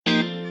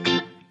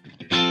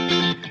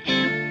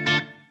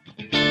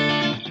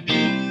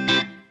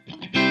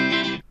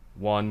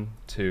One,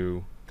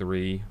 two,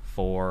 three,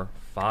 four,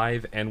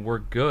 five, and we're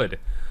good.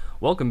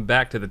 Welcome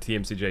back to the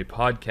TMCJ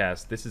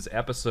podcast. This is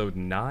episode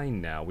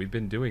 9 now. We've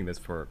been doing this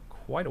for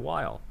quite a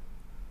while.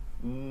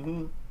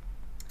 hmm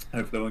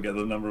Hopefully, I won't get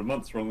the number of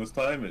months wrong this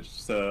time.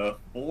 It's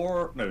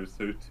four, no,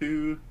 so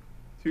two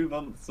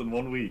months and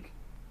 1 week.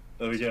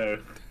 There we go.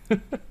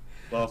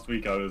 Last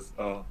week I was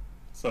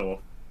so off,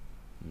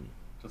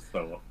 just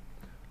so off.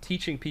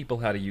 Teaching people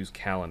how to use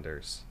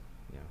calendars.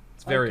 Yeah,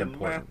 it's I very can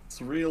important.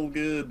 maths real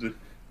good.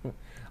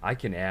 I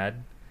can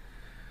add.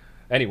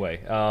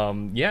 Anyway,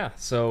 yeah,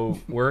 so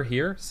we're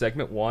here,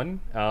 segment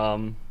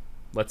 1.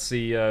 Let's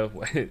see.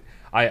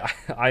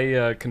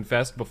 I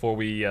confessed before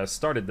we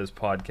started this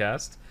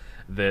podcast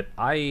that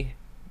I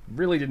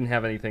really didn't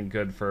have anything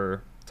good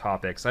for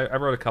topics. I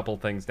wrote a couple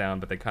things down,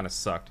 but they kind of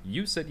sucked.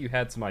 You said you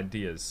had some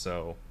ideas,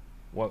 so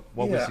what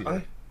was Yeah,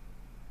 your...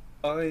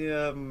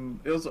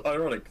 it was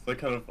ironic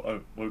because I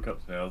woke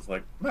up today. I was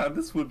like, man,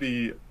 this would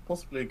be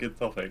possibly a good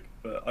topic,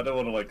 but I don't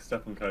want to like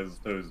step on Kaiser's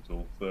toes at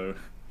all. So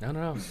No,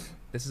 no, no.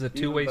 This is a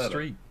even two-way better.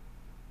 street.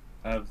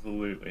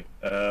 Absolutely.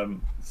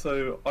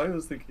 So I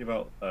was thinking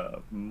about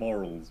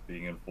morals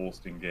being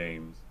enforced in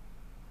games,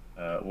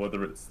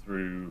 whether it's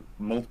through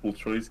multiple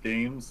choice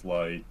games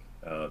like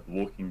The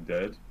Walking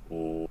Dead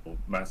or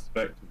Mass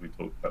Effect, as we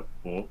talked about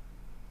before,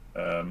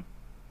 um,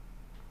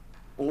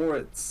 or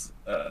it's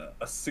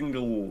a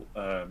single.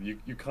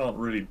 You can't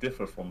really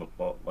differ from the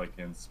plot, like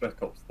in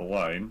Spec Ops: The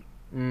Line,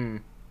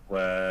 Mm,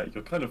 where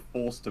you're kind of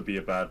forced to be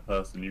a bad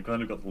person. You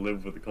kind of got to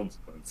live with the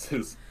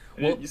consequences.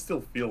 And well, you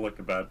still feel like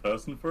a bad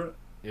person for it,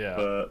 yeah.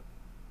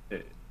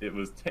 but it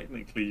was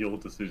technically your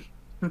decision.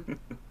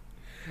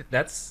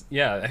 That's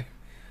yeah.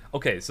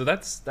 Okay, so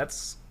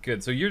that's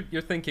good. So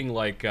you're thinking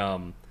like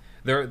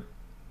there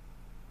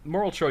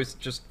moral choice,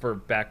 just for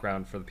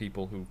background for the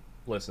people who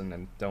listen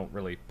and don't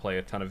really play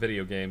a ton of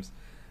video games.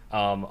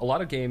 A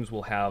lot of games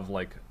will have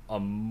like a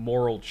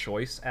moral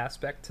choice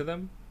aspect to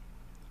them,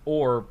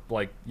 or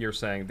like you're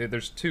saying,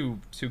 there's two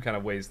kind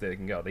of ways they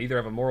can go. They either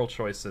have a moral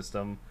choice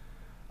system,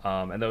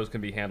 and those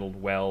can be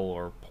handled well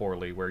or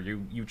poorly, where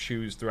you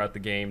choose throughout the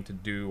game to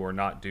do or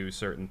not do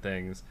certain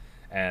things,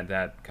 and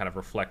that kind of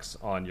reflects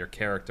on your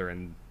character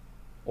and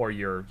or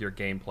your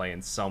gameplay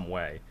in some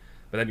way.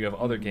 But then you have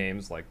other Mhm.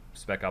 games like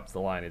Spec Ops: The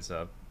Line is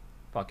a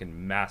fucking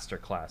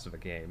masterclass of a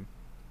game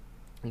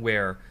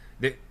where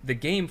the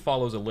game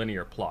follows a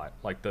linear plot.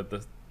 Like the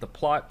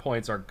plot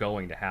points are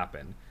going to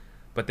happen,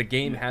 but the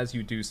game Yeah. has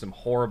you do some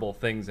horrible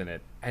things in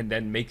it and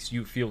then makes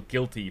you feel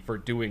guilty for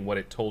doing what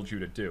it told you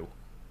to do.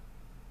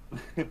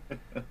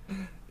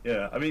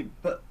 Yeah, I mean,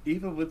 but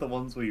even with the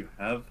ones where you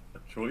have a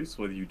choice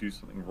whether you do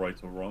something right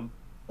or wrong,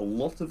 a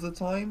lot of the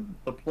time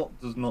the plot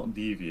does not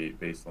deviate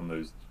based on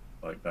those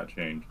like that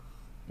change.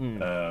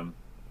 Mm. Um,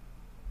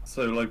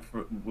 so like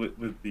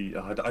with the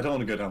I don't want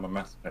to go down the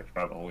Mass Effect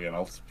rabbit hole again.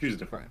 I'll choose a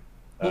different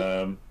Right.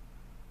 one.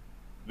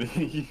 Well,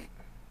 The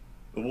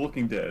The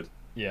Walking Dead.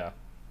 yeah.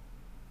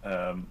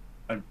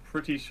 I'm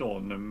pretty sure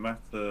no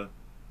matter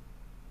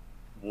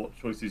what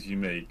choices you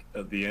make,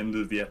 at the end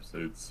of the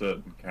episode,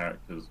 certain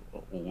characters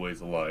are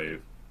always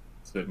alive,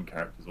 certain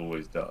characters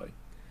always die.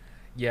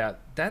 Yeah,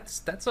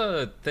 that's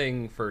a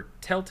thing for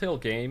Telltale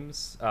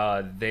Games.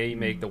 They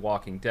make Hmm. the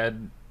Walking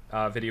Dead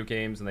video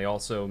games, and they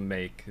also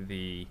make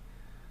the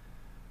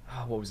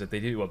what was it? They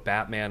did a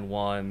Batman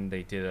one.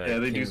 They did a Yeah,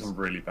 they do Kings. some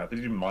really bad. They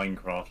do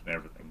Minecraft and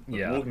everything, but The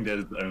Yeah, Walking Dead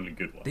is the only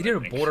good one, they I did a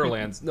think.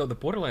 Borderlands. No, the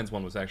Borderlands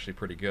one was actually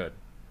pretty good.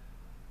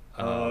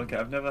 Oh, Um, okay.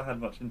 I've never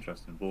had much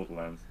interest in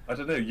Borderlands. I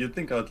don't know. You'd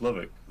think I'd love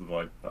it because of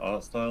like the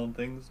art style and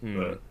things, hmm.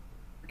 but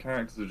the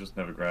characters have just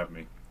never grabbed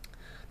me.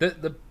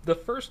 The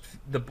first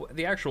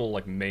the actual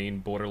like main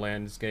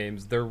Borderlands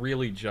games, they're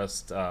really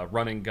just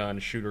run and gun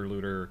shooter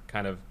looter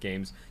kind of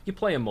games. You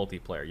play them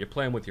multiplayer. You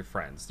play them with your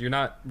friends. You're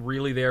not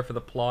really there for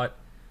the plot.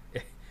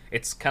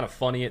 It's kind of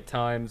funny at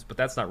times, but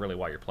that's not really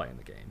why you're playing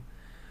the game.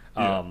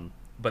 Yeah.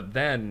 But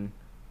then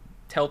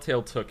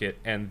Telltale took it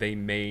and they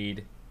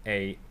made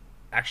a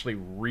actually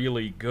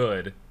really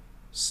good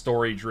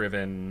story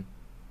driven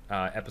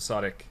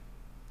episodic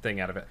thing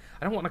out of it.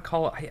 I don't want to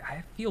call it.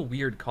 I feel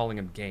weird calling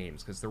them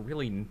games because they're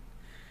really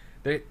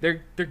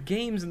they're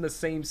games in the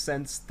same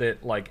sense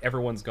that like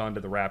Everyone's Gone to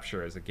the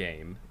Rapture as a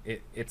game.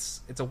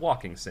 It's a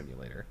walking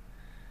simulator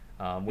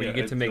where Yeah, you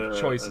get to it's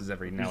make choices a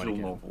every now and visual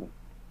again. novel.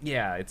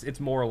 Yeah, it's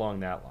more along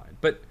that line.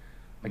 But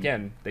Mm.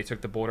 again, they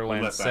took the With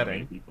Borderlands less anime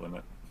setting. people in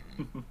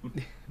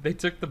it. They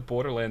took the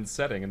Borderlands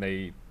setting and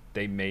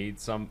they made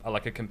some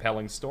like a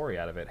compelling story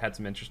out of it. Had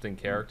some interesting Mm.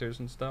 characters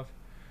and stuff.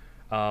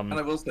 And Um,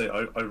 I will say,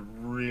 I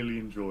really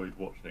enjoyed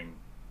watching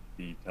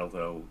the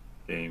Telltale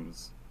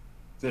Games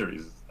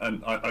series.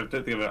 And I don't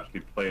think I've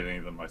actually played any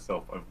of them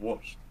myself. I've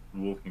watched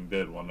the Walking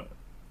Dead one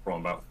from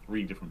about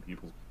three different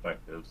people's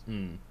perspectives.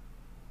 hmm,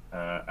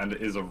 And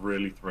it is a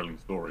really thrilling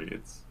story.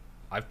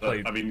 I've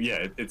played. I mean,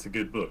 yeah, it's a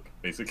good book,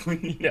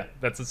 basically. Yeah,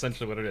 that's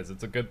essentially what it is.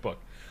 It's a good book.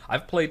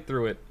 I've played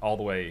through it all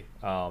the way.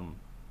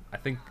 I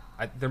think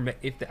I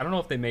don't know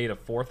if they made a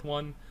fourth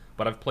one,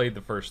 but I've played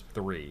the first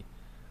three.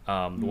 The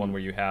one Mm.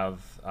 where you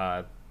have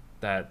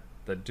that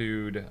the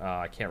dude.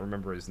 I can't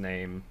remember his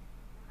name.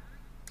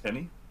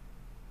 Kenny?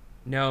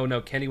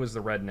 No, Kenny was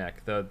the redneck.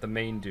 The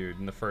main dude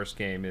in the first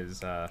game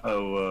is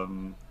Oh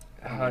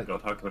my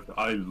god, how could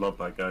I love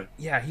that guy.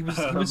 yeah, he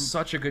was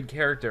such a good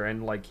character,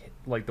 and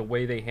like the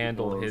way they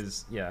handled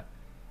was.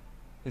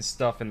 his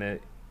stuff, and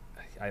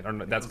I don't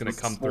know, that's gonna It's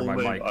a come through small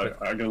my name. mic,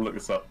 but I'm gonna look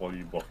this up while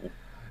you waffle.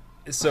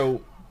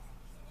 so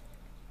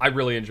I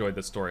really enjoyed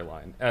the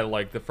storyline.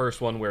 Like the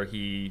first one where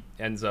he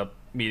ends up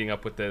meeting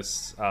up with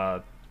this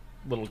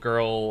little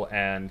girl,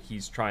 and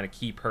he's trying to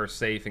keep her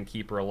safe and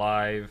keep her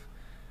alive.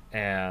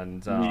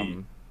 And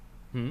Lee.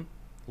 Lee,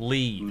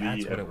 Lee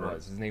that's what it Everett.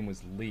 was. His name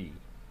was Lee,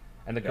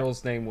 and the Yeah.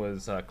 girl's name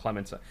was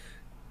Clementine.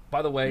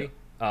 By the way,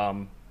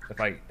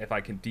 if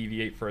I can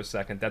deviate for a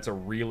second,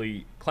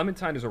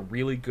 Clementine is a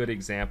really good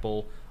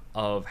example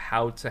of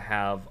how to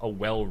have a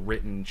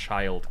well-written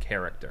child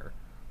character.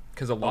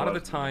 Because a lot of the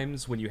absolutely.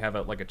 times when you have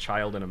a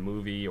child in a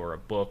movie or a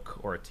book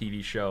or a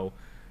TV show,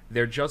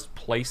 they're just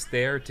placed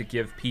there to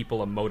give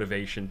people a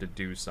motivation to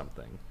do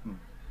something.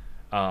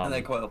 And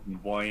they're quite often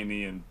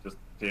whiny and just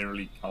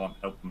generally can't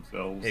help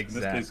themselves. In this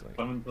case, Exactly.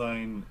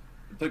 Clementine,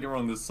 don't get me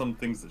wrong, there's some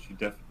things that she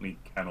definitely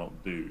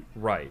cannot do.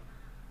 Right.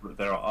 But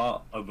there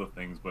are other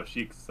things where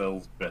she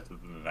excels better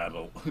than an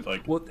adult.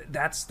 Like, Well,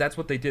 that's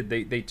what they did.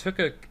 They took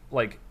a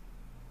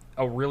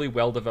really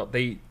well developed.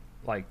 They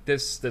like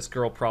this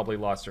girl probably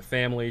lost her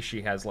family.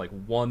 She has like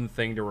one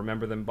thing to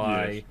remember them yeah,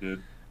 by. she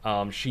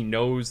did. She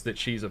knows that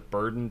she's a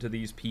burden to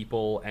these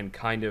people and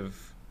kind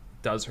of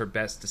does her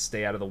best to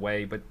stay out of the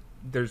way. But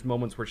there's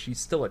moments where she's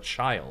still a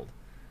child,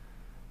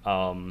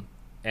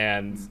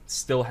 and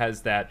still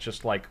has that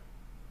just like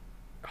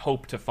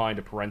hope to find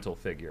a parental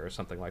figure or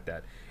something like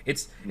that.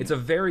 It's a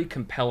very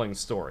compelling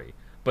story.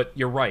 But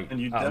you're right. And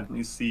you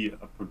definitely see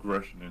a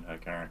progression in her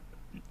character.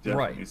 You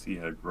definitely Right. see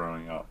her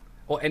growing up.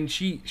 Well, and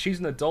she's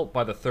an adult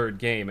by the third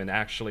game and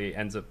actually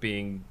ends up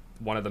being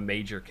one of the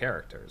major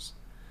characters.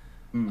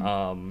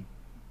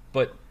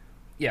 But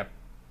yeah,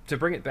 to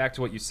bring it back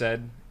to what you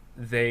said,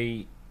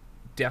 they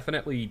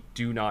definitely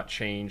do not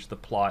change the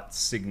plot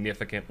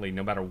significantly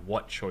no matter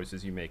what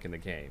choices you make in the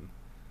game.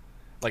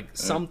 Like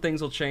some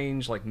things will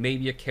change, like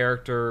maybe a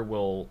character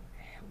will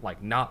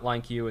like not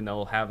like you and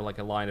they'll have like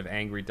a line of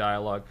angry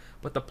dialogue,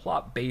 but the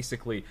plot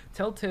basically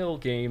Telltale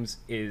Games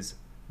is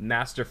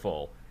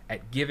masterful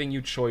at giving you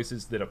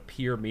choices that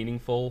appear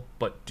meaningful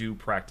but do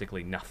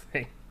practically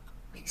nothing.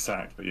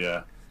 Exactly,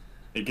 yeah.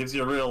 It gives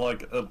you a real,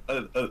 like,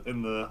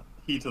 in the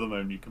heat of the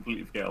moment, you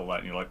completely forget all that,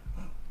 and you're like,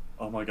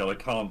 oh my god,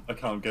 I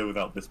can't go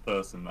without this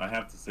person. I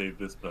have to save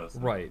this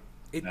person. Right.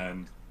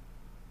 And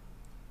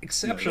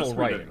Exceptional that's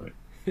really writing. anyway.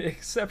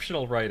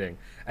 Exceptional writing.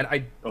 And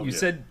Oh, you yeah.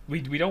 said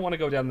we don't want to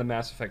go down the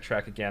Mass Effect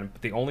track again,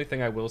 but the only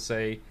thing I will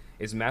say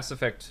is Mass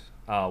Effect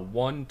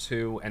 1,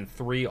 2, and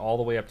 3 all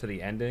the way up to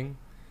the ending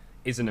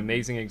is an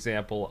amazing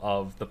example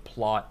of the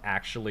plot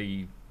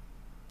actually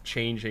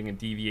changing and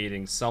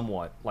deviating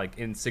somewhat, like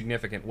in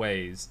significant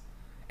ways,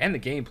 and the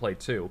gameplay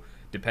too,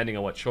 depending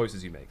on what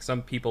choices you make.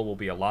 Some people will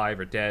be alive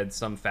or dead,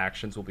 some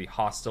factions will be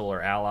hostile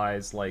or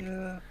allies. Like,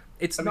 Yeah.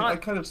 it's I mean, I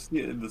not. kind of see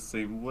it in the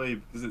same way,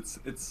 because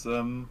it's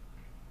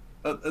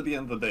at the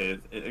end of the day,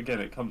 again,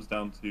 it comes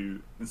down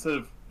to, instead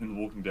of in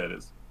The Walking Dead,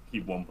 it's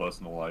keep one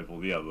person alive or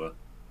the other.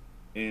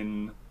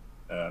 In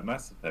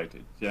Mass Effect,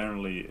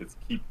 it's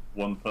keep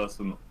one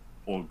person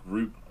or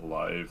group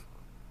alive,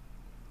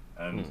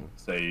 and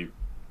say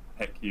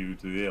heck you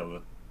to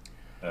the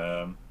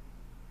other.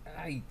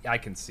 I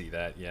can see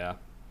that, yeah.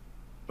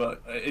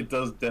 But it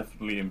does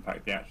definitely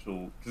impact the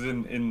actual, because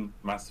in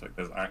Mass Effect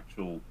there's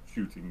actual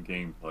shooting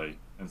gameplay,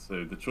 and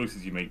so the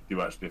choices you make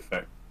do actually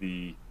affect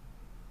the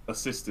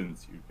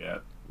assistance you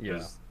get. Yeah.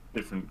 Because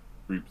different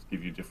groups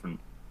give you different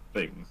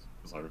things,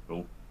 as I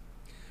recall.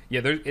 Yeah,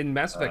 in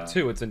Mass Effect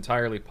 2, it's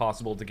entirely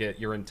possible to get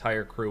your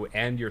entire crew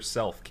and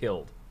yourself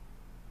killed.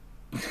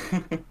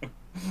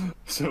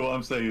 So what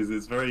I'm saying is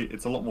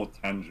it's a lot more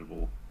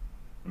tangible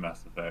in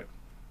Mass Effect.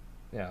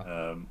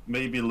 Yeah.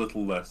 Maybe a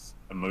little less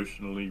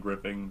emotionally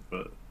gripping,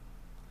 but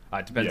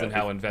It depends yeah, on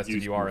how it's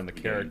invested you are in the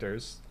useful for the game.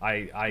 characters.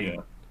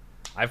 Yeah.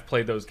 I've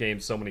played those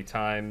games so many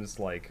times,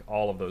 like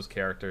all of those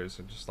characters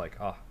are just like,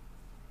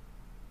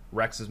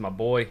 Rex is my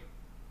boy.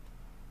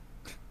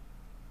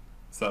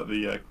 Is that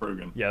the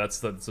Krogan? Yeah,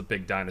 that's a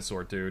big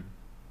dinosaur dude.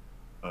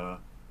 I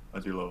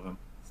do love him.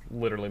 It's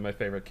literally my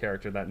favorite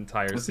character in that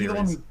entire Is he the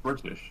one series. who's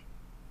British?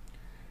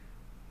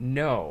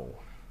 No.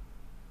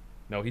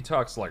 No, he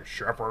talks like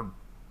Shepard.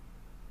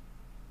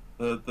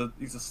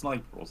 He's a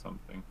sniper or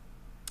something.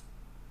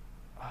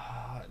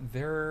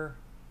 There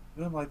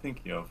Who am I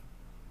thinking of?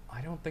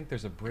 I don't think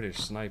there's a British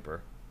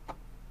sniper. Uh,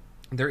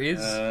 There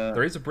is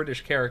a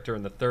British character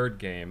in the third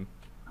game.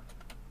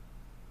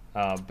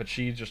 But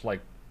she just like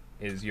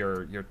is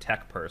your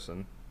tech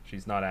person.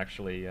 She's not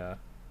actually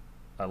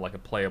like a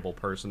playable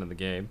person in the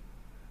game.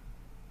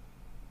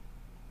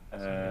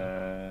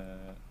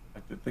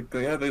 I think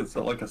yeah, they've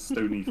got like a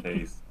stony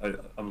face.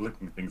 I'm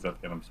looking things up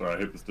again. I'm sorry. I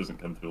hope this doesn't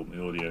come through on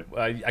the audio.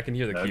 I can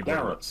hear the keyboard.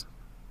 Garrett.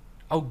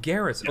 Oh,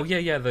 Garrus. Oh Yeah.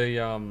 yeah,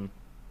 the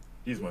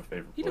He's my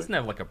favorite. he boy. doesn't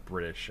have like a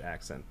British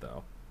accent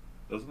though.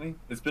 doesn't he?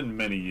 It's been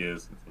many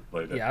years since I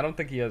played it. Yeah, I don't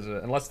think he has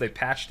unless they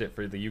patched it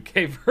for the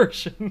UK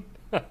version.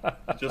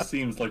 It just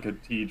seems like a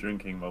tea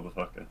drinking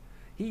motherfucker.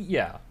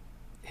 Yeah,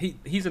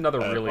 he's another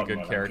really Pardon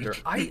good my character.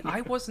 language.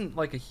 I wasn't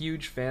like a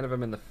huge fan of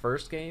him in the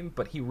first game,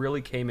 but he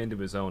really came into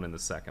his own in the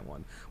second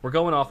one. We're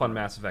going off on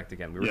Mass Effect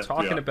again. We were Yes, we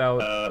talking are.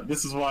 about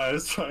This is why I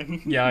was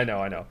trying. yeah, I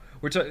know.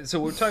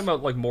 So we're talking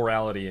about like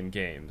morality in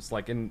games,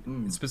 like in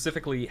Mm.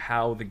 specifically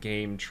how the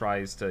game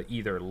tries to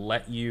either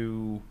let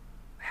you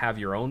have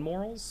your own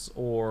morals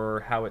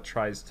or how it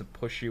tries to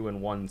push you in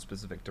one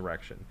specific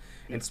direction.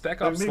 In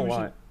Spec Ops: The Maybe we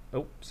Line. should.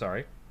 Oh,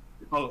 sorry.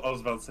 I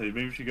was about to say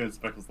maybe we should go to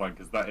Speckles Line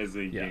because that is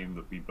a Yeah. game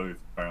that we both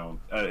found.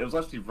 It was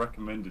actually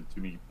recommended to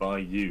me by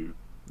you,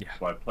 Yeah.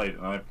 so I played it,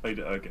 and I played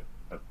it again,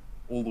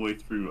 all the way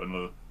through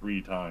another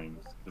 3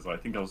 times because I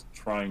think I was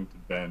trying to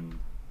bend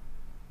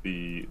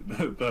the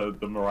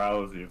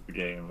morality of the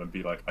game and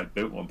be like, I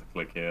don't want to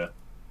click here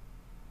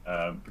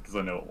because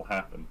I know what will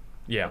happen.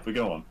 Yeah. If we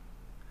go on.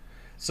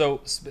 So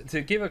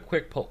to give a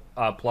quick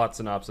plot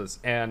synopsis,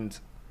 and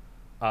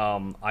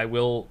I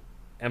will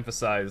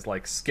emphasize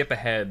like skip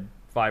ahead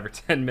 5 or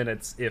 10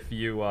 minutes if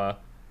you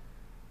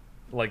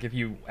if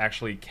you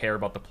actually care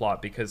about the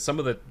plot, because some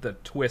of the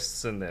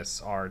twists in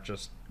this are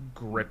just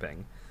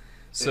gripping.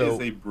 So It is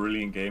a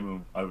brilliant game,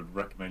 and I would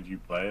recommend you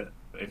play it.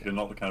 But if you're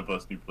not the kind of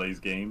person who plays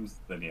games,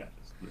 then yeah,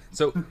 just listen.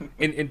 So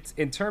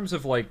in terms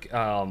of like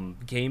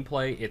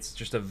gameplay, it's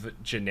just a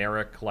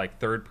generic like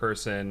third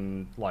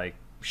person like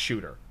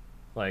shooter.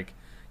 Like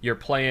you're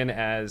playing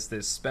as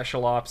this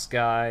special ops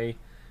guy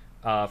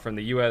from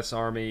the U.S.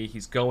 Army.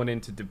 He's going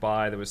into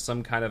Dubai. There was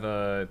some kind of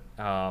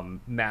a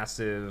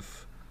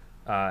massive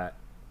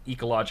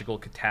ecological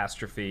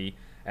catastrophe,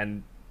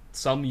 and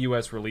some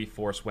U.S. relief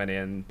force went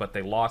in, but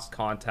they lost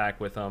contact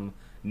with them.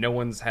 No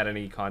one's had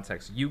any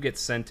contact. So you get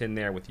sent in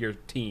there with your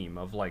team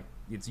of like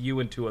it's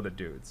you and 2 other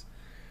dudes.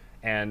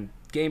 And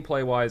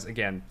gameplay wise,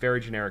 again, very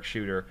generic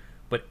shooter,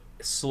 but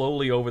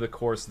slowly over the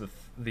course of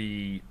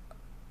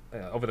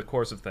over the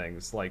course of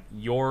things, like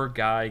your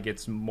guy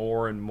gets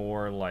more and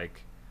more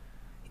like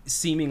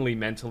seemingly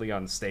mentally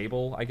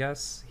unstable. I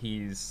guess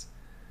he's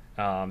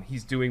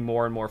doing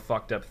more and more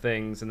fucked up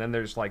things, and then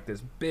there's like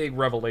this big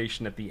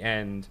revelation at the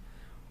end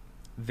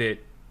that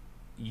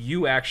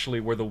you actually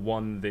were the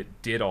one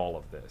that did all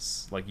of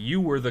this. Like you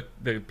were the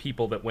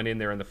people that went in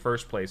there in the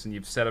first place, and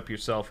you've set up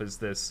yourself as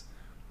this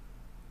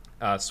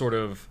sort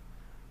of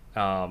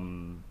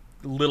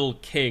little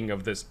king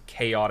of this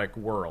chaotic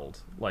world,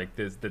 like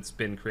this that's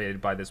been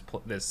created by this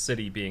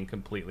city being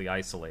completely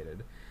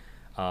isolated,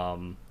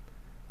 and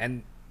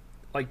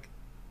like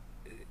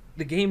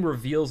the game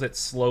reveals it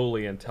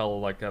slowly until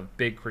like a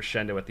big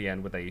crescendo at the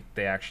end where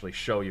they actually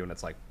show you, and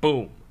it's like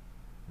boom,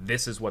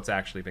 this is what's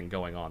actually been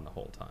going on the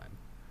whole time.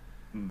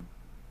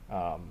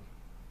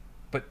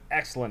 But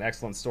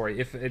excellent story.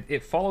 If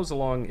it follows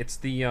along, it's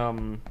the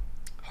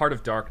Heart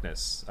of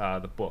Darkness,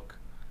 the book,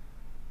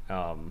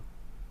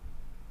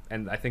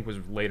 and I think was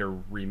later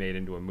remade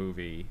into a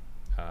movie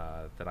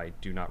that I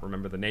do not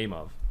remember the name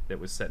of, that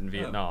was set in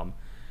Vietnam.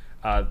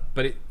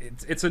 But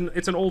it's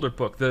an older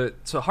book.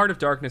 So Heart of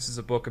Darkness is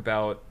a book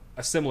about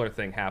a similar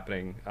thing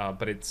happening,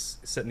 but it's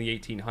set in the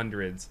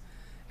 1800s,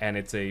 and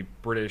it's a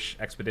British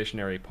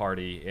expeditionary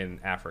party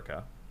in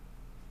Africa.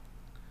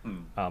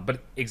 But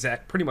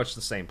pretty much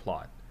the same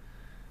plot.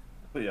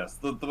 But yes,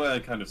 the way I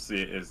kind of see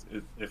it is,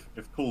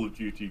 if Call of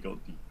Duty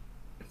got deep,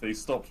 if they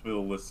stopped with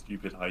all this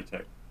stupid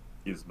high-tech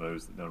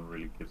gizmos that no one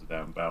really gives a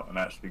damn about, and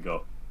actually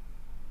got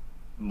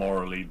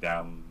morally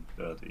down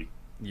dirty.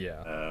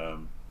 Yeah.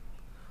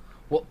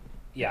 Well,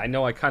 yeah, I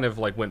know I kind of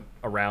like went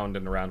around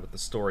and around with the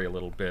story a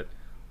little bit,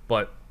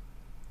 but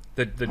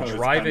the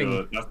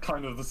driving That's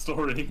kind of the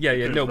story. yeah,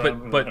 Goes no,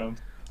 round and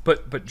round.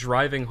 but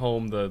driving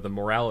home the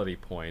morality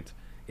point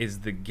is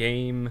the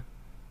game.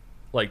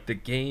 Like, the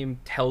game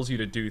tells you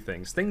to do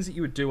things that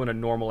you would do in a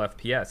normal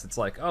FPS. It's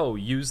like, oh,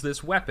 use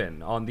this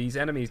weapon on these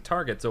enemy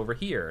targets over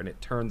here, and it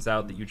turns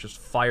out that you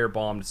just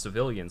firebombed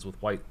civilians with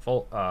white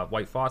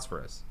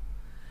phosphorus.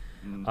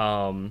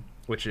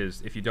 Which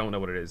is, if you don't know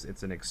what it is,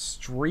 it's an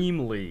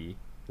extremely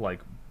like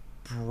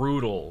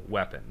brutal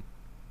weapon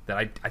that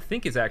I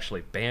think is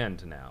actually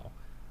banned now,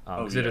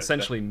 because it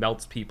essentially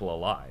melts people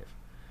alive.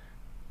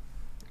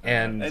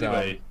 And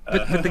anyway,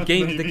 but the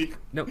game, maybe.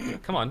 no,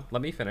 come on,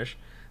 let me finish.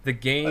 The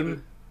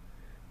game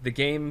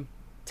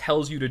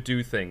tells you to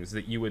do things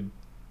that you would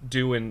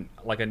do in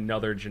like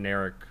another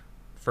generic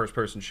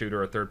first-person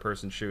shooter or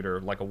third-person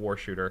shooter, like a war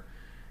shooter,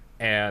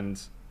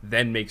 and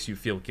then makes you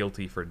feel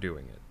guilty for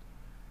doing it.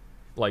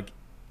 Like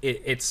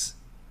it's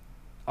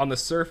on the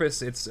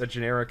surface, it's a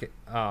generic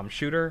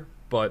shooter,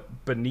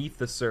 but beneath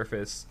the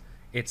surface,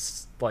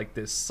 it's like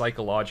this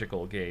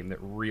psychological game that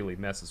really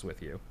messes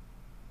with you.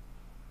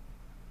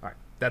 All right,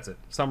 that's it.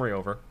 Summary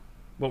over.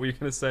 What were you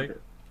gonna say? Okay.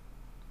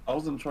 I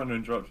wasn't trying to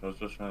interrupt you. I was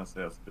just trying to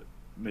say that's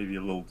maybe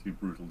a little too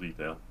brutal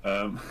detail.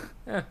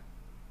 Yeah.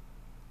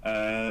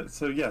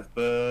 So yeah,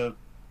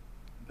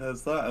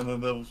 there's that, and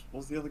then what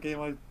was the other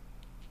game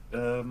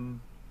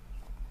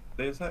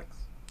Deus Ex?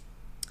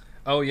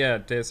 Oh yeah,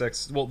 Deus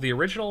Ex. Well, the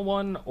original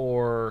one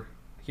or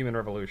Human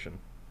Revolution?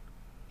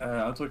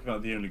 I'm talking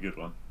about the only good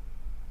one.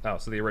 Oh,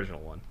 so the original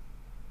one.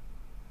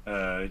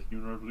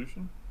 Human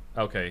Revolution.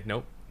 Okay,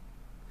 nope.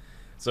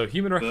 So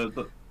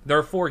The there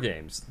are four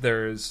games.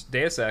 There's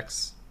Deus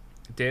Ex,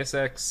 Deus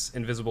Ex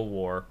Invisible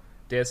War,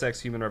 Deus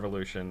Ex Human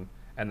Revolution,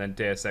 and then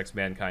Deus Ex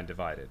Mankind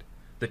Divided.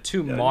 The two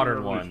Yeah, Human modern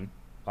Revolution.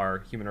 one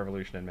are Human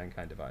Revolution and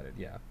Mankind Divided.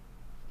 Yeah.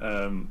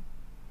 Um,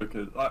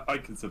 because I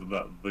consider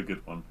that the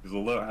good one because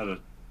although it had a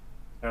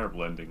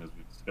terrible ending as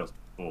we discussed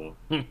before,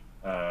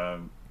 Hmm.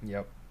 um,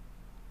 Yep.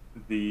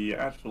 the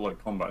actual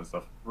like combat and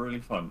stuff really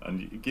fun,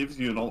 and it gives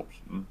you an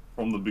option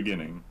from the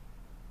beginning.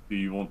 Do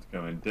you want to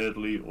go in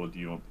deadly or do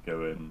you want to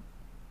go in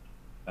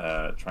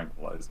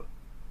tranquilizer?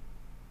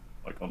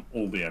 Like on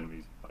all the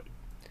enemies you fight,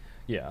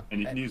 Yeah.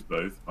 and you can use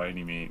both by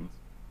any means.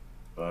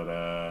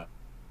 But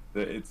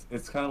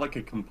it's kind of like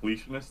a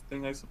completionist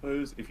thing, I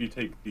suppose. If you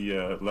take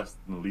the less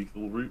than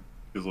lethal route,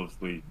 because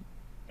obviously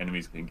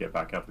enemies can get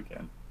back up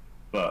again,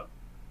 but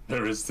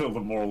there is still the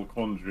moral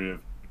quandary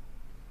of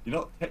you're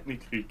not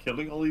technically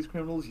killing all these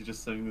criminals, you're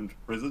just sending them to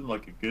prison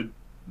like a good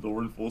law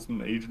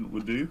enforcement agent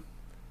would do.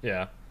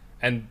 Yeah.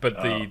 But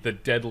Uh, the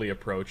deadly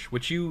approach,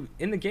 which you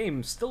in the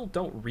game still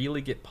don't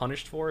really get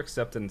punished for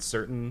except in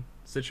certain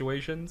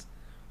situations.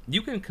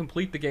 You can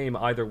complete the game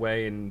either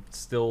way and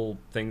still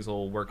things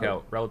will work Oh.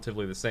 out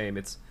relatively the same.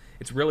 It's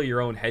really your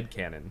own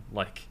headcanon.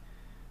 Like,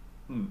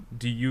 hmm.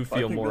 do you I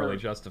feel think morally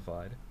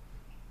justified?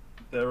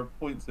 there are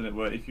points in it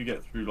where if you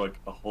get through like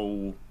a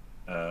whole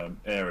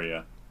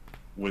area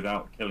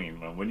without killing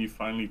anyone, when you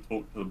finally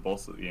talk to the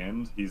boss at the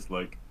end, he's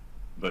like,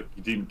 "Look,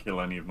 you didn't kill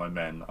any of my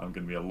men. I'm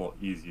going to be a lot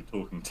easier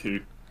talking to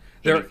than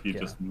There if you yeah.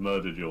 just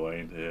murdered your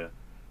way into here."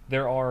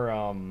 There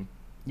are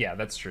yeah,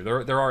 that's true.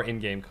 There are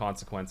in-game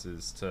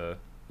consequences to,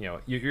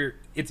 you're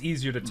it's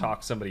easier to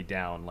talk somebody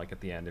down like at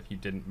the end if you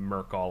didn't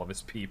murk all of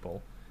his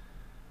people.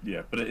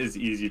 Yeah, but it is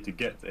easier to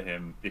get to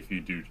him if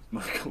you do just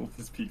murk all of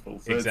his people.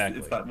 So Exactly.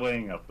 it's that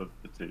weighing up of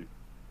the two.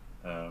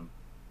 Um,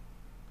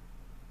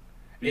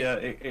 but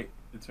It- yeah,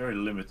 it's very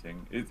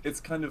limiting. It's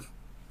kind of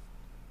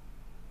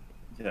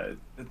yeah,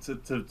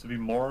 to be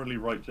morally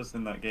righteous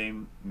in that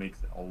game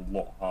makes it a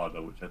lot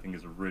harder, which I think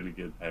is a really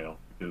good payoff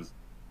because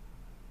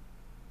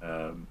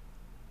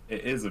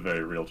it is a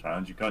very real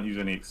challenge. You can't use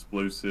any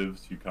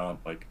explosives. You can't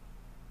like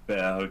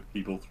bear hug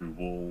people through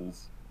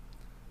walls.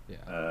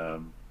 Yeah.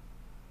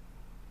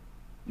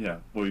 Yeah,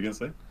 what were you gonna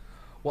say?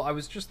 Well, I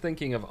was just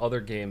thinking of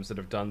other games that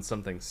have done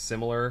something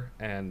similar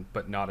and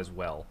but not as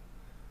well.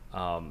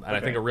 And I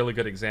think Okay. a really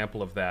good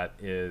example of that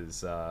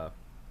is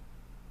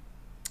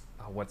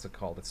what's it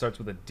called? It starts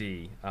with a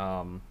D. I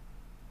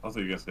thought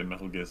you were gonna say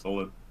Metal Gear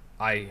Solid.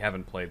 I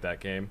haven't played that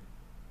game.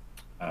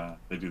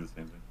 They do the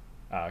same thing.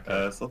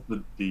 Okay. Start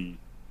with D.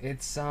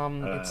 It's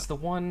the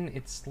one.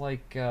 It's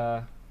like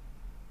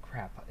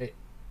crap.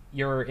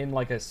 You're in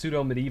like a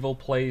pseudo medieval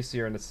place.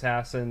 You're an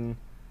assassin.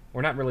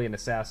 We're not really an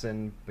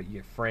assassin, but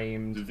you're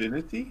framed.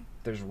 Divinity?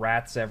 There's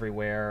rats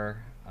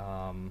everywhere.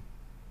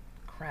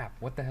 Crap.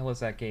 What the hell is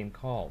that game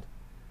called?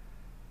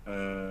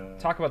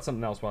 Talk about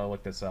something else while I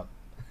look this up.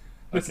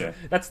 Okay.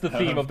 That's the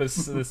theme of this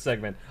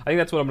segment. I think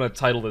that's what I'm going to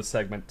title this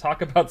segment.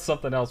 Talk about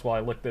something else while I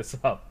look this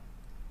up.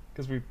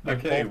 Because we've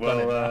Okay, both done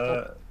it now.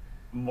 well,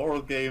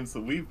 moral games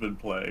that we've been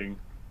playing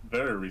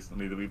very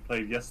recently that we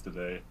played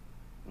yesterday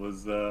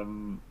was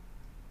Among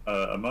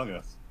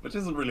Us, which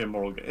isn't really a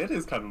moral game. It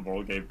is kind of a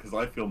moral game because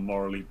I feel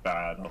morally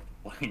bad after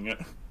playing it.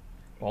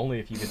 Only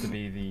if you get to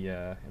be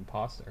the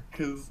imposter.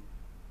 Because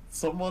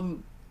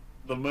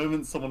the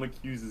moment someone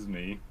accuses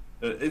me,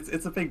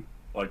 it's a big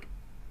like,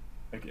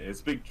 okay,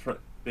 it's big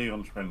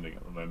on trending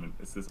at the moment.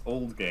 It's this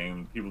old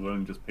game people have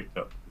only just picked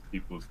up because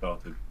people have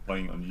started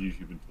playing it on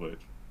YouTube and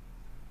Twitch,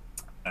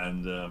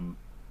 and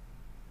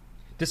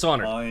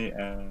Dishonored.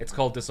 I It's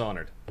called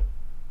Dishonored.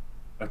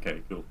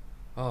 okay, cool.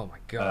 Oh my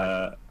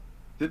god.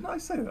 Didn't I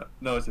say that?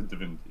 No, I said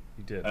Divinity.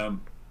 You did.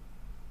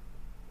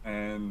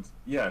 And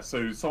yeah,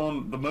 so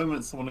the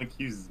moment someone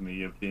accuses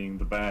me of being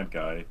the bad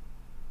guy,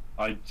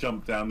 I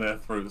jump down their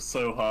throat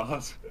so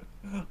hard.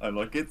 I'm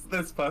like, it's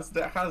this person,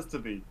 it has to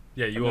be.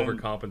 Yeah, you and then-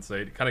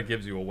 overcompensate. It kind of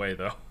gives you away,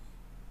 though.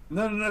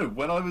 No.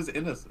 When I was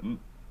innocent,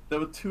 there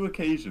were two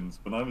occasions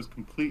when I was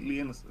completely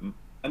innocent,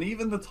 and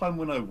even the time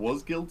when I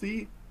was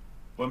guilty,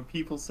 when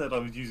people said I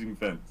was using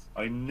vents,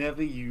 I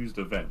never used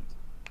a vent,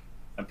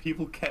 and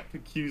people kept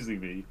accusing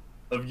me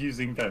of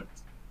using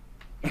vents,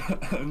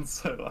 and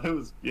so I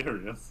was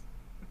furious,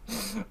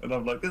 and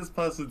I'm like, this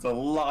person's a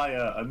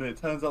liar, and it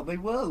turns out they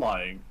were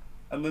lying,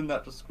 and then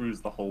that just screws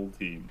the whole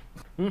team.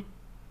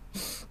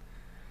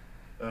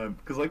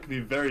 Because I can be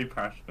very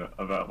passionate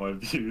about my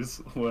views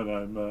when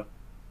I'm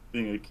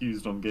being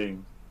accused on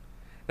games.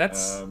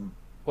 That's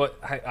what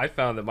I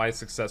found that my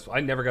success.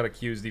 I never got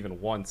accused even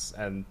once,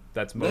 and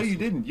that's most. No, you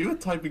didn't. You were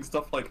typing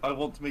stuff like "I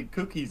want to make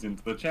cookies"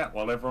 into the chat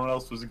while everyone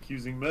else was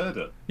accusing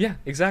murder. Yeah,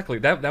 exactly.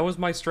 That was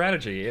my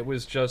strategy. It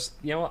was just,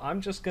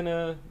 I'm just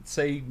gonna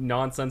say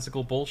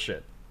nonsensical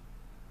bullshit.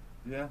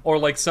 Yeah. Or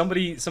like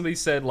somebody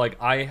said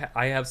like I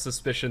have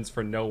suspicions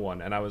for no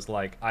one, and I was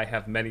like I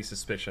have many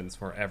suspicions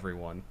for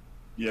everyone.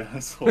 Yeah, I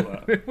saw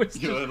that. It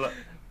was You were just- like,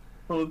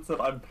 April and said,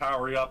 "I'm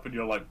powering up," and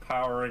you're like,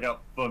 "Powering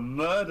up for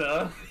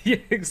murder." Yeah,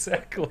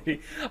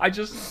 exactly. I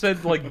just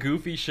said like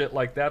goofy shit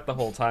like that the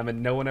whole time,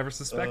 and no one ever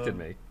suspected Um,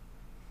 me.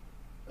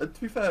 to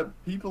be fair,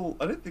 people,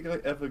 I don't think I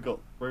ever got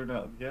thrown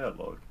out of the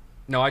airlock.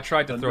 No, I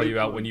tried to And throw no you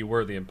out when point. you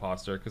were the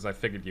imposter because I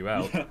figured you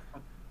out, Yeah,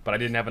 but I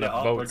didn't have yeah. enough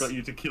After I got votes.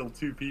 you to kill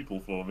two people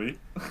for me.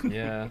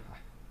 Yeah,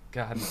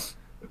 God,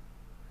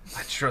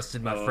 I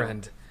trusted my Uh,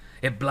 friend.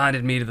 It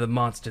blinded me to the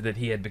monster that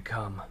he had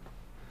become.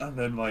 and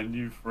then my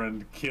new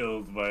friend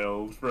killed my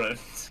old friend.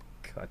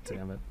 God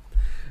damn it.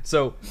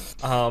 So,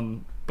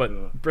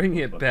 but bringing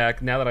it But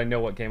back, now that I know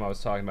what game I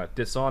was talking about,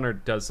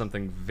 Dishonored does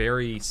something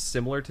very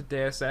similar to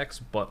Deus Ex,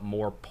 but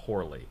more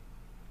poorly.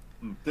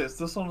 this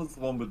one is the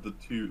one with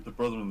the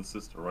brother and the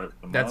sister, right?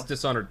 The That's mask?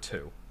 Dishonored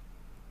 2.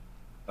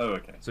 Oh,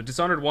 okay. So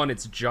Dishonored 1,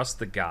 it's just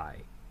the guy.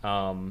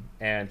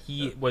 And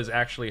he Yeah. was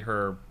actually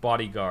her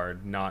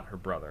bodyguard, not her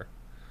brother.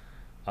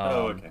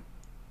 Oh, okay.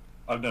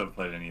 I've never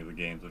played any of the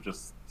games. I've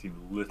just seen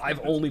little. I've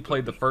bits only of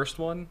played the footage. first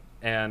one,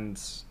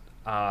 and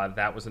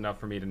that was enough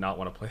for me to not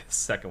want to play the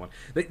second one.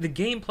 The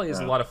gameplay is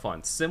a Yeah. lot of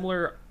fun.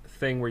 Similar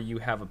thing where you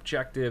have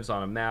objectives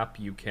on a map.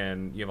 You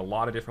have a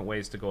lot of different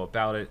ways to go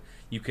about it.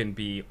 You can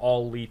be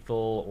all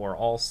lethal or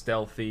all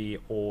stealthy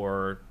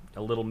or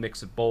a little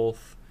mix of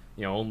both.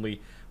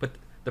 Only. But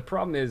the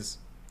problem is,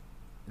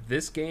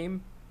 this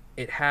game,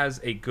 it has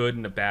a good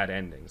and a bad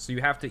ending. So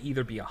you have to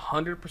either be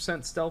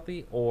 100%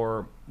 stealthy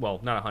or, well,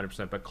 not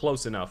 100%, but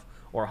close enough,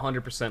 or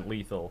 100%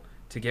 lethal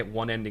to get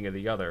one ending or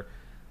the other.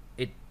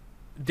 It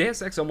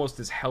Deus Ex almost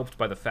is helped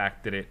by the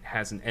fact that it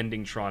has an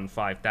ending Tron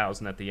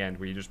 5000 at the end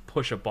where you just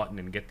push a button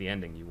and get the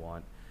ending you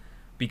want,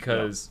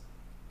 because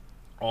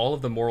all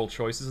of the moral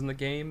choices in the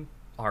game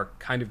are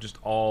kind of just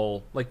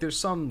all like, there's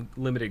some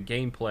limited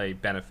gameplay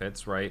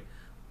benefits, right?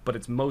 But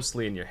it's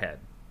mostly in your head.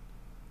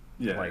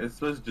 Yeah, Like, it's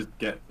supposed to just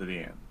get to the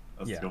end.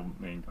 That's yeah. your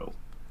main goal.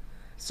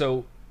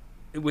 So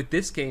with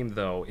this game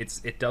though,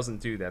 it doesn't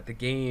do that. The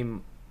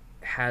game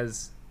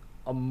has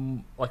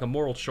like a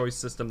moral choice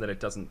system that it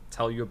doesn't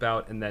tell you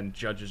about and then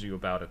judges you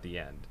about at the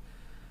end,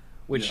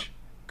 Yeah. which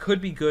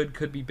could be good,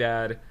 could be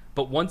bad.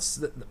 But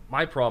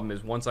my problem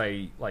is, once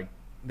I like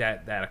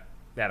that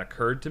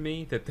occurred to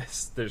me that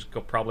there's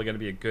probably going to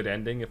be a good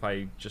ending if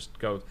I just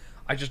go.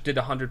 I just did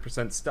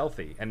 100%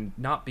 stealthy, and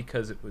not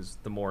because it was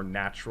the more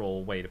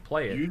natural way to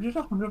play it. You did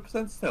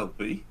 100%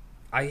 stealthy.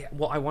 I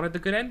wanted the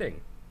good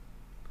ending.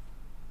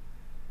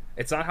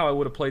 It's not how I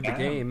would have played the Damn.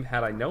 game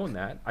had I known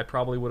that. I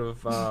probably would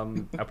have.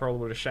 I probably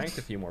would have shanked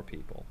a few more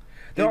people.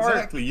 There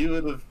Exactly. You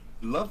would have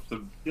loved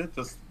to. You're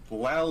just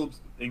loud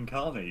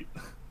incarnate.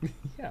 are,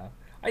 yeah.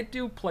 I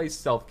do play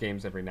stealth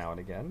games every now and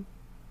again.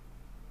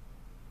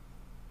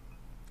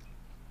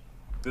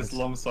 This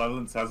long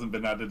silence hasn't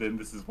been added in.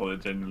 This is what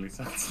it genuinely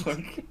sounds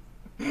like.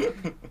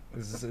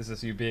 Is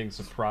this you being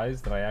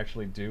surprised that I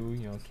actually do,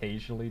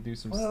 occasionally do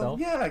some Well, stealth?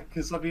 yeah,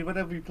 because I mean,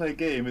 whenever you play a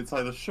game, it's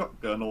either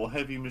shotgun or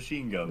heavy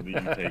machine gun that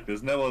you take.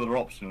 There's no other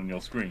option on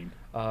your screen.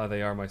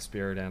 They are my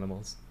spirit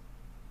animals.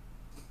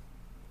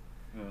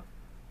 Yeah.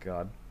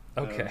 God.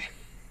 Okay.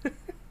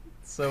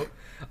 So,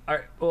 all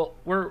right. Well,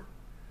 we're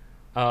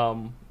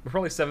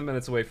probably 7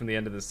 minutes away from the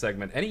end of this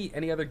segment.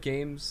 Any other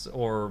games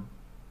or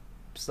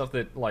stuff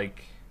that,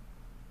 like?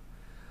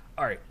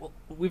 All right. Well,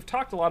 we've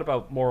talked a lot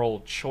about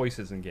moral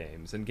choices in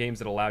games and games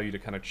that allow you to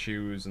kind of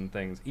choose and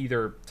things,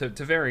 either to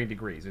varying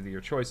degrees. Either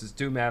your choices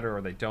do matter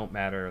or they don't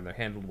matter, and they're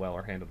handled well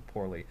or handled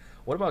poorly.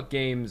 What about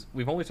games?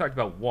 We've only talked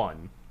about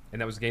one, and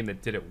that was a game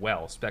that did it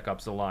well, Spec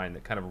Ops: The Line,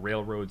 that kind of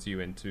railroads you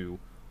into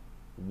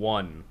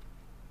one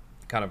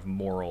kind of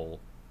moral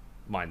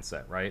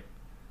mindset, right?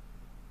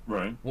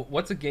 Right.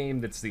 What's a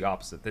game that's the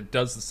opposite, that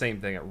does the same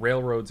thing? It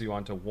railroads you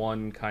onto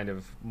one kind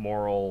of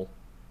moral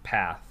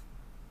path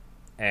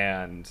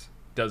and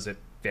does it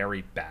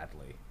very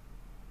badly.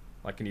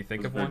 Like, can you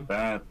think of Very one?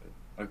 bad.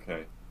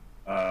 Okay.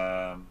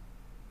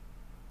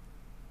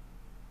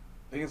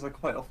 Thing is, I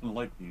quite often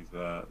like these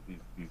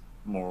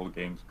moral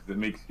games because it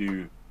makes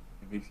you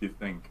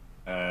think.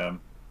 And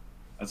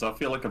so I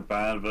feel like a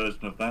bad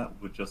version of that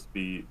would just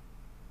be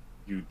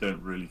you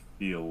don't really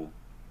feel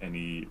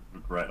any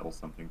regret or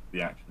something for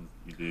the actions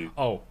that you do.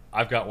 Oh,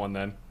 I've got one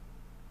then.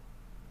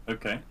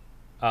 Okay.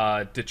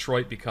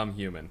 Detroit Become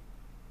Human.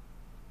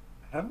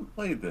 I haven't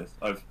played this.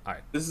 All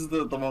right. This is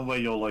the one where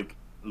you're like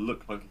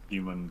look like a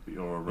human but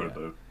you're a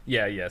robo.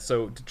 Yeah.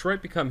 So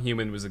Detroit Become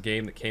Human was a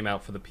game that came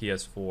out for the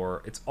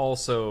PS4. It's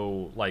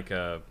also like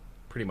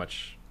pretty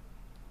much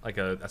like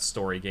a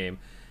story game.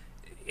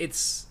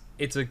 It's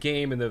a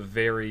game in the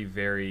very,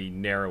 very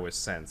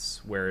narrowest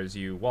sense, whereas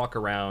you walk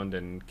around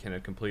and can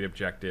complete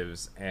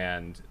objectives,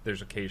 and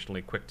there's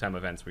occasionally quick time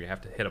events where you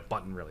have to hit a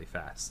button really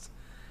fast.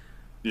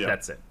 Yeah.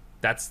 That's it.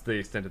 That's the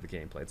extent of the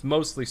gameplay. It's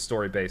mostly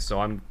story based, so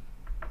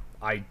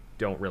I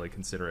don't really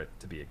consider it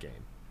to be a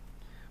game.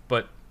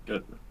 But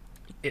Good.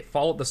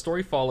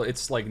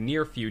 it's like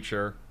near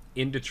future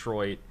in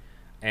Detroit,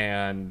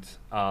 and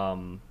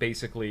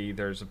basically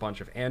there's a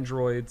bunch of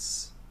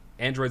androids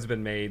have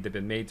been made. They've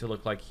been made to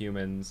look like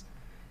humans,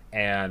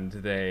 and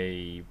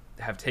they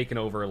have taken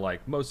over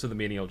like most of the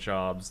menial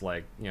jobs,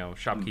 like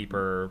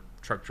shopkeeper,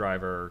 truck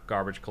driver,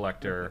 garbage Okay.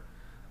 collector.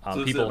 So is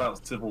it People,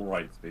 about civil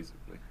rights,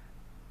 basically?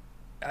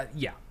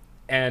 yeah,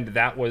 and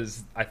that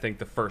was, I think,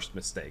 the first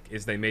mistake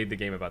is they made the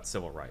game about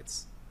civil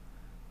rights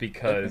Okay.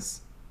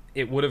 because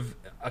it would have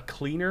a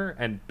cleaner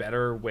and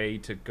better way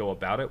to go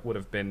about it would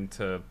have been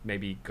to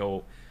maybe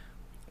go.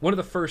 One of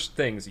the first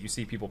things that you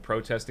see people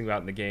protesting about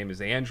in the game is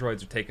the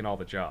androids are taking all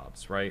the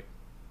jobs, right?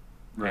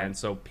 Right. And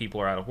so people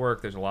are out of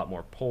work. There's a lot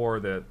more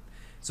poor.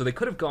 So they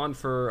could have gone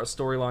for a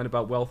storyline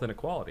about wealth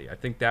inequality. I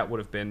think that would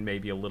have been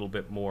maybe a little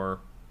bit more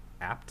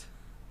apt.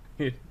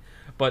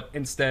 But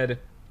instead,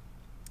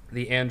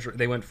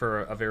 they went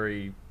for a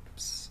very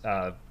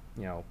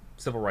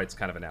civil rights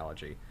kind of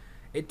analogy.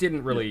 It didn't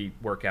Yeah. really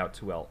work out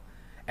too well.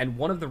 And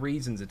one of the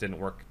reasons it didn't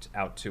work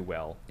out too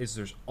well is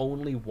there's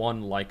only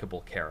one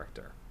likable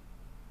character.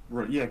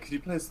 Right. Yeah, because you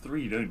play as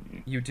three, don't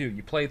you? You do.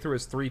 You play through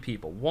as three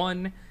people.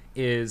 One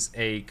is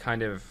a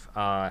kind of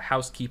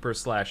housekeeper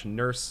slash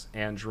nurse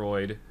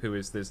android who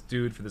is this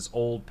dude for this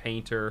old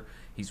painter.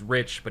 He's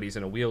rich, but he's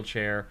in a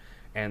wheelchair,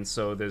 and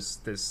so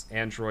this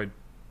android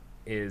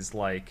is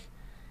like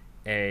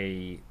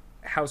a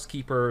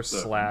housekeeper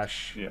Servant.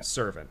 slash Yeah.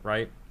 servant,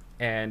 right?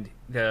 And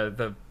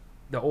the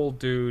old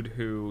dude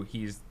who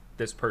he's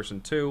this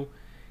person too,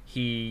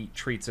 he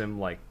treats him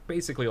like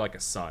basically like a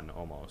son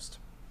almost.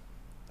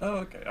 Oh,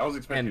 okay. I was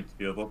expecting And it to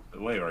be the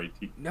opposite way, right?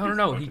 He no, no, treats him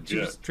no. like He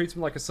a jerk. treats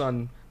him like a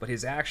son, but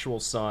his actual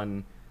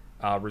son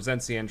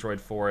resents the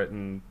android for it,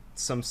 and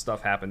some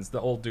stuff happens.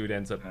 The old dude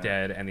ends up Uh,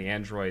 dead, and the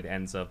android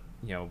ends up,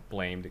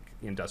 blamed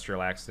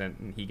industrial accident,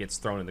 and he gets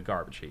thrown in the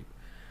garbage heap.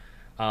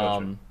 gotcha.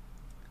 Um,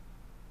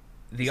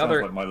 It the sounds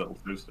other like My Little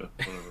Toaster,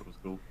 whatever it was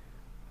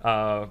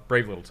called.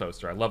 Brave Little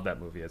Toaster. I love that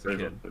movie as a Brave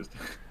kid. Little Toaster.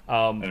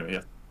 Um, Anyway,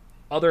 yeah.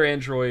 Other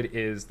android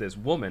is this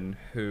woman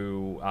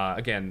who,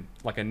 again,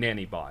 like a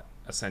nanny bot.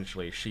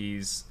 Essentially,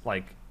 she's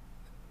like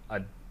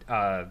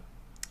a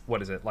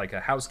what is it, like a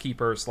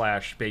housekeeper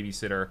slash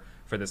babysitter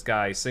for this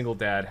guy. Single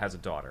dad, has a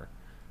daughter.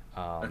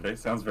 Okay,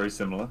 sounds very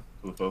similar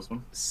to the first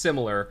one.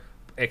 Similar,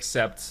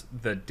 except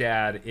the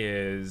dad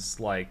is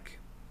like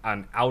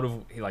an out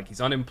of like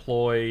he's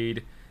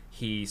unemployed.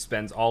 He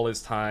spends all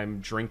his time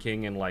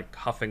drinking and like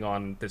huffing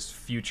on this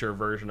future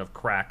version of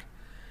crack,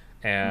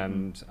 Hmm.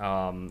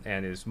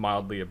 and is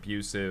mildly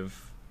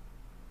abusive.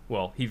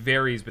 Well, he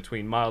varies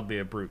between mildly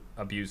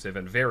abusive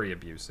and very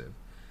abusive.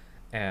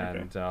 Okay.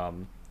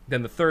 And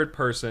then the third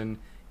person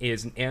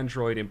is an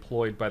android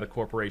employed by the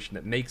corporation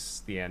that makes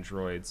the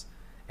androids,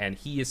 and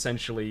he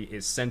essentially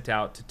is sent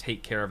out to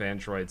take care of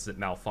androids that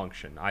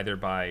malfunction, either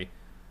by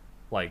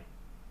like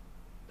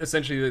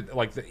essentially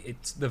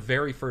it's the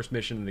very first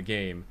mission in the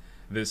game.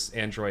 This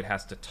android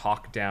has to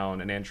talk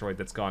down an android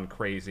that's gone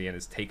crazy and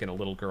has taken a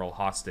little girl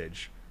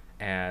hostage,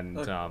 and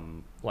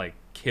Okay. like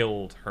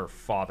killed her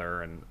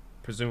father and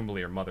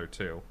presumably her mother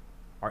too,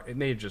 or it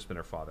may have just been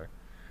her father.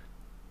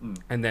 Hmm.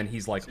 And then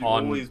he's like So you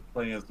on. always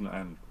play as an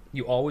android.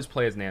 You always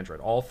play as an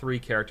android. All three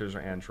characters are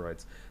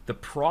androids. The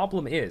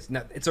problem is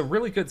now it's a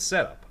really good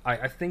setup.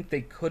 I think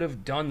they could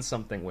have done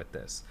something with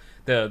this.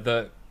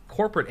 The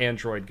corporate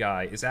android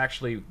guy is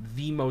actually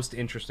the most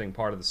interesting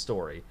part of the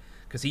story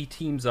because he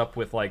teams up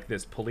with like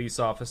this police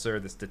officer,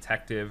 this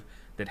detective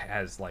that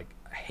has like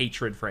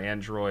hatred for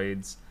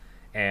androids,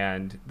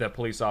 and the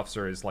police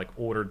officer is like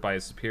ordered by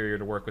his superior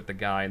to work with the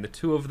guy, and the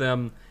two of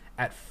them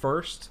at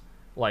first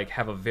like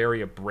have a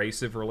very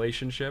abrasive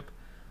relationship,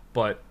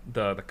 but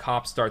the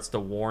cop starts to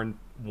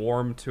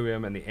warm to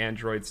him, and the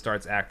android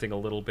starts acting a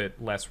little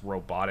bit less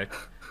robotic,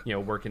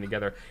 working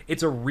together.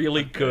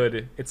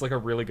 Okay. It's like a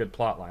really good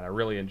plot line. I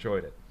really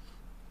enjoyed it.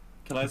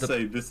 Can I The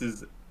say this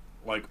is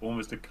like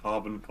almost a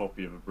carbon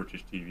copy of a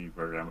British TV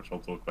program, which I'll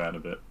talk about in a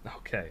bit.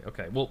 Okay,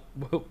 we'll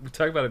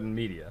talk about it in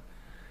media.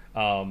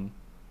 um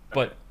Okay.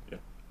 but Yeah.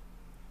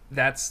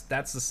 that's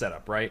the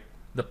setup, right?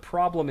 The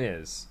problem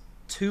is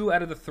two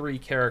out of the three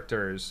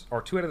characters,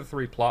 or two out of the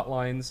three plot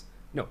lines,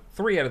 no,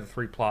 three out of the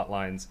three plot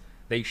lines,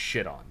 they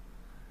shit on.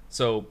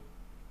 So,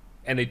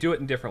 and they do it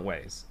in different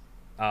ways.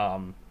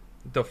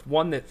 The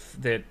one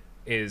that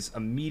is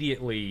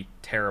immediately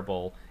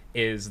terrible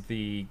is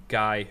the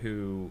guy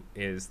who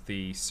is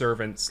the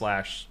servant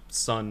slash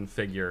son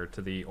figure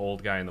to the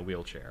old guy in the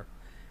wheelchair.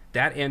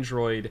 That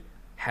android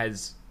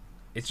has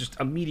it's just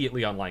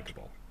immediately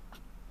unlikable.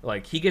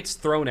 Like he gets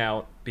thrown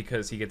out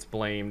because he gets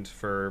blamed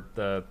for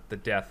the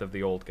death of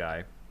the old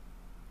guy,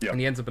 Yeah. and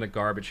he ends up in a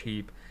garbage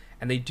heap.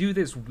 And they do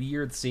this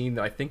weird scene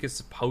that I think is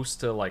supposed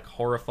to like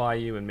horrify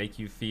you and make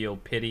you feel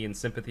pity and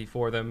sympathy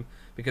for them,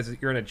 because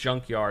you're in a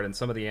junkyard and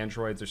some of the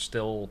androids are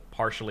still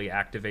partially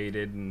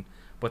activated, and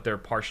but they're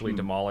partially Hmm.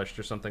 demolished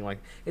or something. Like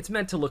it's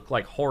meant to look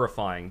like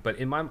horrifying, but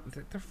in my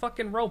they're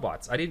fucking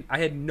robots. I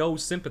had no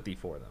sympathy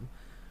for them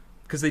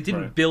because they Right.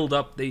 didn't build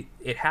up.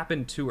 It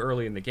happened too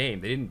early in the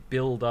game. They didn't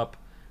build up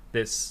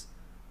this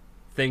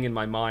thing in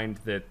my mind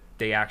that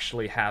they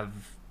actually have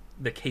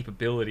the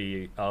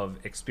capability of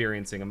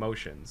experiencing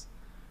emotions.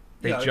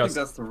 They Yeah, I think just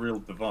that's the real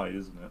divide,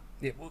 isn't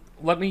it?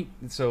 let me.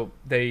 So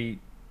they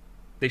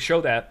show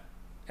that,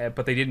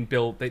 but they didn't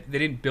build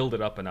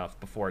it up enough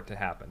before it to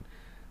happen.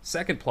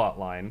 Second plot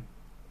line,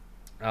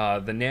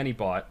 the nanny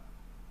bot,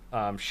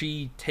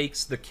 she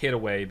takes the kid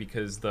away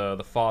because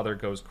the father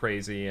goes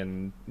crazy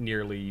and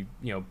nearly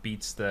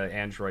beats the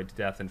android to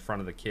death in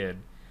front of the kid.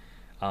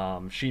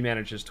 She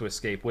manages to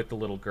escape with the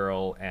little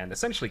girl and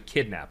essentially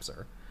kidnaps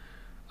her.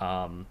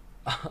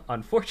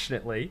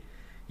 Unfortunately,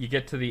 you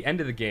get to the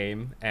end of the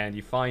game and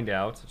you find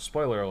out,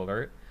 spoiler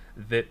alert,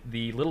 that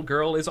the little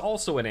girl is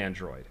also an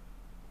android.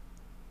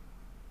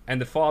 And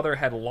the father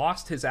had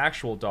lost his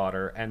actual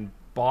daughter and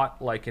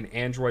bought like an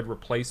android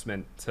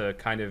replacement to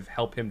kind of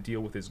help him deal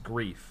with his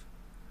grief.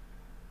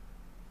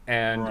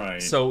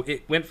 And so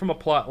it went from a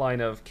plot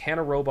line of can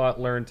a robot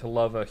learn to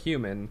love a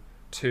human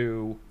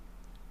to,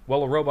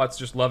 well, a robot's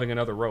just loving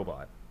another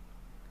robot.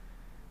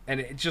 And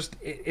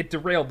it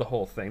derailed the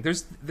whole thing.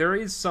 There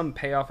is some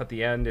payoff at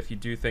the end if you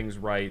do things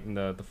right, and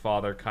the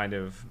father kind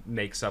of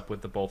makes up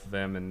with the both of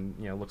them, and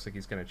looks like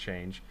he's going to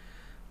change.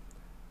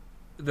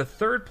 The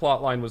third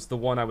plot line was the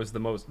one I was the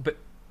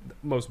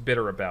most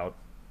bitter about,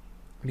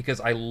 because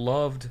I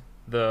loved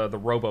the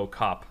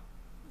RoboCop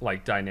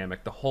like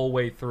dynamic the whole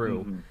way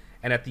through,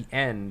 and at the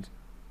end,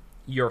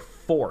 you're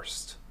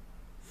forced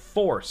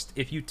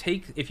if you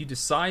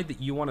decide that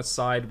you want to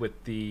side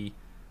with the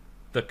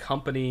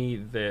company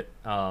that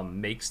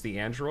makes the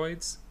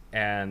androids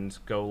and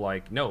go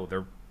like, no,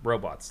 they're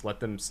robots,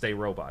 let them stay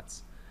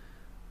robots.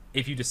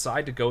 If you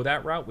decide to go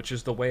that route, which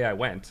is the way I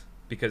went,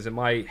 because in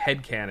my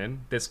headcanon,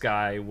 this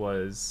guy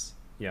was,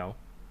 that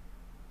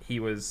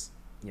was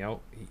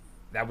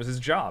his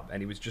job,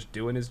 and he was just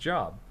doing his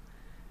job.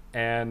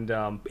 And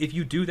if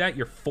you do that,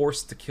 you're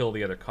forced to kill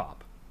the other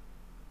cop.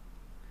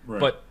 Right.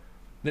 But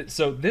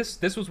so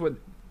this was what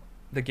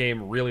the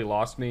game really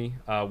lost me,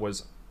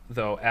 was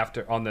though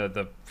after on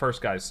the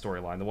first guy's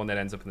storyline, the one that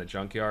ends up in the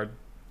junkyard.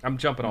 I'm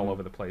jumping all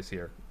over the place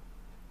here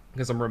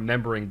because I'm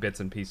remembering bits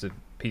and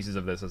pieces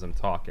of this as I'm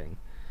talking.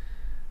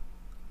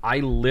 I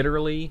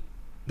literally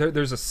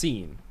there's a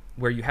scene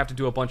where you have to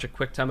do a bunch of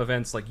QuickTime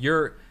events, like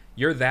you're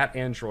that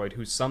android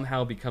who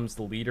somehow becomes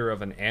the leader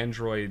of an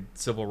android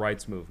civil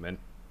rights movement.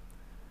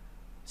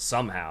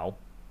 Somehow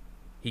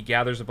he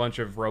gathers a bunch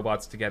of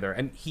robots together,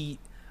 and he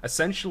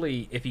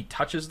essentially, if he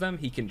touches them,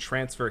 he can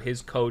transfer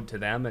his code to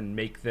them and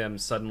make them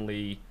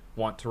suddenly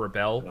want to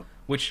rebel,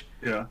 which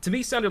to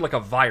me sounded like a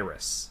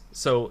virus.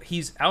 So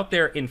he's out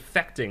there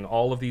infecting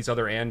all of these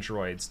other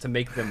androids to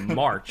make them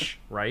march,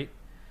 right?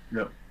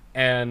 Yep.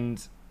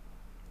 And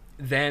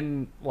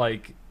then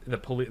like the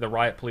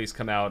riot police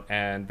come out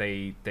and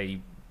they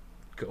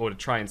go to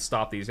try and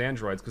stop these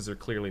androids because they're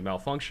clearly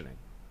malfunctioning.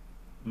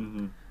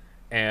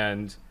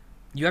 And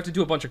you have to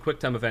do a bunch of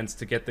QuickTime events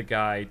to get the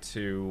guy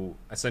to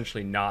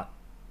essentially not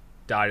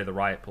die to the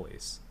riot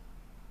police.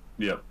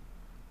 Yep.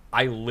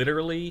 I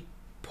literally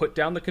put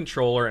down the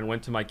controller and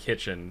went to my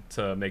kitchen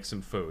to make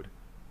some food.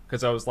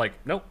 Because I was like,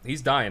 nope,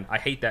 he's dying. I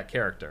hate that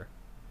character.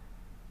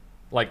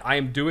 Like, I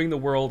am doing the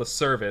world a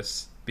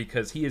service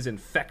because he is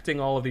infecting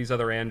all of these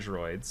other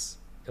androids.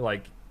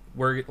 Like,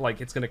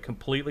 it's going to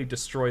completely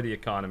destroy the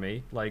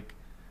economy. Like,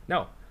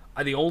 no.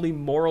 The only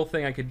moral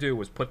thing I could do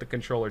was put the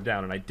controller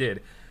down, and I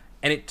did.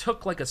 And it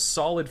took like a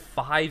solid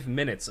 5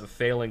 minutes of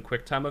failing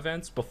QuickTime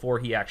events before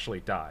he actually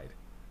died.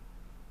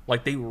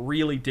 Like, they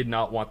really did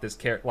not want this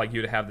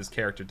you to have this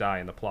character die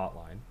in the plot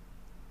line.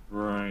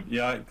 Right.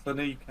 Yeah,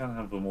 clearly you can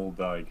have them all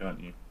die, can't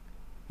you?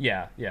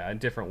 Yeah, in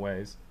different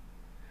ways.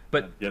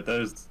 But yeah,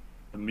 for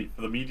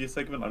the media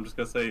segment, I'm just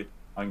gonna say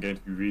I'm going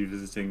to be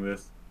revisiting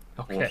this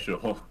for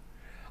sure.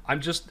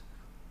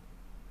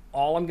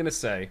 All I'm gonna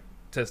say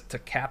to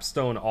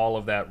capstone all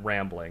of that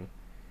rambling.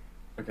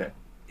 Okay.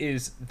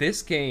 Is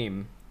this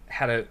game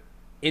had a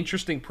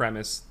interesting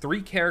premise,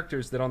 3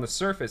 characters that on the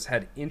surface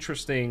had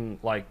interesting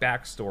like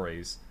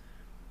backstories.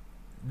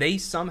 They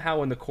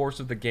somehow in the course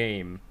of the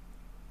game,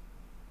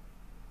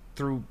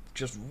 through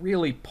just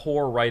really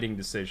poor writing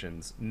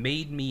decisions,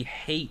 made me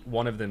hate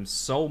one of them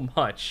so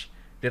much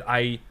that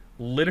I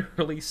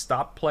literally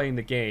stopped playing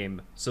the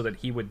game so that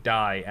he would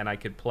die and I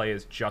could play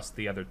as just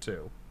the other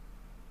 2.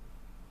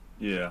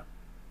 Yeah.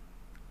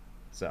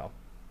 So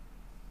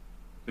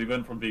you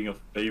went from being a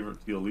favorite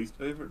to your least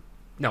favorite?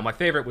 No, my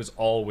favorite was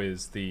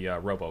always the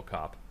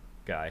RoboCop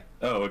guy.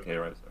 Oh, okay,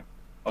 right. Sorry.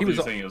 I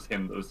was saying it was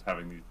him that was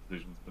having these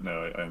decisions, but no,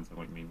 I understand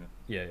what you mean.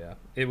 Yeah.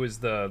 It was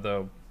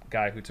the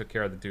guy who took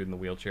care of the dude in the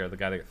wheelchair, the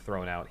guy that got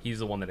thrown out. He's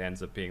the one that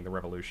ends up being the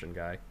Revolution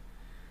guy.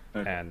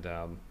 Okay. And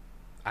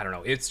I don't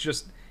know.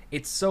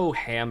 It's so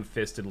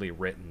ham-fistedly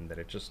written that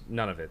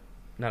none of it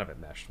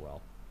meshed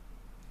well.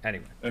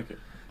 Anyway. Okay.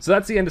 So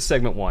that's the end of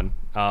segment 1.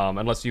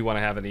 Unless you want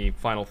to have any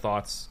final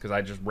thoughts, because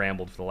I just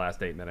rambled for the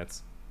last 8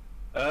 minutes.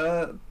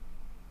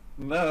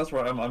 No, that's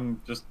right.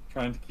 I'm just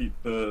trying to keep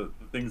the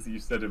things that you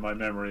said in my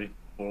memory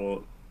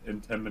for in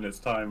 10 minutes'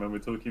 time when we're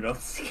talking about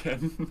this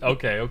again.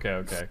 Okay.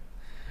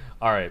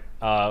 All right.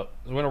 We're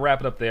going to wrap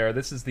it up there.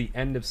 This is the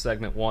end of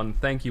segment 1.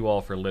 Thank you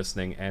all for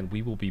listening, and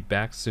we will be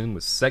back soon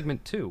with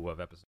segment 2 of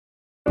episode.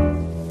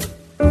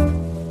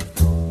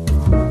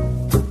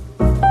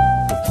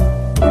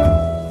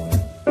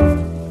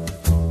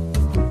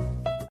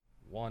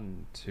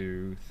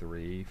 2,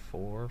 3,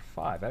 4,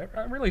 5.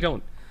 I really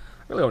don't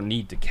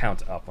need to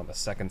count up on the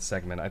second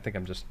segment. I think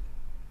I'm just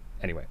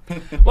anyway.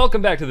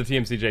 Welcome back to the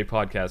TMCJ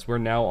podcast. We're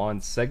now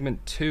on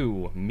segment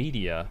 2,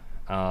 media.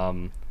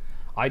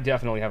 I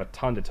definitely have a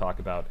ton to talk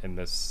about in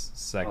this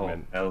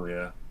segment. Oh, hell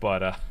yeah!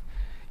 But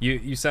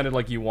you sounded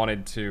like you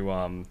wanted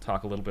to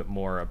talk a little bit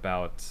more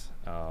about.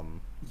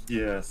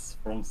 Yes,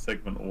 from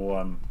segment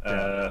 1.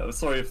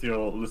 Sorry if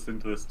you're listening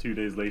to this 2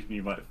 days later and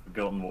you might have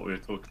forgotten what we were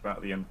talking about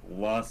at the end of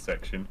the last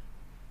section.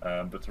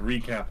 But to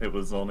recap, it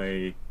was on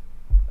a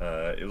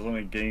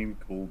game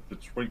called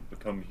Detroit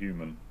Become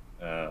Human,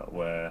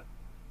 where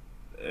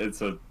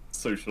it's a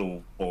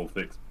social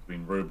politics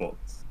between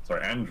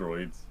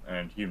androids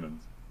and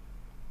humans.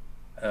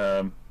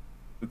 The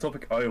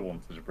topic I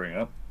wanted to bring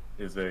up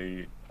is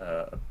a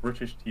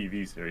British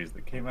TV series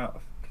that came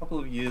out a couple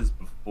of years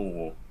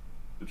before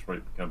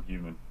Detroit Become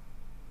Human.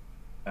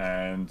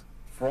 And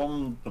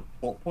from the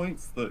plot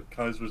points that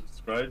Kaiser has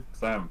described,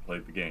 because I haven't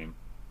played the game,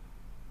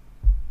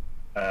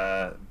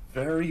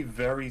 very,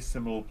 very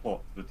similar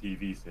plot to the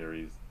TV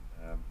series.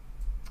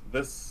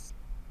 This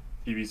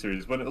TV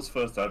series, when it was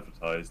first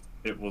advertised,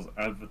 it was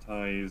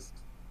advertised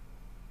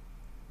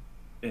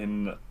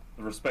in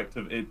the respect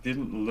of it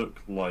didn't look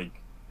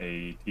like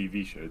a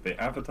TV show. They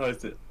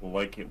advertised it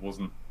like it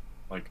wasn't,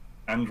 like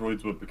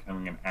androids were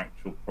becoming an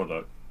actual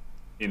product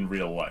in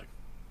real life.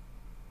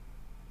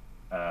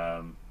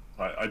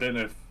 I don't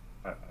know if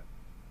I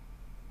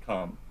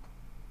can't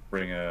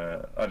bring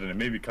I don't know,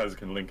 maybe Kaiser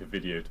can link a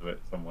video to it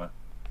somewhere.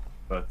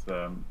 But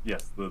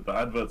yes, the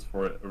adverts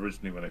for it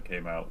originally when it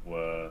came out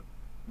were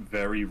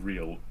very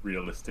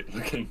realistic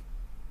looking.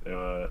 They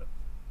were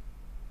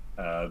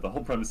the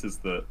whole premise is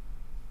that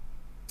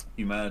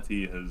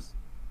humanity has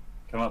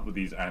come up with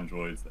these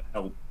androids that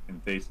help in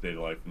day-to-day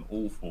life in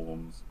all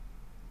forms.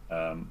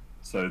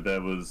 So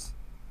there was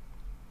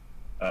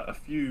a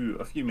few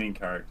main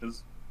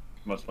characters,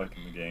 much like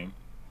in the game.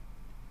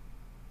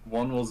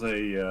 One was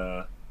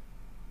a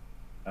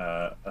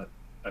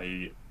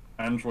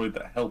android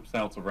that helps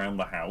out around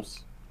the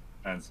house,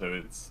 and so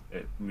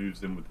it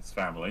moves in with his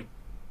family.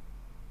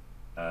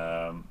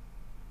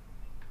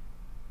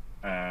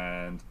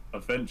 And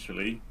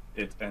eventually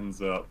it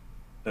ends up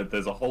that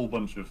there's a whole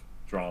bunch of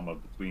drama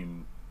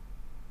between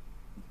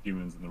the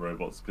humans and the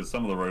robots, because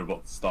some of the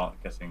robots start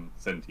getting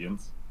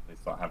sentience, they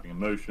start having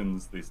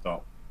emotions, they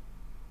start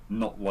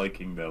not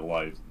liking their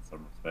lives in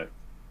some respect.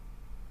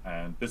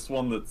 And this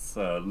one that's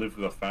lived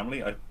with a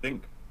family, I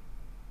think,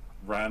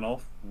 ran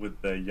off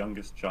with their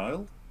youngest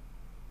child,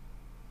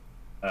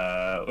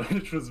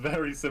 which was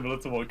very similar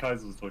to what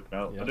Kaiser was talking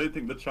about. Yeah. I don't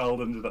think the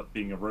child ended up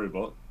being a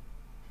robot,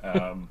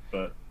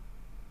 but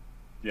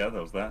yeah,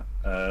 there was that.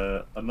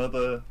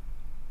 Another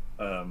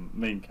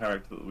main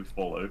character that we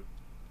follow,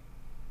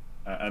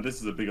 and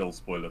this is a big old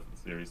spoiler for the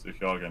series, so if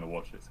you are going to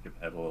watch it, skip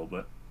ahead a little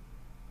bit.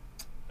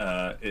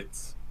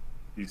 It's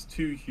these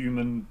two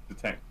human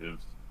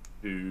detectives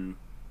who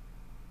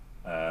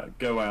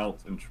go out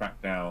and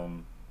track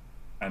down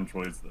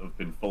androids that have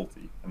been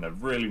faulty, and they're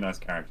really nice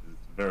characters.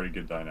 It's a very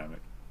good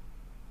dynamic.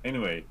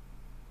 Anyway,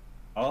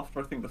 after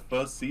I think the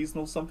first season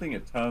or something,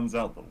 it turns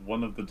out that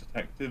one of the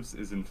detectives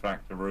is in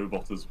fact a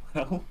robot as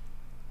well.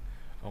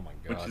 Oh my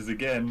god. Which is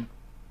again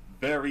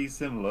very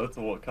similar to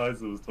what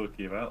Kaiser was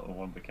talking about on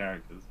one of the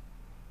characters.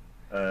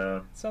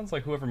 It sounds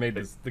like whoever made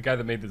this, the guy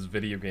that made this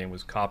video game,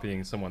 was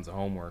copying someone's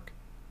homework.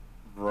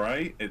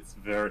 Right? It's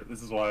very.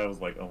 This is why I was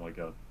like, oh my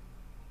god.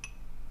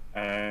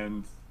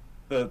 And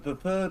the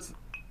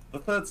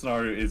third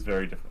scenario is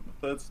very different. The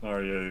third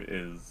scenario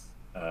is,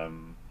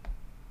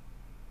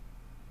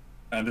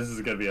 and this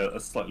is going to be a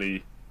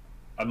slightly.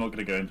 I'm not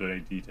going to go into any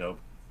detail.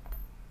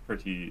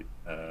 Pretty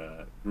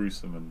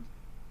gruesome and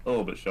a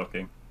little bit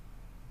shocking.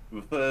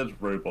 The third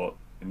robot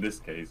in this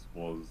case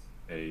was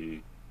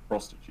a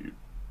prostitute.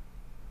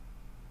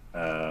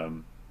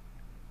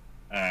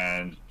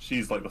 And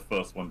she's like the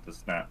first one to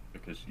snap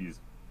because she's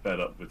fed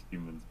up with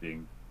humans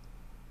being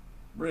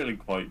really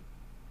quite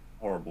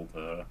horrible to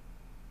her.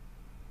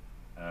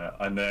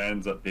 And there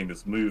ends up being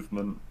this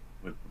movement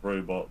with the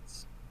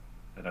robots,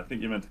 and I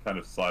think you're meant to kind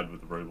of side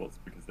with the robots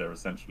because they're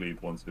essentially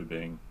the ones who are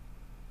being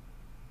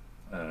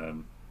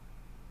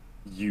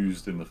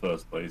used in the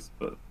first place.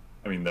 But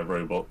I mean, they're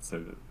robots,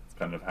 so it's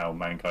kind of how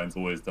mankind's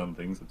always done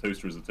things. A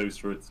toaster is a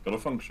toaster; it's got a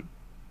function.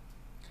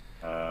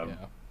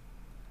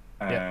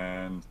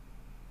 And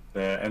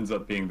there ends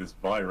up being this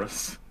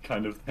virus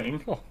kind of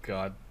thing. Oh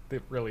god,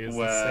 it really is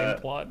the same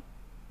plot.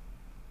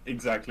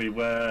 Exactly,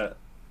 where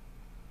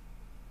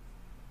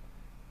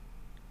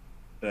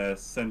their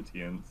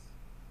sentience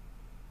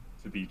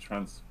to be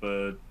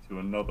transferred to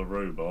another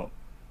robot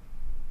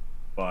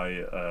by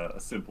a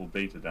simple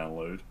data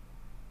download.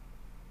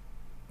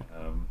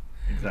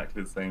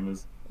 Exactly the same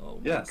as... Oh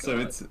my God. So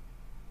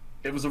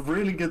it was a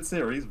really good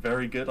series,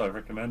 very good. I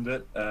recommend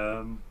it.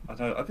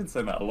 I've been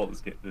saying that a lot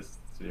this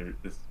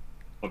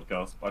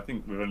podcast, but I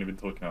think we've only been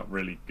talking about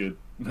really good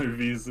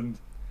movies and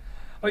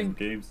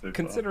games so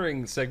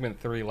considering segment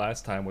 3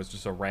 last time was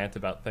just a rant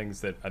about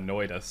things that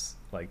annoyed us.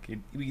 Like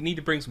we need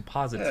to bring some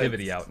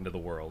positivity out into the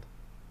world.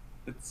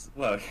 it's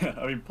well, yeah.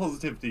 I mean,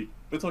 positivity.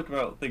 We're talking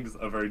about things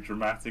that are very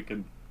dramatic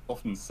and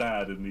often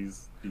sad in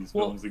these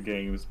Well, films and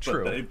games, but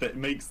true. that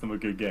makes them a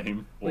good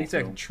game Well, or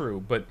exactly film.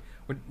 true, but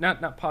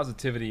not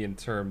positivity in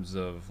terms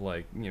of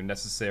like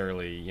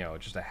necessarily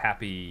just a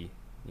happy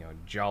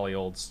jolly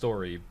old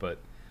story, but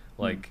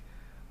Hmm. like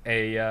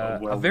A a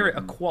well very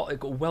written,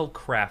 like a well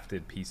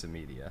crafted piece of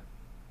media.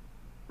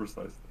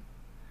 precisely.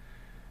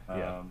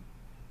 Yeah. Um,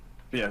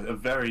 but yeah, a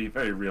very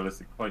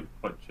realistic, quite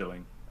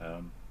chilling.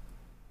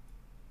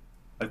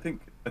 I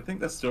think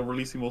they're still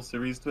releasing more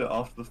series to it.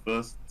 After the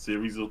first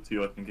series or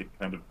two, I think it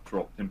kind of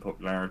dropped in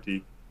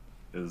popularity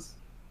because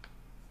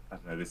I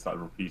don't know, they started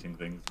repeating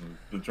things and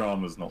the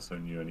drama's not so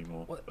new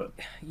anymore. Well, But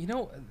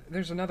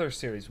there's another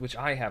series which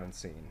I haven't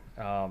seen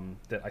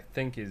that I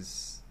think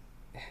is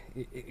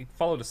it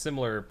followed a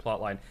similar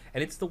plot line,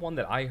 and it's the one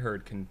that I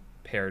heard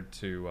compared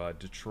to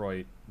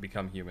Detroit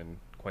Become Human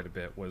quite a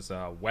bit was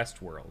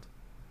Westworld.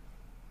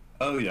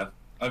 oh yeah,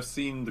 I've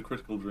seen the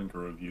Critical Drinker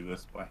review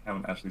this, but I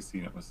haven't actually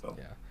seen it myself.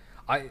 Yeah,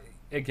 I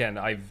again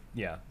I've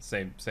yeah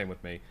same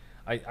with me.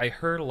 I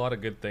heard a lot of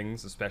good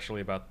things,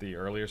 especially about the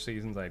earlier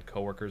seasons. I had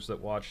coworkers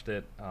that watched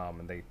it,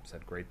 and they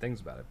said great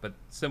things about it. But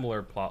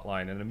similar plot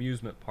line, an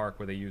amusement park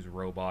where they use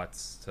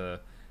robots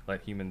to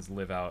let humans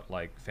live out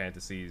like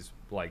fantasies,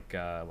 like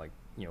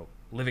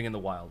living in the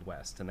Wild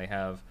West, and they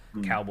have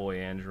Hmm. cowboy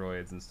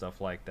androids and stuff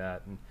like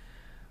that.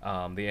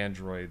 And the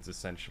androids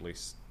essentially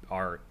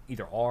are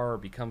or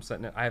become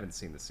sentient. I haven't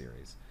seen the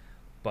series,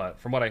 but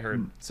from what I heard,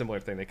 Hmm. similar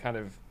thing. They kind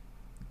of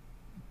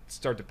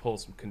start to pull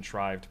some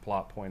contrived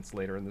plot points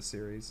later in the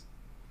series.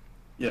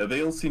 Yeah,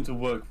 they all seem to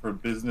work for a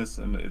business,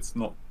 and it's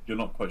not you're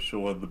not quite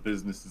sure whether the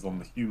business is on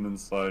the human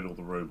side or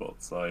the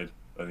robot side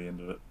by the end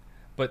of it.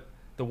 But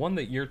the one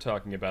that you're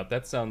talking about,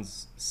 that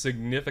sounds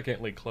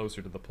significantly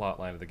closer to the plot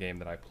line of the game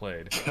that I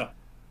played.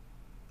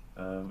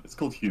 Yeah, it's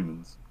called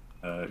Humans.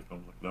 If you want to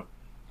look it up.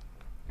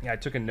 Yeah, I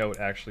took a note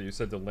actually. You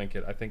said to link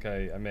it. I think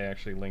I may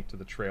actually link to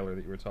the trailer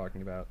that you were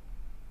talking about.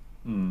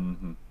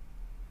 Hmm.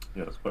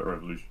 Yeah, it's quite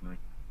revolutionary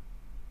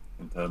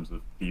in terms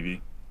of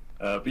TV.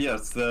 But yeah,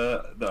 it's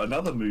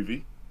another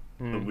movie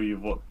that Hmm. we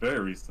watched very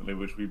recently,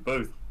 which we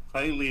both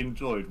highly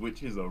enjoyed,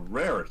 which is a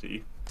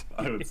rarity,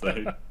 I would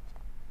say, Yeah.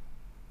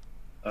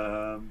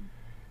 um,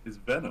 is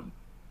Venom.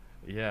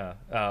 Yeah.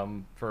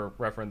 For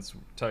reference,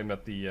 talking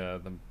about the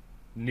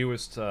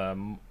newest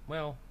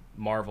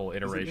Marvel Is it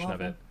iteration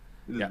of it. Marvel?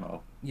 It is Yeah.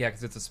 Marvel. Yeah,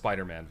 because it's a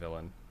Spider-Man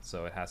villain,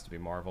 so it has to be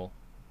Marvel.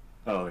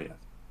 Oh yes,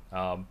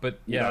 But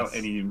without yes,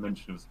 any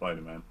mention of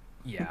Spider-Man.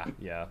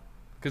 yeah.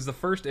 Because the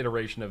first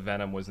iteration of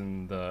Venom was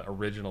in the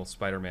original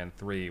Spider-Man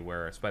 3,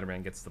 where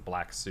Spider-Man gets the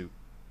black suit,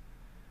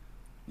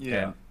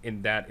 Yeah. and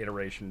in that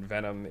iteration,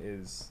 Venom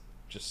is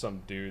just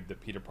some dude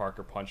that Peter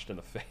Parker punched in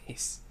the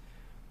face.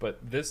 But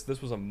this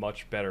was a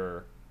much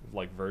better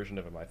like version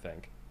of him, I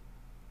think.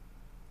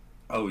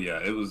 Oh yeah,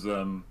 it was.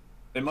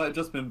 It might have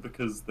just been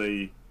because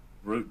they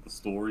wrote the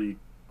story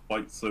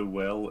quite so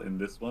well in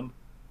this one.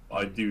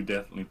 I Mm. do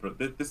definitely put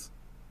this.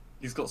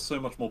 He's got so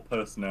much more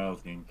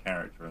personality and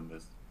character in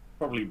this.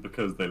 Probably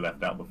because they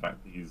left out the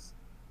fact that he's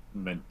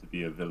meant to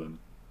be a villain.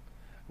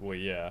 Well,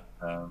 yeah.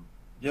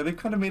 Yeah, they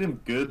kind of made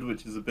him good,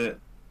 which is a bit.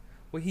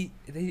 Well,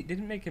 they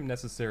didn't make him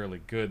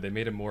necessarily good. They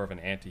made him more of an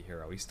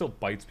anti-hero. He still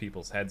bites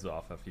people's heads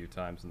off a few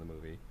times in the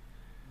movie.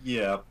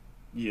 Yeah,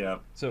 yeah,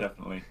 So,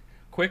 definitely.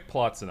 quick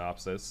plot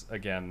synopsis.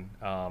 Again,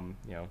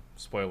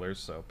 spoilers,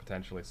 so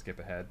potentially skip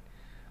ahead.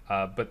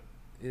 But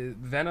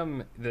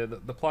Venom, the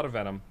plot of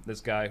Venom.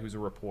 This guy who's a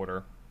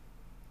reporter.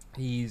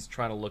 He's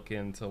trying to look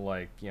into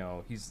like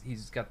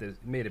he's got this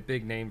made a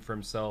big name for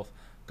himself,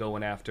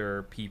 going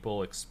after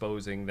people,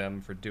 exposing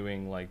them for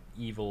doing like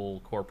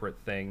evil corporate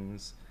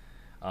things.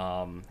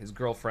 His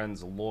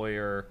girlfriend's a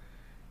lawyer,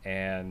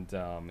 and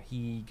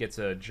he gets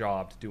a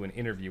job to do an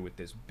interview with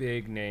this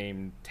big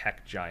name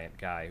tech giant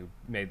guy who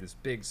made this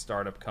big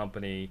startup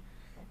company.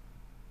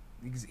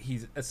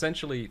 He's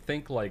essentially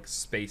think like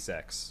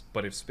SpaceX,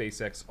 but if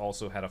SpaceX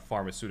also had a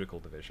pharmaceutical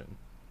division.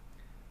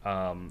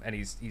 And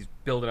he's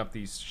building up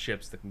these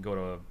ships that can go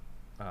to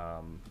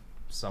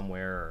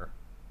somewhere or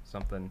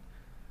something.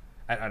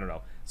 I don't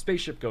know.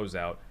 Spaceship goes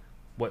out.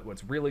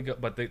 What's really good?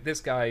 But this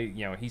guy,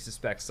 he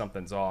suspects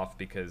something's off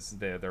because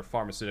their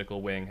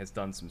pharmaceutical wing has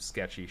done some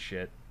sketchy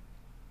shit,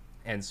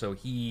 and so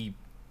he,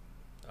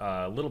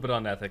 a little bit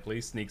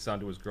unethically, sneaks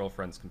onto his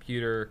girlfriend's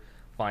computer,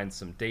 finds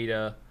some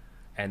data,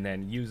 and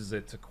then uses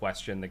it to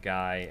question the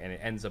guy, and it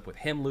ends up with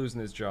him losing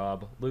his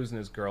job, losing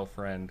his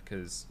girlfriend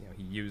because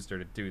he used her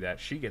to do that.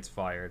 She gets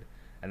fired,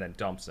 and then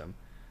dumps him.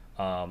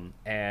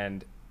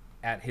 And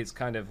at his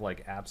kind of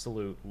like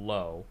absolute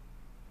low,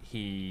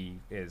 he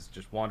is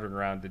just wandering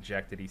around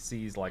dejected. He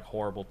sees like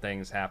horrible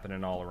things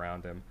happening all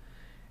around him,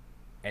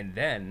 and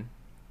then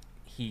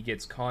he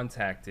gets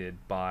contacted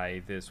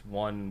by this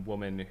one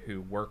woman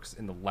who works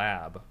in the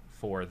lab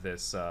for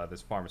this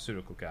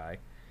pharmaceutical guy,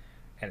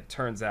 and it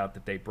turns out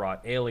that they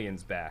brought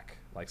aliens back,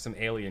 like some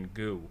alien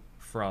goo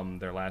from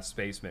their last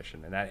space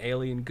mission, and that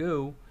alien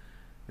goo,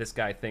 this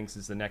guy thinks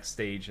is the next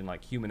stage in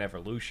like human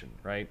evolution,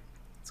 right?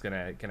 It's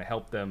gonna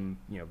help them,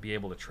 be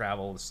able to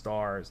travel the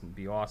stars and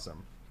be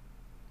awesome.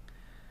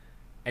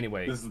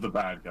 Anyway, This is the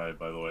bad guy,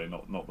 by the way,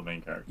 not the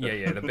main character.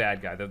 yeah, the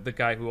bad guy, the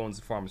guy who owns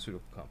the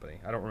pharmaceutical company.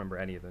 I don't remember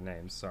any of the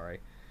names. Sorry.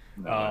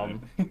 No, I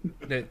Um,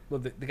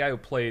 don't. the guy who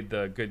played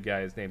the good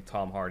guy is named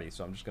Tom Hardy,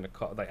 so I'm just gonna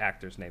call the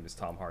actor's name is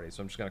Tom Hardy,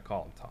 so I'm just gonna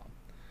call him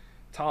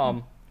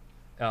Tom.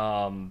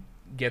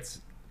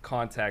 Gets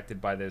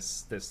contacted by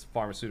this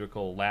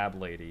pharmaceutical lab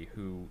lady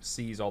who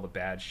sees all the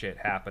bad shit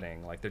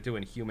happening. Like they're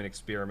doing human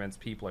experiments,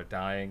 people are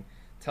dying.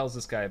 Tells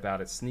this guy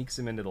about it, sneaks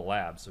him into the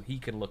lab so he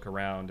can look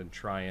around and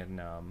try and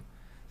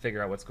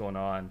figure out what's going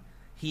on.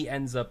 He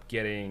ends up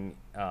getting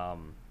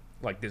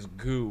like this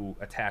goo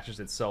attaches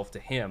itself to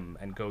him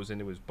and goes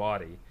into his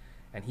body,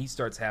 and he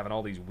starts having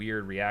all these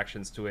weird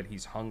reactions to it.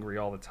 He's hungry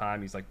all the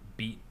time. He's like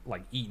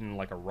eating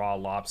like a raw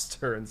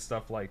lobster and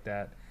stuff like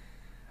that.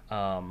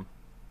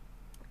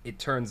 It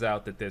turns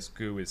out that this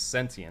goo is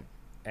sentient,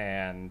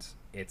 and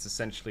it's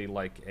essentially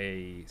like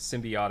a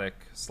symbiotic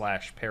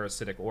slash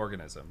parasitic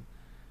organism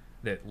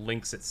that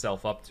links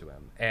itself up to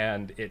him,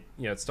 and it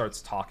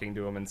starts talking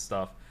to him and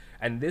stuff.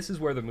 And this is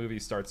where the movie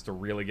starts to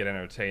really get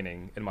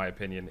entertaining, in my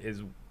opinion.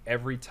 Is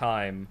every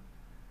time,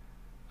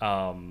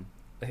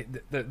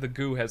 the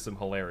goo has some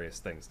hilarious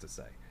things to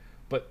say,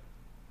 but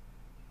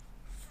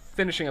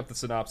finishing up the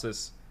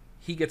synopsis,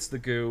 he gets the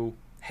goo.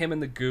 Him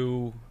and the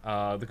goo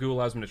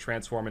allows him to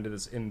transform into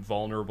this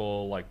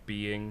invulnerable like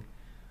being,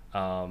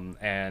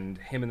 and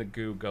him and the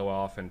goo go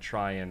off and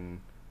try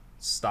and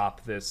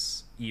stop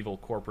this evil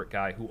corporate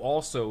guy who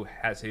also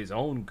has his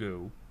own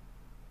goo,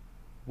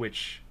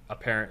 which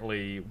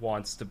apparently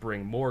wants to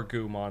bring more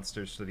goo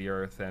monsters to the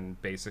Earth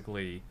and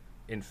basically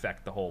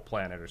infect the whole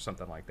planet or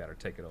something like that, or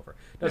take it over.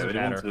 Doesn't they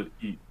matter. want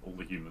to eat all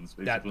the humans,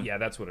 basically.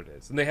 That's what it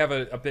is. And they have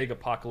a big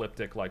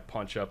apocalyptic like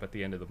punch up at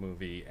the end of the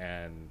movie,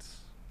 and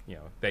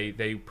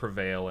they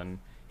prevail, and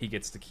he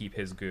gets to keep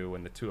his goo,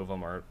 and the two of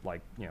them are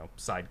like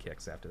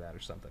sidekicks after that or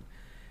something.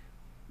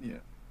 Yeah.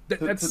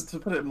 That's To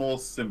put it more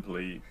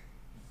simply,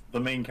 the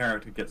main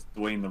character gets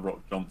Dwayne the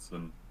Rock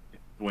Johnson. If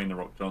Dwayne the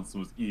Rock Johnson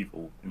was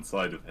evil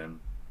inside of him,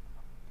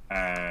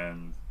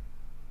 and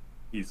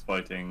he's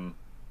fighting.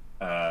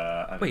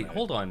 I don't Wait, know.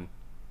 hold on.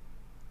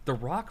 The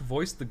Rock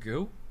voiced the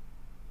goo?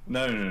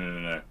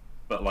 No.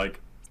 But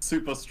like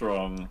super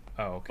strong,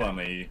 Oh, okay.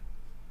 funny,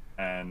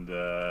 and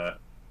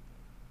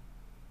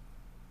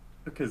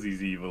because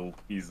he's evil,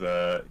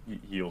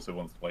 he also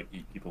wants to like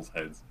eat people's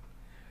heads.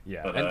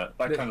 Yeah, But and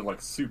that kind of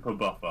like super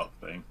buff up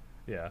thing.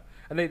 yeah,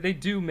 and they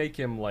do make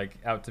him like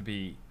out to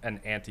be an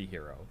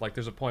anti-hero. Like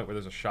there's a point where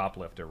there's a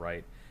shoplifter,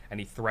 right, and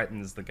he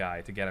threatens the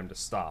guy to get him to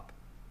stop,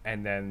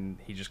 and then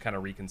he just kind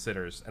of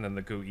reconsiders, and then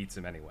the goo eats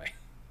him anyway.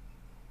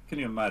 Can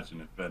you imagine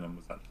if Venom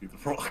was actually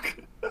the Rock?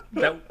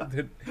 that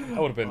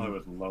would have been I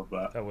would love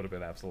that. that would have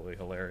been absolutely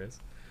hilarious.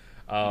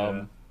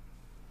 Yeah.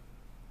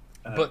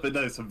 But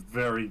no, some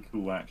very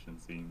cool action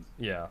scenes.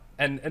 yeah,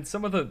 and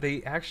some of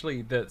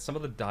some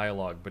of the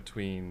dialogue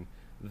between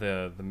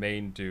the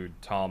main dude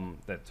Tom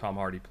that Tom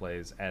Hardy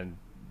plays and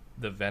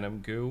the Venom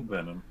goo.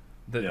 Venom.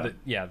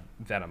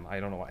 Venom. I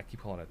don't know why I keep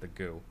calling it the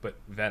goo, but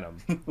Venom.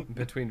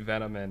 Between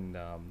Venom and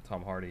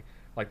Tom Hardy,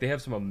 like they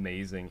have some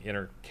amazing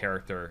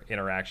character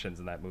interactions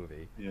in that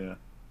movie. Yeah.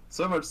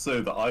 So much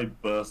so that I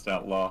burst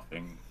out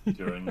laughing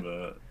during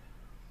the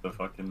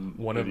fucking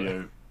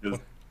video. Because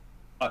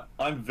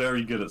I'm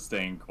very good at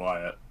staying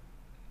quiet,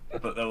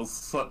 but there was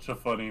such a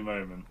funny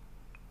moment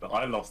that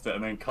I lost it,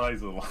 and then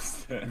Kaiser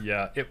lost it.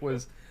 Yeah, it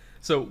was.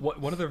 So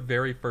one of the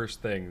very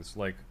first things,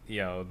 like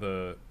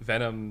the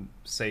Venom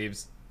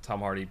saves Tom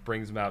Hardy,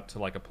 brings him out to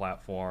like a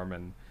platform,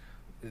 and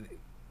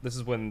this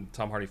is when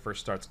Tom Hardy first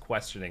starts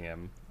questioning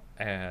him,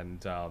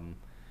 and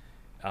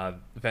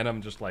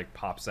Venom just like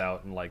pops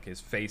out and like is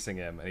facing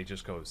him, and he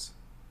just goes,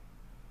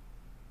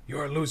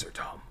 "You're a loser,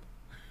 Tom,"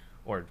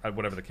 or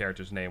whatever the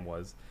character's name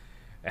was,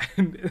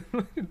 and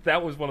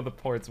that was one of the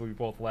parts we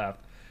both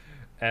laughed,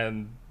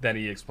 and then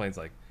he explains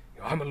like,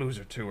 "I'm a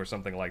loser too," or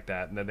something like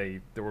that, and then they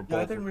were both.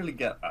 Yeah, I didn't really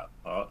get that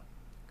part.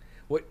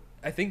 What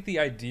I think the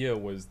idea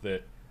was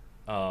that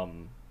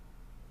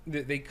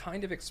they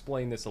kind of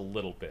explained this a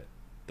little bit.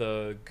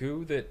 The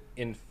goo that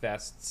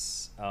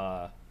infests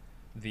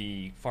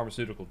the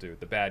pharmaceutical dude,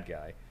 the bad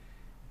guy,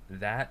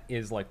 that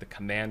is like the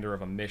commander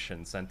of a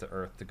mission sent to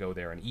Earth to go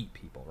there and eat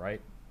people,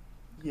 right?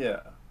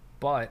 Yeah.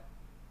 But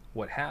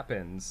what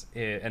happens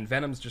and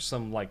Venom's just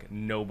some like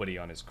nobody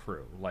on his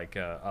crew, like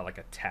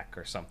a tech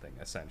or something,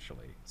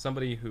 essentially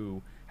somebody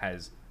who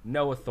has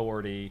no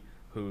authority,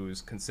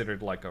 who's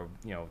considered like a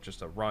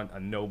just a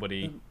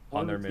nobody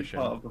on their mission.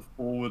 Part of the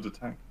forward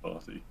attack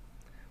party.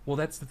 Well,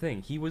 that's the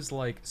thing. He was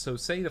like, so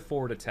say the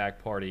forward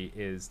attack party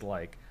is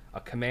like a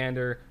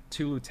commander,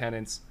 2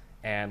 lieutenants,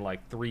 and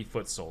like 3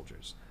 foot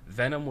soldiers.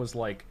 Venom was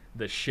like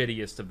the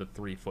shittiest of the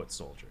 3 foot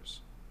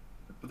soldiers.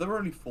 But there were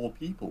only 4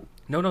 people.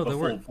 No, there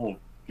were 4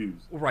 goos.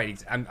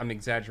 right. I'm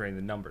exaggerating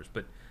the numbers,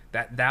 but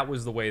that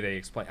was the way they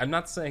explained. I'm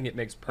not saying it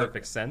makes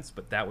perfect sense,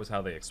 but that was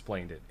how they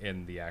explained it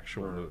in the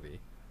actual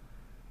movie.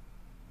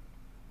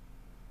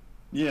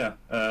 Yeah.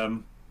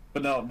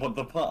 But no, what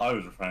the part I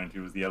was referring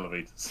to was the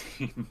elevator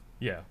scene.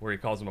 Yeah, where he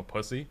calls him a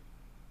pussy.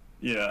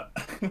 Yeah.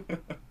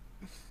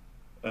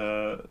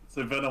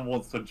 So Venom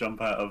wants to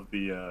jump out of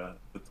the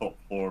top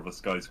floor of a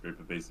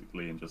skyscraper,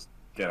 basically, and just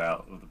get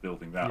out of the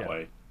building that Yeah.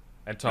 way.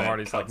 And Tom And it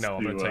Hardy's like, cuts no,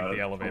 I'm going to take the Tom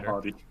elevator.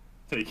 Hardy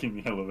taking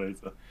the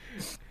elevator.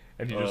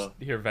 And you just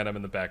hear Venom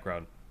in the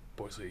background.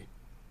 Pussy.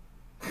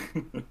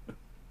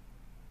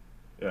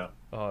 Yeah.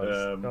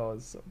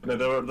 It's so No, good.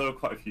 there were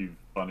quite a few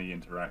funny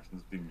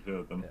interactions between the two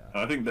of them. Yeah.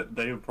 And I think that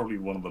they were probably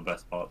one of the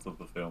best parts of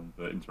the film,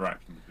 the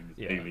interaction between this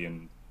Yeah.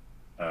 alien,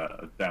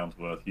 down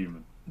to earth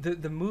human.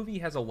 The movie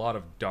has a lot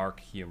of dark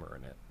humor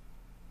in it.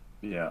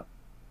 Yeah.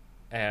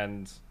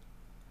 And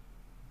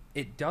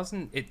it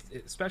doesn't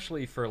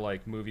especially for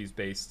like movies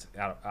based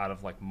out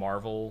of like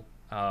Marvel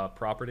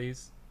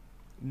properties,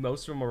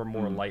 most of them are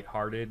more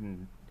lighthearted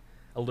and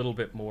a little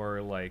bit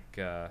more like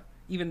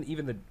even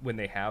when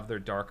they have their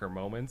darker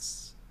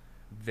moments,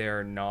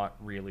 they're not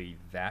really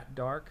that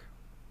dark.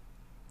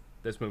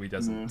 This movie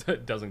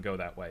doesn't doesn't go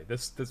that way.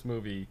 This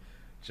movie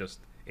just,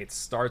 it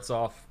starts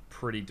off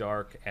pretty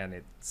dark and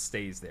it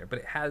stays there, but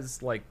it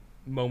has like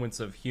moments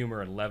of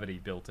humor and levity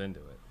built into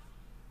it.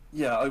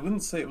 Yeah, I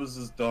wouldn't say it was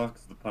as dark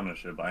as The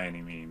Punisher by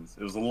any means.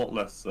 It was a lot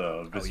less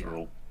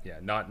visceral. Yeah,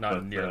 not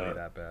But, nearly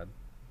that bad.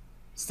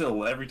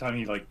 Still, every time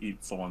he like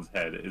eats someone's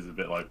head, it is a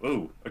bit like,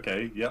 oh,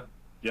 okay, yep,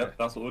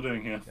 that's what we're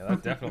doing here. Yeah,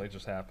 that definitely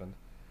just happened.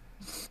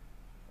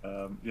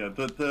 Yeah,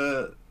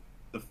 the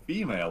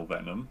female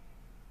Venom,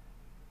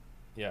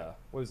 Yeah,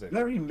 what is it?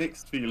 very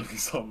mixed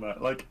feelings on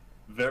that. Like,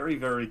 very,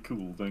 very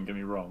cool, don't get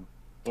me wrong.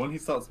 But when he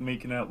starts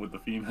making out with the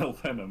female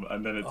Venom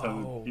and then it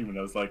turns Oh. into human,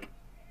 I was like,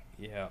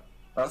 Yeah.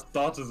 that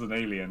starts as an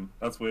alien.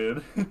 That's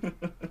weird.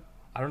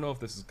 I don't know if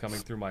this is coming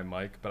through my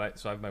mic, but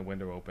so I have my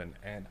window open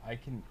and I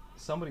can,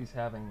 somebody's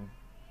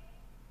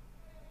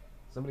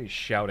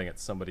shouting at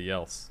somebody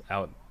else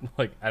out,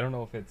 like, I don't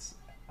know if it's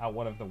out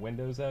one of the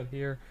windows out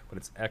here, but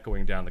it's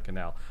echoing down the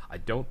canal. I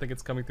don't think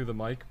it's coming through the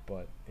mic,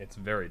 but it's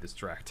very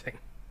distracting.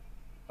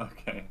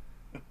 Okay.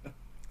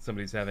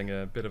 Somebody's having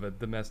a bit of a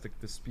domestic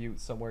dispute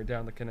somewhere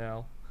down the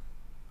canal.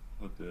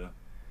 Oh dear.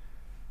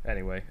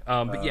 Anyway,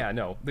 but yeah,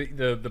 no,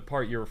 the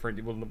part you're referring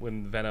to,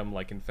 when Venom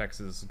like infects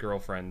his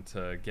girlfriend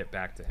to get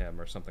back to him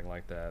or something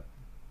like that.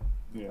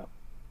 Yeah.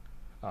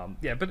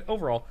 Yeah, but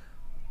overall,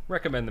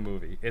 recommend the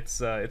movie.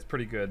 It's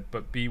pretty good,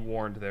 but be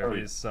warned, there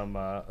is some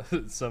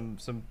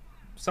some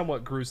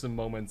somewhat gruesome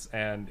moments,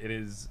 and it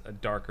is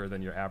darker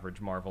than your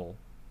average Marvel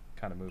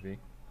kind of movie.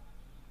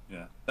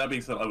 Yeah. That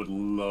being said, I would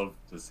love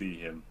to see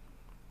him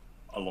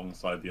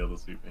alongside the other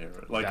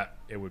superhero. Like, That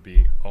it would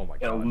be, oh my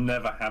it'll god.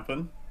 never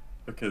happen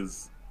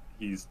because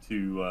he's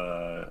too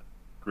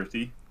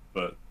gritty.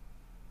 But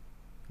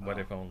What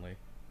if only? I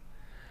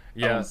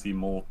Yeah, want to see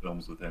more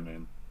films with him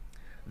in.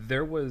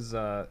 there was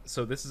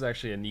so this is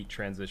actually a neat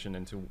transition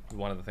into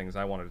one of the things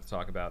I wanted to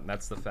talk about, and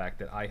that's the fact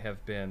that I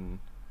have been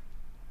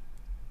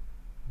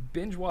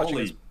binge watching.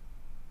 Ollie.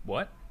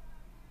 What?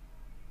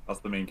 That's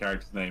the main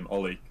character's name,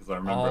 Ollie, because I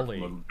remember it Ollie.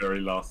 from the very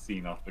last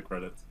scene after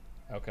credits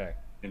Okay.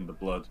 in the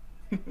blood.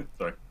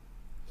 Sorry.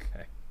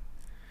 Okay.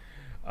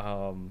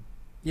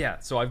 Yeah,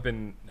 so I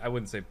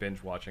wouldn't say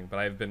binge watching, but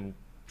I've been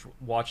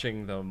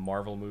watching the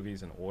Marvel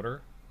movies in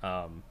order.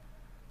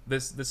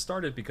 This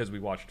started because we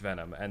watched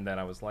Venom, and then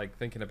I was like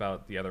thinking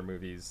about the other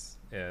movies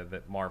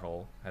that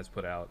Marvel has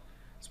put out,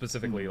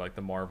 specifically like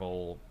the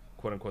Marvel,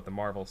 quote unquote, the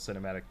Marvel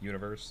Cinematic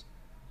Universe,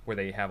 where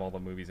they have all the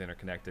movies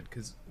interconnected.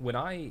 Because when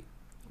I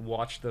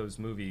watched those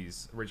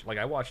movies, like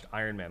I watched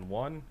Iron Man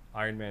 1,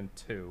 Iron Man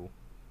 2,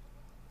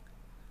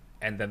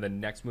 and then the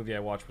next movie I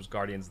watched was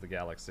Guardians of the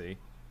Galaxy.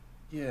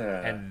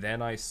 Yeah. And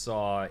then I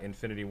saw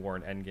Infinity War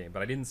and Endgame,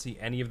 but I didn't see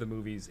any of the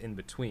movies in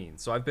between.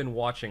 So I've been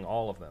watching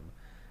all of them.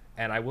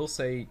 And I will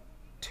say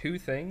two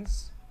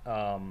things.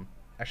 Actually,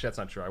 that's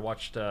not true. I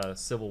watched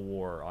Civil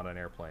War on an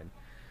airplane.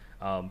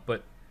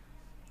 But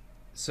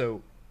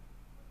so,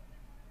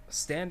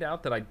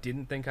 standout that I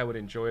didn't think I would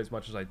enjoy as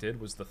much as I did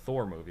was the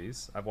Thor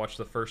movies. I've watched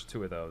the first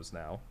two of those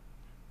now.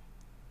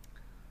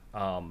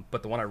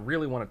 But the one I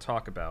really want to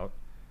talk about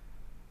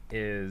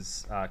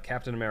is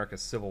Captain America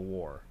Civil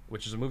War,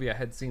 which is a movie I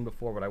had seen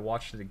before, but I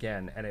watched it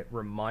again, and it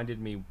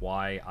reminded me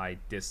why I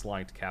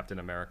disliked Captain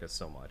America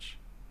so much.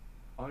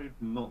 I've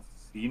not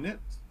seen it.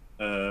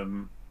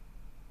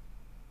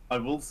 I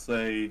will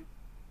say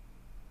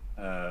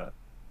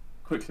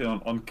quickly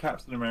on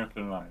Captain America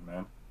and Iron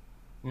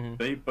Man,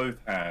 they both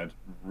had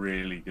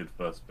really good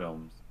first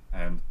films.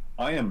 And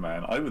Iron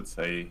Man, I would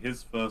say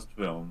his first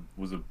film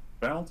was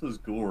about as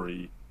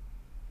gory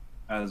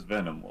as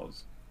Venom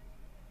was.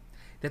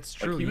 That's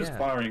true, Like, he was yeah.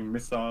 firing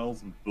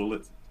missiles and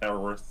bullets at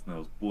terrorists, and there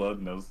was blood,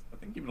 and there was, I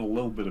think, even a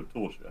little bit of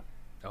torture.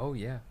 Oh,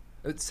 yeah.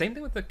 Same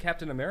thing with the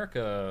Captain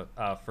America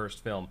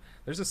first film.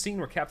 There's a scene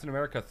where Captain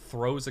America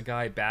throws a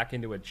guy back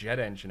into a jet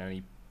engine, and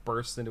he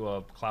bursts into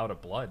a cloud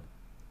of blood.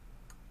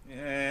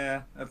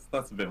 Yeah,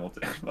 that's a bit more.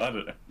 I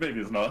don't know. Maybe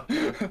it's not.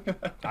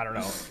 I don't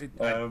know. It's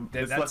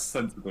That's less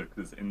sensitive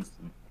because it's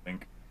instant, I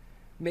think.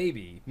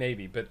 maybe,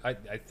 but I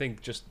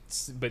think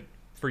but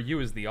for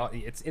you as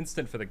it's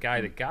instant for the guy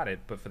that got it,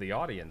 but for the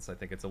audience, I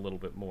think it's a little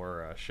bit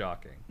more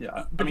shocking.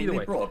 Yeah, But mean either they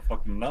way, brought up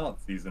fucking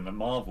Nazis in a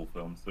Marvel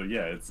film, so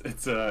yeah,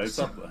 it's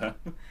up there.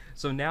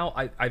 so now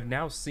I've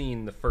now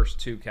seen the first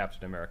two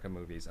Captain America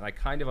movies, and I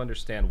kind of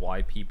understand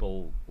why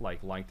people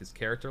liked his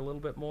character a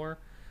little bit more,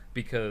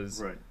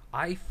 because Right.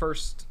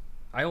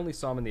 I only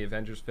saw him in the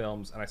Avengers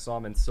films, and I saw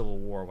him in Civil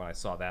War when I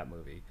saw that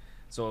movie.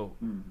 So,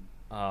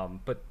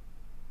 but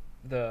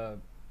the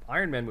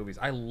Iron Man movies,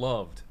 I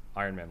loved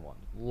Iron Man 1.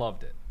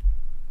 Loved it.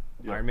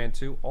 Yeah. Iron Man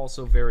 2,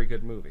 also very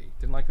good movie.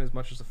 Didn't like it as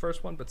much as the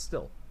first one, but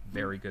still,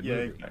 very good Yeah,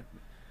 movie. exactly.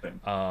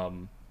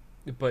 Same.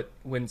 But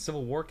when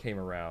Civil War came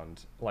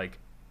around,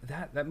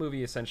 that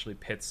movie essentially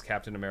pits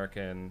Captain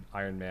America and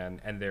Iron Man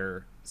and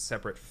their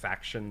separate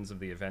factions of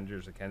the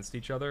Avengers against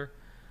each other.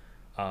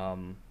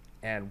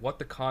 And what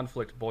the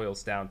conflict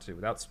boils down to,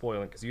 without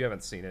spoiling, because you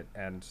haven't seen it,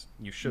 and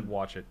you should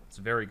watch it, it's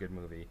a very good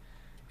movie.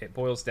 It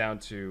boils down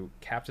to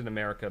Captain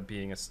America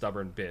being a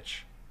stubborn bitch,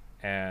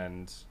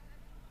 and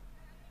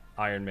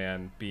Iron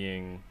Man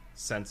being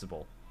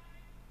sensible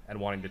and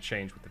wanting to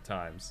change with the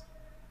times.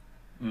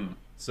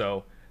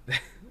 So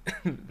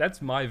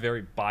that's my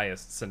very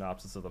biased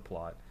synopsis of the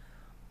plot.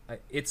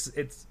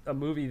 It's a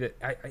movie that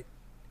I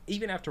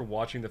even after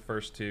watching the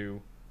first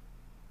two.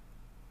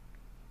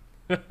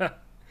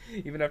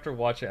 Even after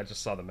watching, I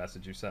just saw the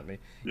message you sent me.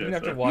 Yeah, Even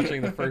after sorry.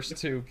 watching the first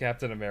two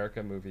Captain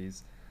America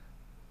movies,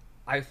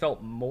 I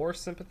felt more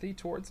sympathy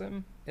towards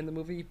him in the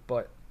movie,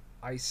 but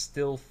I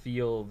still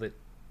feel that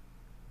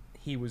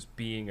he was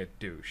being a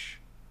douche.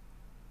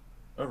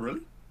 Oh,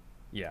 really?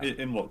 Yeah.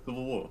 In what,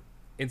 Civil War?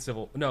 In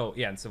Civil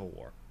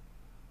War.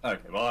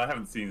 Okay, well, I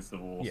haven't seen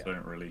Civil War, Yeah. so I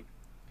don't really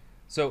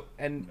So,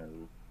 and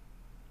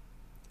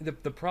know.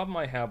 the problem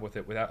I have with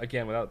it,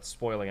 without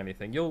spoiling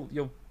anything, you'll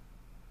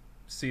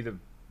see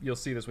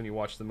this when you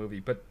watch the movie,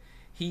 but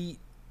he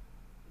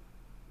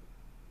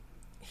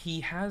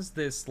has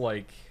this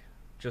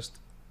just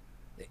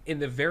in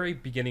the very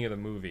beginning of the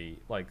movie,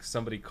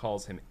 somebody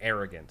calls him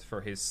arrogant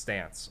for his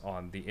stance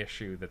on the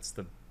issue that's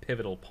the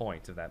pivotal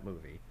point of that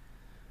movie,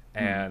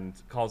 and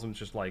calls him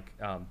just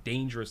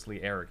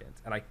dangerously arrogant,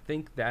 and I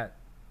think that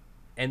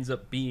ends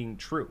up being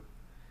true.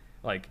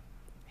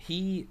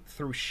 He,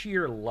 through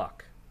sheer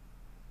luck,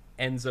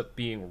 ends up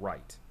being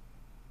right.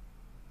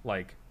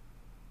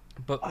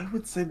 But I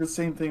would say the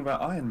same thing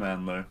about Iron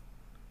Man, though.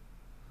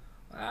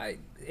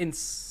 in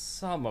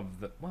some of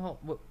the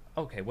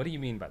okay, what do you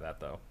mean by that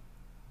though?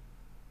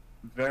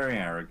 Very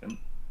arrogant.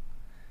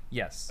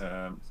 Yes,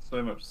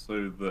 So much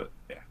so that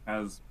it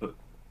has put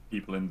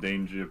people in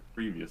danger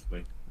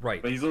previously.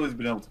 right. But he's always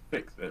been able to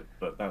fix it,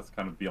 but that's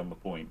kind of beyond the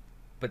point.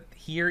 But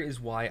here is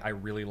why I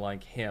really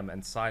like him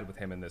and side with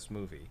him in this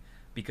movie,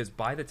 because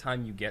by the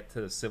time you get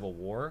to the Civil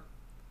War,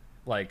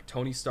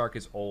 Tony Stark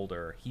is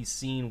older. He's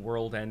seen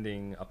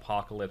world-ending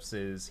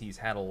apocalypses. He's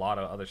had a lot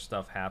of other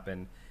stuff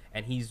happen,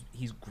 and he's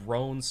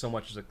grown so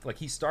much.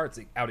 He starts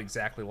out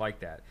exactly like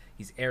that.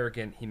 He's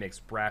arrogant. He makes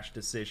brash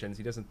decisions.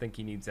 He doesn't think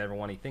he needs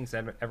everyone. He thinks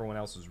everyone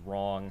else is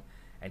wrong,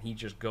 and he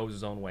just goes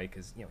his own way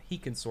because he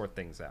can sort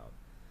things out.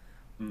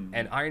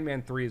 And Iron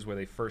Man 3 is where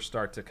they first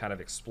start to kind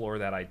of explore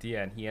that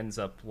idea, and he ends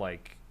up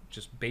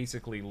just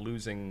basically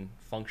losing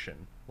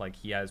function.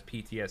 He has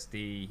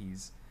PTSD.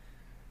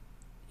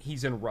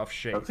 He's in rough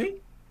shape. Does he?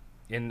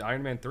 In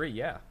Iron Man 3,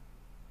 yeah.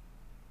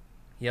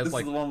 He has This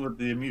is the one with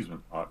the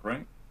amusement park,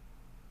 right?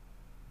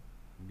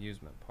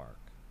 amusement park.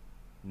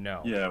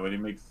 No. Yeah, when he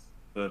makes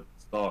the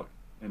Stark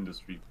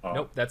Industry Park.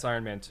 Nope, that's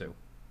Iron Man 2.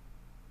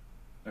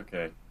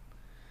 Okay.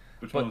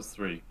 Which But- one was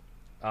 3?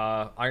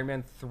 Iron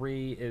Man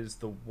 3 is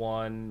the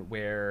one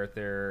where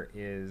there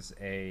is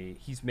he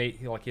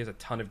has a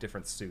ton of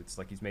different suits.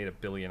 He's made 1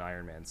 billion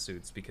Iron Man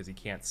suits because he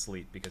can't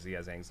sleep because he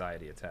has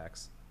anxiety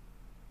attacks.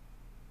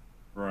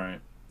 Right.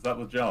 Is that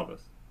with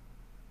Jarvis?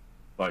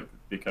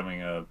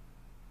 Becoming a...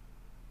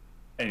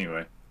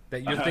 Anyway.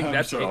 That you're thinking I'm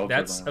that's sure I'll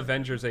that's get that.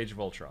 Avengers: Age of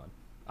Ultron.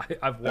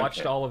 I've watched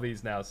Okay. all of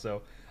these now,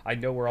 so I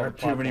know where all There are the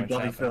too plot many points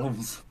bloody happen.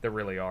 films. There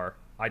really are.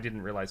 I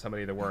didn't realize how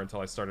many there were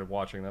until I started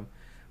watching them.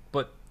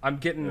 But I'm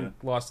getting Yeah.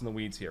 lost in the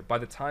weeds here. By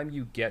the time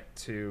you get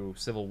to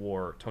Civil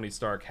War, Tony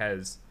Stark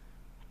has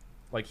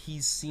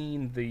he's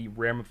seen the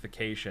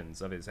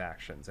ramifications of his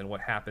actions and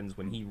what happens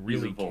when he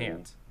really evolved.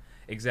 can't.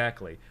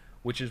 Exactly.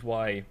 Which is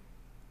why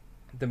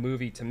the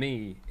movie to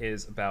me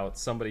is about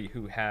somebody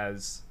who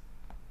has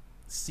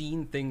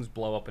seen things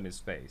blow up in his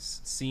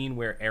face, seen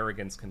where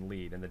arrogance can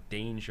lead and the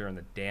danger and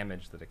the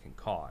damage that it can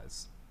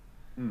cause.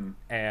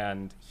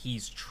 And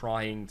he's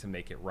trying to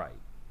make it right.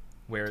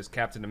 Whereas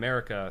Captain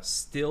America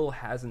still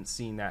hasn't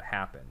seen that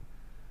happen.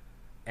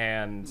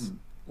 And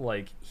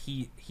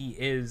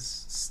he's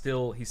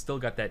still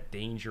got that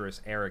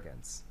dangerous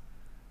arrogance.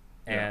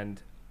 Yeah.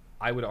 And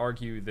I would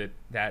argue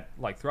that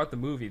throughout the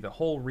movie, the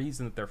whole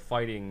reason that they're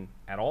fighting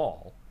at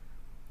all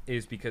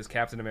is because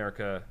Captain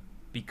America,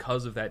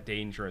 because of that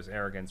dangerous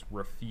arrogance,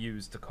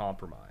 refused to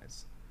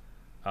compromise.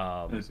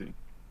 I see.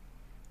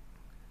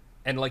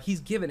 And he's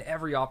given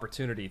every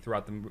opportunity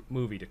throughout the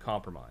movie to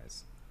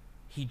compromise.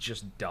 He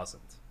just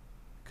doesn't,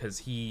 because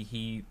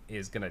he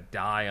is gonna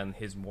die on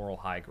his moral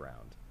high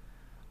ground.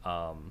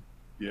 Um,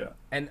 Yeah.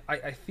 and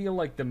I feel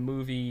like the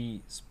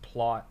movie's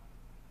plot,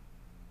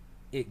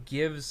 it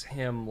gives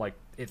him like,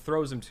 it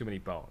throws him too many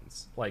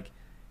bones. Like,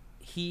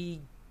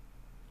 he,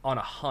 on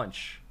a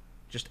hunch,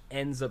 just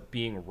ends up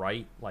being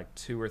right like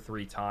 2 or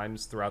 3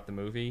 times throughout the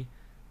movie,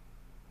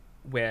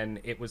 when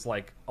it was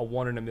like a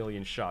 1 in a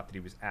million shot that he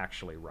was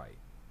actually right.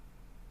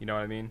 You know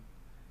what I mean?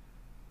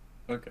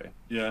 Okay.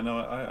 Yeah. No,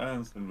 I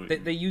understand what They,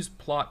 you they mean. use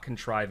plot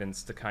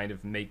contrivance to kind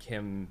of make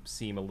him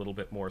seem a little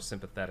bit more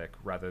sympathetic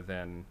rather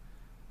than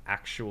Hmm.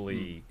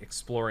 actually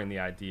exploring the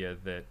idea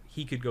that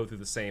he could go through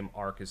the same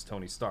arc as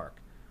Tony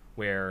Stark,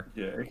 where,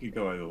 Yeah, it could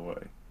go either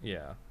way.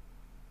 yeah,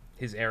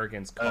 his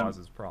arrogance Um,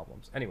 causes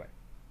problems. Anyway.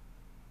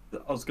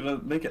 I was gonna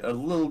make it a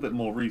little bit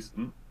more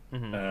recent.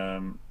 Hmm.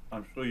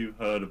 I'm sure you've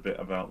heard a bit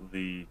about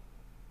the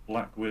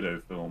Black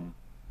Widow film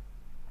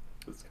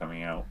that's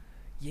coming out,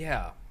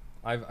 Yeah,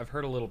 I've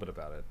heard a little bit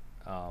about it.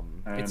 It's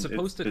and it's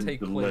supposed to been take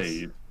place.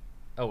 delayed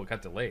Oh, it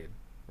got delayed.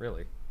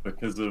 Really?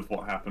 because of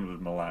what happened with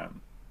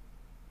Milan.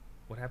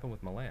 What happened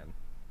with Milan?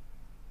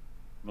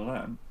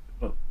 Milan?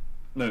 Well,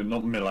 no,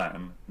 not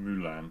Milan.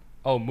 Mulan.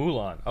 Oh,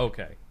 Mulan.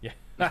 Okay, yeah.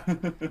 I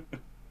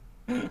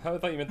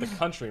thought you meant the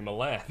country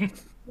Milan.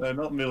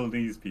 Not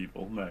Milanese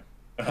people. No.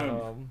 Um,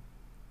 um.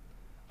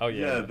 Oh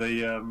yeah, yeah.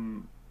 they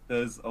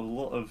there's a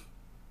lot of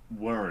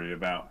worry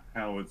about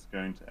how it's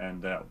going to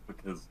end out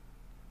because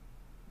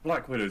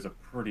Black Widow's a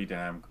pretty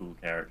damn cool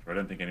character. I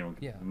don't think anyone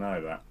can Yeah. deny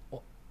that.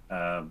 Well,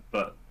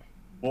 But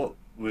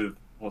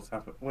what's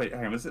happened? Wait,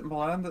 hang on. Was it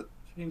Milan that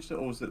changed it,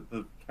 or was it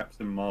the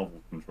Captain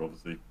Marvel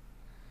controversy?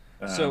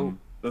 so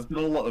There's been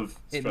a lot of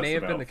it stress may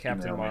have been the about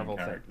Captain female main Marvel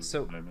thing. characters at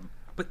So, the moment.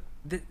 but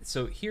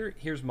so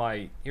here's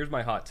my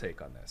hot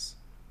take on this.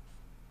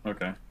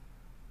 Okay.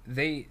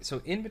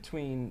 So in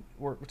between,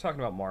 we're talking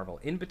about Marvel.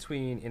 In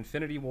between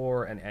Infinity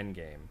War and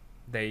Endgame,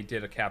 they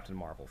did a Captain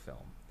Marvel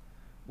film,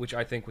 which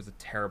I think was a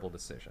terrible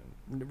decision.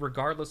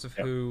 Regardless of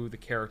Yeah. who the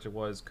character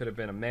was, could have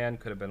been a man,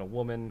 could have been a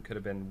woman, could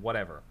have been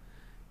whatever.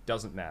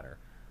 Doesn't matter.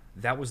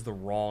 That was the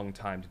wrong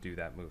time to do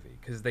that movie,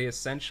 because they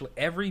essentially,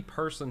 every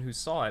person who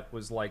saw it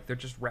was like, they're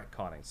just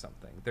retconning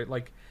something.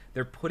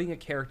 They're putting a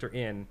character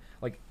in,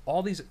 like,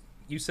 all these.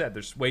 You said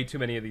there's way too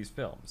many of these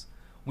films.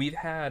 We've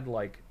had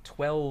like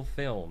 12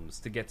 films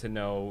to get to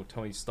know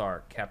Tony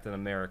Stark, Captain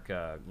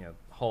America,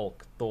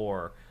 Hulk,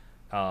 Thor,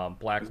 Black There's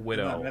been that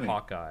Widow, many.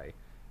 Hawkeye.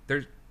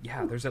 There's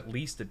Yeah, there's at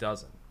least a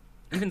dozen.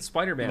 Even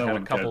Spider-Man No had a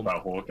one cares couple.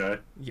 about Hawkeye.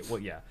 Yeah, well,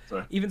 yeah.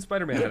 So Even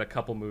Spider-Man had a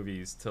couple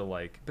movies to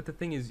like. But the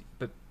thing is,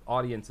 but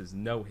audiences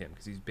know him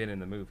because he's been in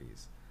the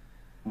movies.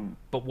 hmm.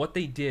 But what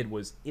they did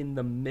was in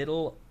the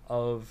middle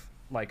of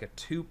like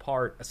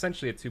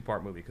essentially a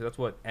two-part movie, because that's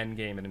what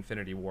Endgame and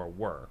Infinity War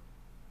were.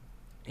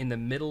 In the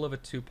middle of a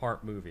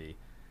two-part movie,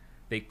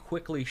 they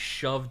quickly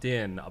shoved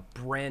in a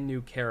brand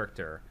new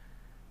character,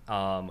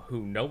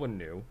 who no one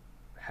knew,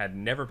 had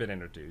never been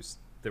introduced.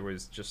 There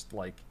was just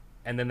like,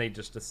 and then they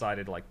just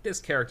decided like, this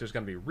character is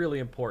going to be really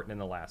important in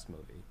the last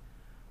movie.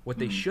 What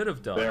they Hmm. should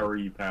have done,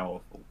 Very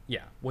powerful.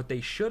 yeah, what they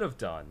should have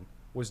done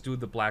was do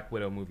the Black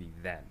Widow movie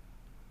then,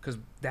 because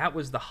that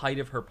was the height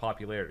of her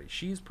popularity.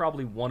 She's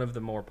probably one of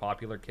the more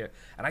popular characters,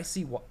 and I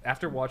see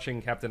after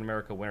watching Captain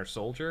America: Winter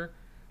Soldier,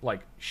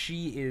 like,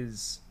 she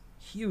is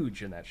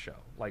huge in that show.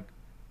 Like,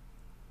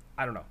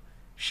 I don't know,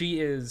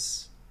 she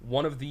is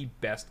one of the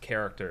best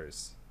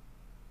characters,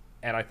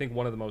 and I think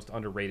one of the most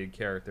underrated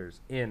characters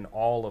in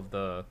all of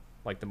the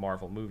like the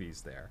Marvel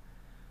movies there.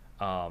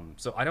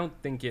 So I don't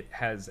think it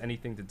has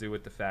anything to do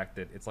with the fact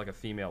that it's like a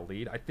female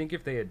lead. I think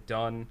if they had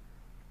done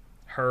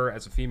her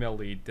as a female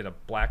lead, did a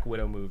Black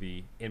Widow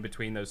movie in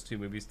between those two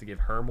movies to give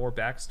her more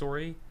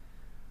backstory,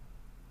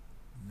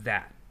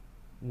 that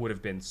would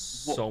have been What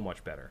so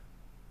much better.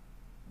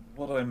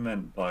 what I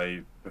meant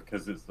by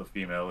because it's the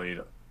female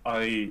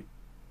lead,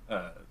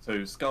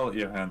 so Scarlett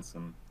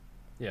Johansson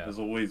Yeah. has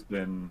always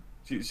been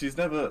she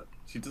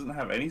doesn't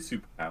have any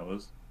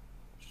superpowers.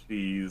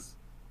 She's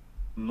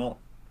not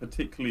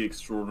particularly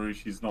extraordinary.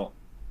 She's not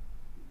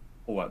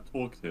all that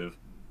talkative.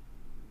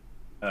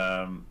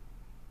 Um,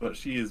 but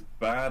she is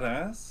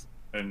badass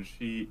and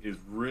she is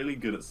really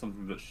good at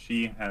something that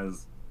she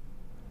has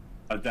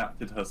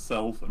adapted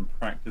herself and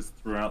practiced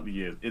throughout the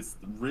years. It's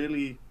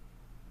really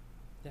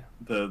Yeah.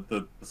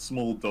 the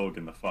small dog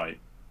in the fight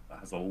that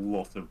has a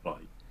lot of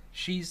bite.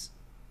 She's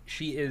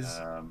she is,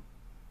 Um,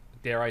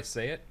 dare I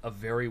say it, a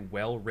very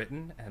well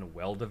written and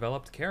well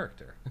developed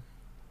character.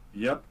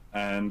 Yep,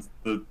 and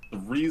the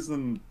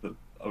reason that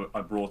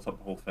I brought up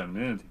the whole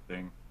femininity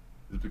thing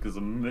is because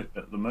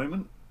at the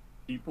moment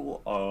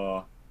people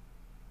are,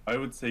 I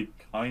would say,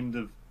 kind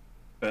of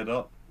fed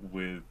up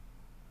with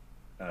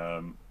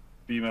um,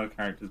 female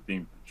characters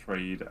being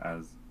portrayed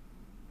as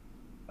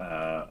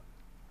uh,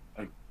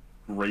 a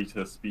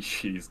greater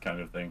species kind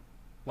of thing. I'm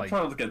Like,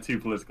 trying not to get too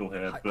political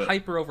here, but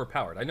hyper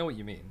overpowered. I know what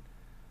you mean.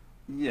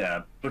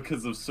 yeah,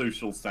 because of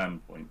social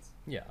standpoints.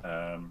 Yeah.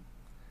 Um,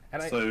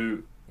 And so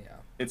yeah.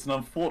 it's an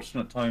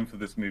unfortunate time for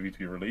this movie to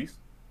be released,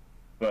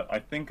 but I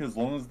think as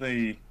long as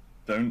they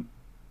don't,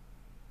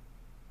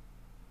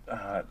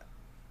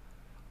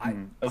 As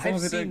long I've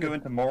as they don't seen go the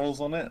into morals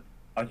on it,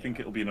 I think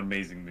yeah. it'll be an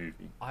amazing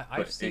movie. I've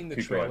But seen it the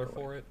could go trailer either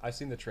way. for it. I've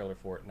seen the trailer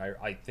for it, and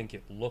I think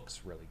it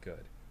looks really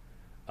good.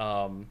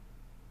 Um,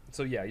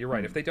 so yeah, you're right.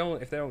 Hmm. If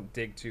they don't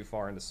dig too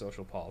far into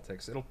social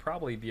politics, it'll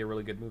probably be a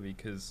really good movie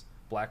because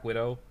Black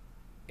Widow,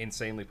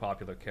 insanely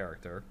popular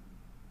character,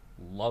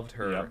 loved Yeah.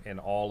 her in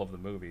all of the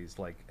movies.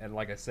 Like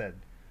I said,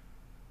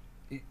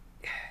 it,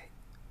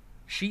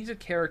 she's a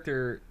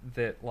character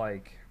that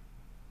like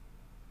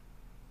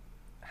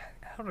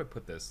how do I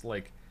put this?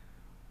 Like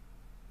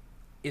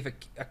if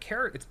a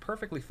character, it's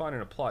perfectly fine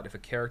in a plot if a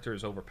character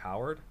is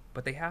overpowered,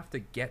 but they have to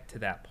get to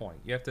that point.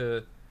 You have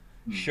to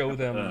You show have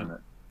to earn them.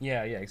 it.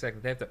 Yeah,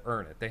 exactly. They have to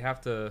earn it. They have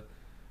to,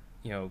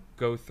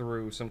 go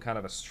through some kind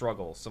of a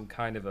struggle, some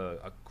kind of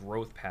a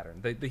growth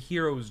pattern. The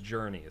hero's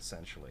journey,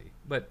 essentially,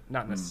 but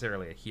not Hmm.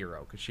 necessarily a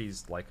hero because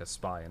she's like a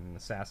spy and an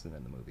assassin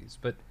in the movies.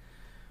 But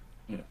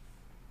Yeah.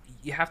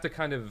 you have to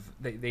kind of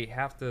they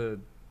have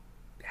to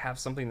have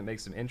something that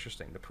makes them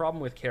interesting. The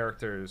problem with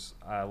characters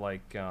uh,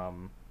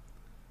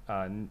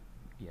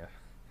 yeah,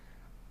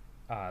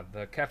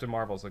 the Captain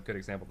Marvel is a good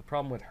example. The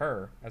problem with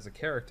her as a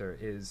character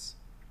is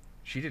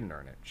she didn't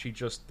earn it. She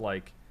just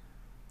like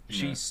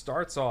she No.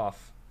 starts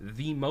off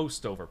the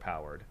most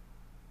overpowered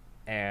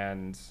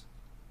and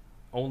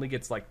only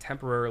gets like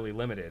temporarily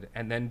limited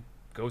and then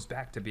goes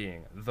back to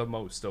being the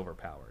most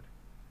overpowered.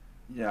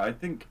 Yeah, I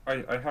think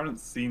I haven't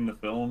seen the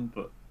film,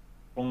 but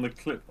from the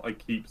clip I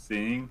keep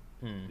seeing,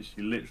 Hmm.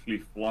 she literally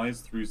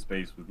flies through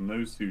space with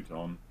no suit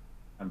on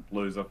and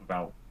blows up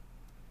about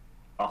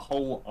a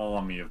whole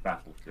army of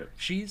battleships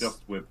She's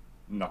just with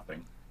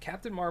nothing.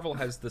 Captain Marvel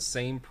has the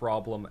same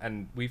problem,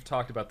 and we've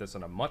talked about this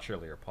on a much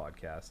earlier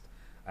podcast,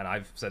 and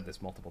I've said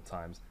this multiple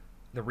times.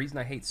 The reason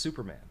I hate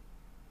Superman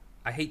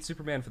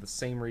for the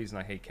same reason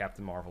I hate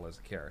Captain Marvel as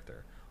a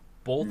character.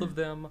 Both Hmm. of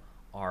them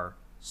are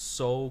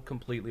so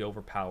completely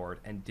overpowered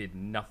and did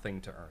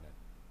nothing to earn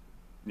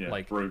it. Yeah,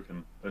 Like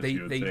broken, as they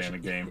you would say in a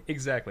game.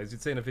 exactly as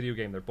you'd say in a video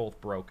game, they're both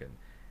broken,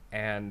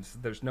 and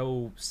there's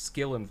no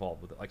skill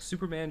involved with it. Like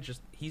Superman,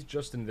 he's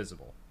just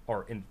invisible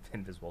or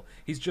invisible.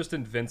 He's just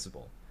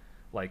invincible.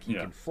 Like he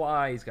Yeah, can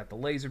fly. He's got the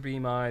laser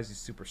beam eyes. He's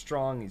super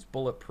strong. He's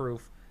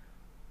bulletproof.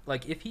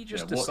 Like if he yeah.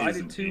 just What decided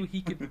isn't to, he?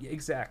 he could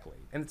exactly.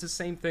 And it's the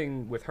same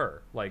thing with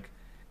her. Like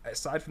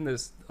aside from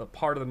this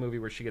part of the movie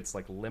where she gets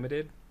like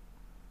limited,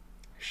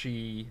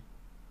 she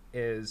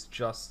is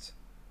just.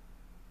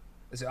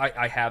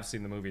 I have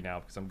seen the movie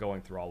now because I'm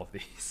going through all of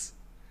these.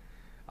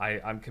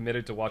 I'm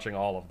committed to watching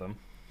all of them.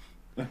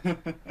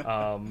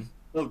 Um,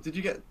 Well, did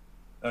you get?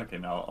 Okay,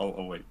 now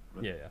I'll wait.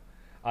 yeah.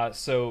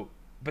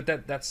 But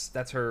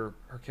that's her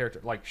character.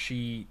 Like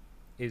she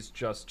is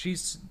just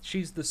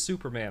she's the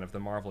Superman of the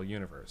Marvel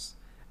universe,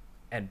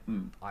 and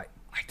Hmm. I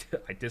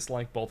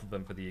dislike both of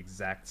them for the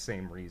exact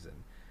same reason.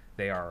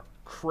 They are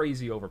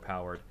crazy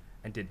overpowered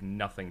and did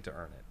nothing to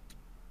earn it.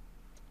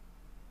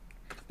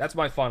 That's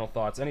my final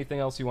thoughts. Anything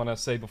else you want to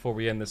say before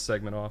we end this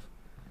segment off?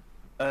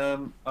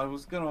 I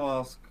was gonna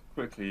ask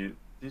quickly.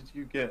 Did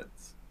you get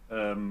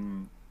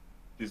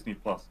Disney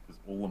Plus? Because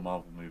all the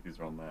Marvel movies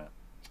are on there.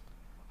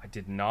 I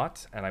did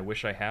not, and I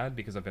wish I had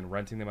because I've been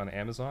renting them on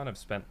Amazon. I've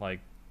spent like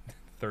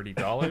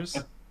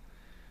 $30.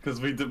 Because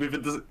we've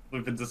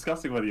been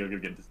discussing whether you're going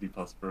to get Disney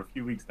Plus for a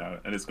few weeks now,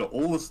 and it's got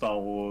all the Star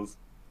Wars,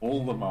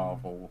 all the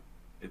Marvel.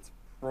 It's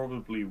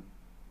probably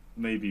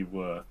maybe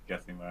worth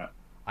getting that.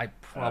 I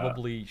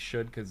probably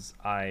should because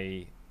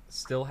I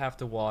still have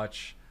to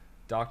watch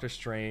Doctor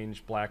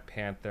Strange, Black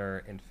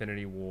Panther,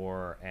 Infinity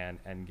War, and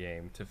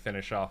Endgame to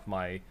finish off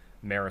my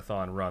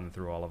marathon run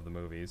through all of the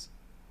movies.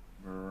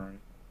 Right.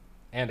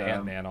 And Um,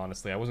 Ant-Man,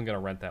 honestly. I wasn't going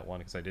to rent that one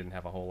because I didn't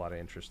have a whole lot of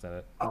interest in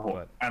it. Oh,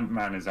 But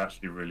Ant-Man is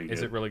actually really good.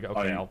 is it really good?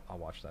 Okay, I- I'll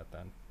watch that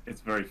then.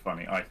 It's very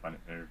funny. I find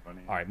it very funny.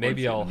 All right, Won't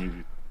maybe see the I'll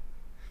movie.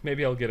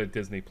 maybe I'll get a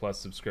Disney Plus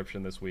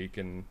subscription this week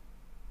and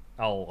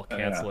I'll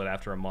cancel it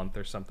after a month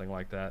or something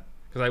like that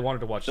because I wanted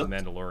to watch Just- The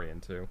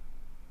Mandalorian too.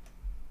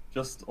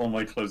 Just on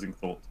my closing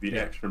thought, to be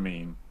Yeah. extra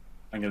mean,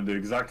 I'm going to do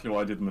exactly what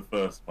I did in the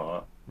first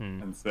part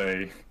Hmm. and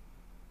say,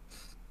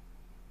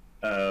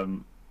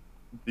 um,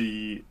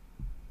 the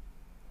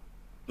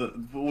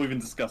what we've been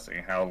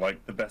discussing, how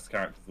like the best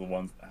characters are the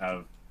ones that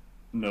have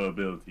no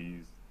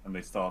abilities and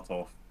they start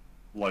off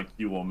like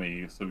you or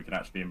me, so we can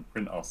actually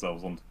imprint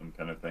ourselves onto them,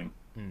 kind of thing.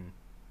 Hmm.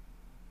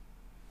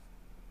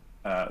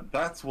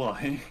 That's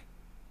why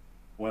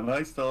when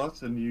I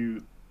start a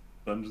new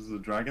Dungeons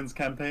and Dragons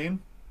campaign,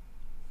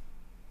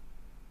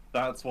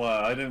 that's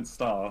why I don't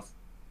start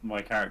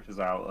my characters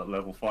out at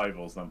level 5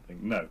 or something.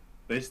 No,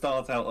 they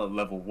start out at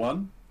level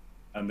 1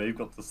 and they've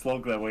got to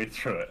slog their way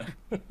through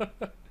it.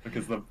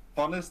 Because the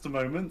funnest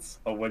moments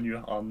are when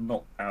you are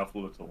not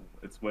powerful at all.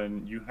 It's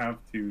when you have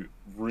to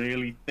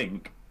really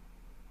think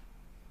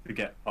to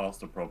get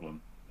past a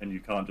problem. And you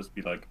can't just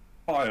be like,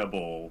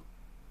 fireball.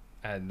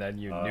 And then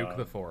you nuke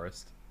the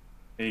forest.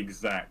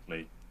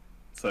 Exactly.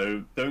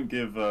 So don't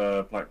give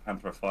Black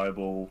Panther a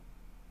fireball.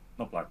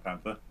 Not Black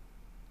Panther.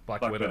 Black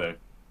Black Widow. Widow.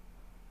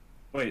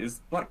 Wait,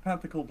 is Black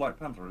Panther called Black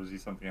Panther or is he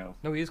something else?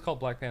 No, he is called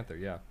Black Panther.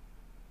 Yeah.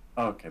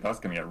 Okay, that's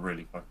gonna get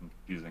really fucking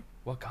confusing.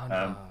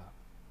 Wakanda. Um,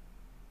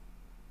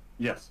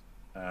 yes,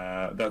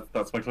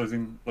 that's my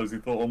closing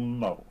thought on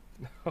Marvel.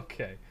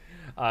 Okay.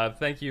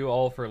 Thank you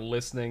all for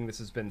listening. This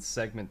has been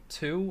segment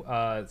 2.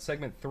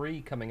 Segment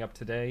 3 coming up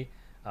today,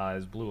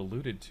 as Blue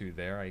alluded to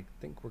there. I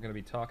think we're going to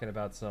be talking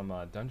about some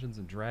Dungeons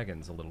and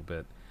Dragons a little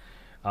bit.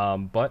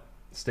 But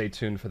stay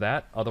tuned for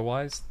that.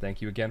 Otherwise,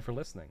 thank you again for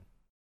listening.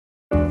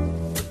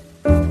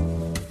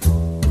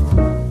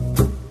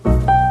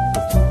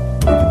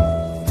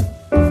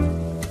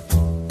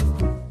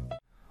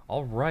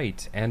 All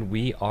right, and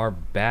we are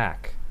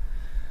back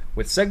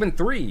with segment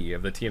 3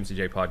 of the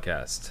TMCJ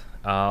podcast.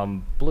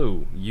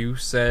 Blue, you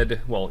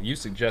said, well, you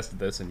suggested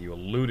this and you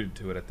alluded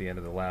to it at the end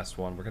of the last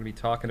one. We're going to be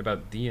talking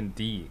about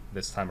D&D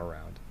this time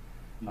around.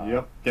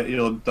 Yep, get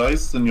your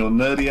dice and your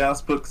nerdy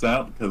ass books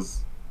out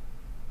because,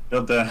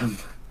 goddamn.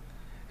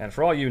 And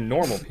for all you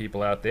normal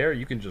people out there,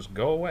 you can just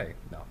go away.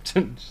 No.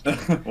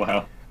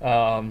 Wow.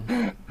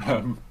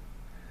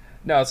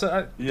 No,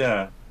 so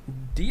Yeah.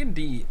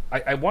 D&D,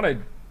 I want to,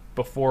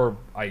 before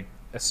I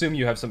assume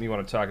you have something you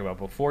want to talk about,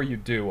 before you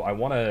do, I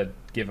want to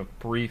give a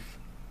brief,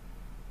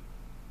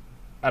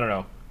 I don't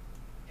know,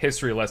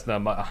 history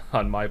lesson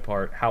on my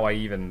part, how I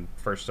even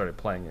first started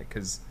playing it.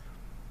 Because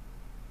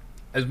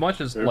as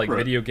much as like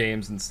video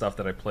games and stuff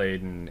that I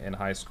played in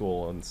high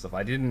school and stuff,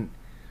 I didn't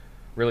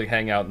really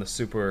hang out in the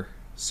super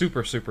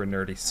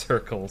nerdy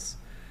circles.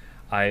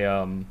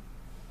 I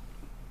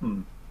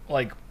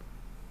like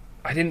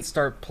I didn't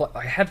start.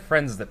 I had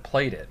friends that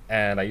played it,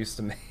 and I used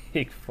to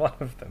make fun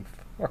of them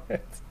for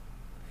it.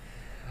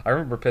 I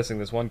remember pissing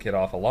this one kid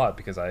off a lot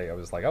because I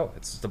was like, "Oh,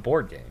 it's just a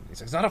board game." He's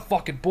like, "It's not a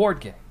fucking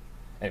board game."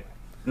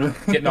 Anyway,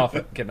 getting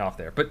off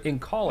there. But in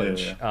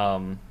college,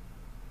 I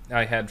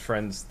had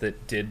friends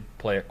that did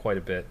play it quite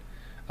a bit.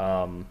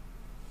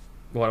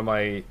 One of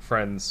my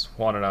friends,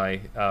 Juan, and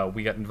I,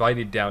 we got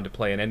invited down to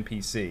play an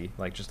NPC,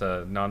 like just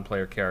a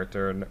non-player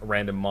character, a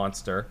random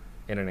monster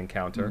in an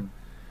encounter.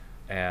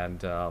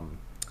 And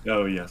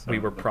oh yes, we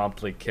were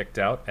promptly kicked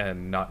out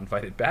and not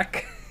invited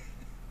back.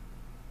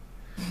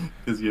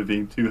 Because you're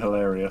being too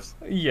hilarious.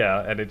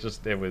 Yeah, and it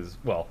was,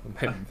 well,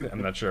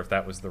 I'm not sure if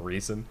that was the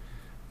reason.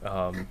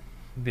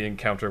 The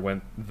encounter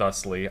went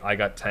thusly. I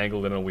got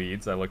tangled in the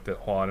weeds. I looked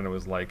at Juan and it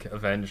was like,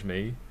 avenge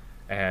me.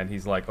 And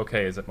he's like,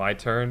 okay, is it my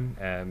turn?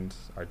 And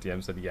our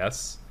DM said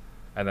yes.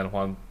 And then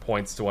Juan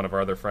points to one of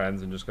our other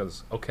friends and just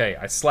goes, okay,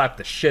 I slapped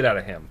the shit out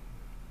of him.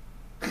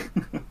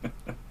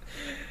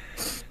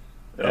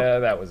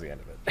 That was the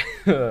end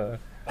of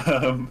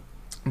it.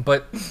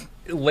 But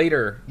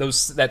later,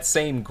 that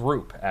same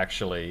group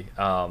actually,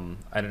 I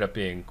ended up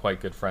being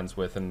quite good friends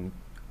with, and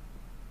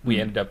we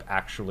ended up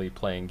actually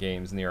playing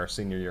games near our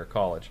senior year of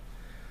college.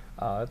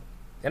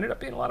 Ended up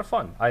being a lot of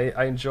fun.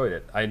 I enjoyed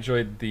it. I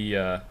enjoyed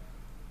the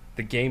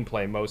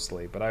gameplay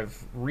mostly, but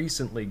I've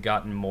recently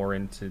gotten more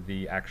into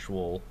the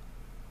actual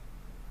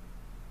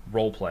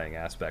role-playing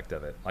aspect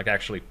of it, like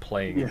actually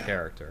playing a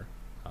character.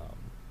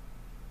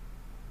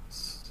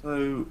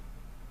 So,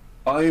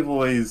 I've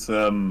always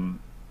been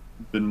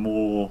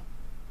more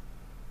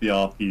the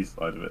RP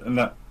side of it, and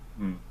that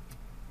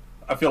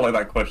I feel like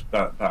that question,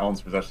 that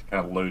answer is actually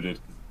kind of loaded.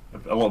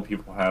 A lot of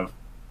people have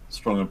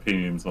strong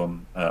opinions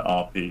on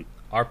RP.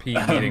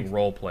 RP meaning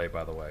roleplay,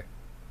 by the way.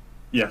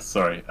 Yes,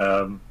 sorry.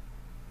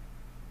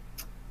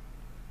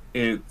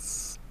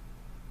 It's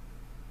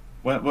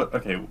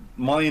okay.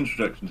 My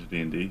introduction to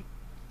D&D.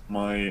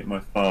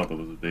 My father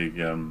was a big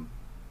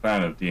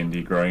fan of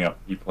D&D growing up.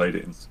 He played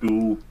it in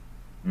school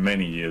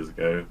many years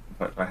ago. In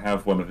fact, I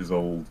have one of his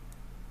old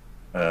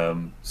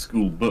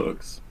school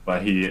books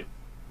where he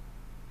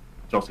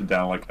jotted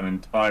down like an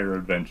entire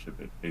adventure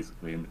bit,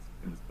 basically in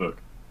this book,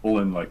 all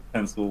in like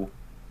pencil,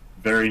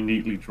 very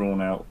neatly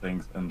drawn out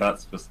things, and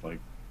that's just like,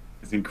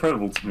 it's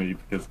incredible to me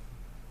because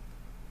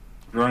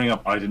growing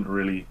up I didn't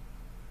really.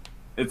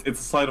 It's a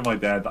side of my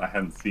dad that I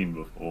hadn't seen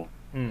before.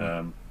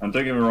 And don't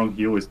get me wrong,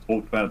 he always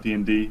talked about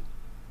D&D,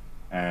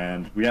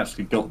 and we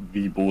actually got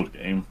the board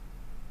game,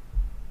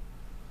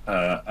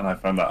 and I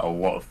found that a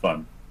lot of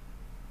fun.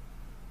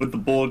 With the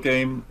board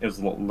game, it was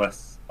a lot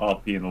less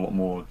RP and a lot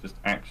more just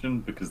action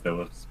because there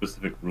were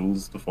specific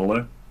rules to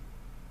follow.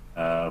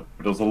 But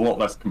it was a lot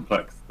less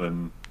complex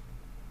than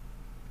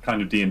the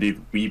kind of D&D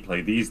that we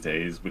play these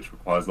days, which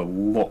requires a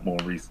lot more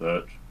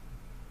research.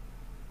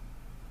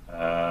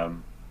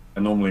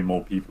 And normally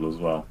more people as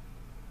well.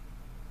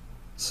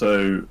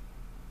 So,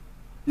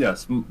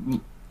 yes,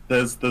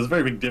 there's a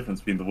very big difference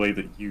between the way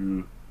that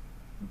you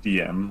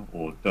DM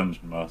or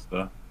Dungeon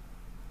Master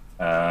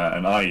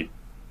and I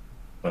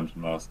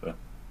Dungeon Master,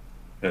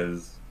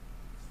 because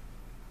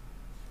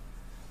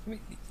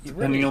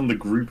depending on the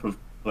group of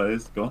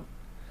players, go on.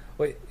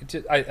 Wait,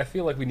 I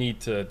feel like we need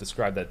to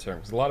describe that term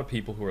because a lot of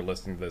people who are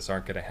listening to this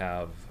aren't going to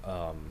have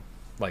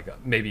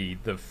like maybe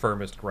the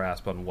firmest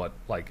grasp on what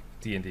like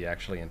D&D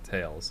actually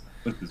entails.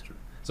 This is true.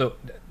 So,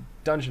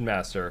 Dungeon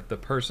Master, the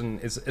person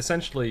is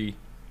essentially,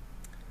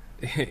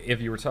 if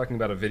you were talking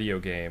about a video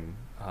game,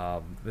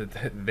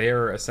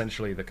 they're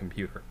essentially the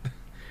computer.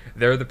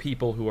 They're the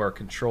people who are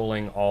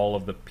controlling all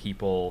of the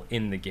people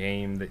in the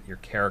game that your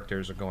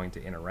characters are going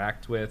to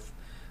interact with.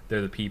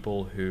 They're the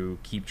people who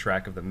keep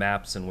track of the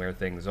maps and where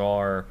things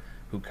are,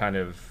 who kind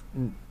of,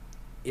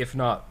 if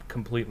not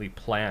completely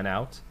plan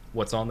out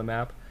what's on the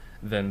map,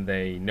 then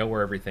they know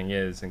where everything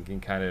is and can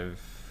kind of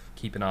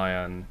keep an eye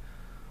on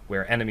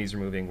where enemies are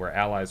moving, where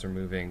allies are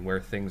moving, where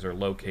things are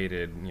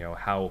located,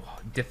 how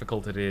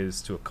difficult it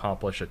is to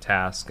accomplish a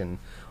task and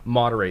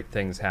moderate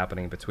things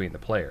happening between the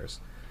players.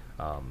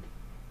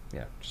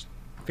 Yeah, just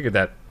figured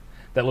that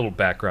little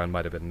background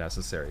might have been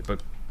necessary,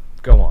 but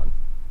go on.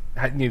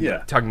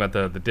 Talking about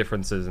the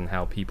differences in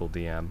how people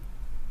DM.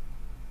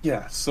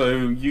 Yeah,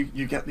 so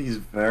you get these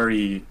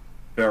very,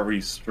 very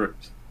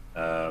strict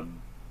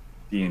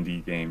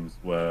D&D games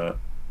where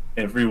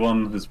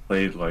everyone has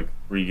played like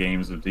 3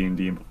 games of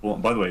D&D before.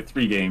 And by the way,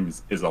 3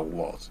 games is a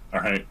lot,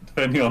 alright?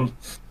 Depending on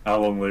how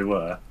long they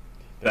were,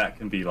 that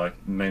can be like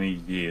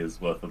many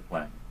years worth of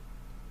playing.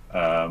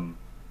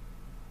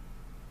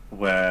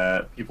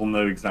 Where people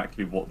know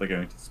exactly what they're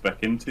going to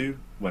spec into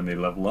when they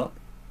level up.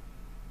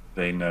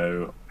 They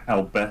know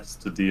how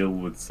best to deal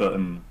with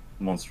certain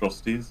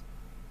monstrosities.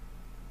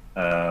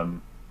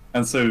 And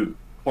so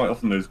quite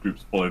often those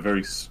groups follow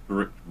very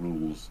strict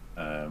rules,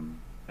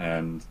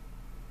 and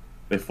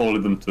they follow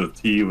them to a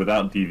T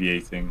without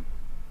deviating.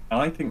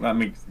 And I think that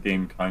makes the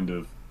game kind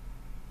of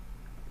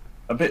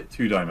a bit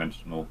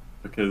two-dimensional,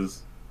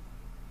 because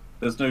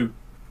there's no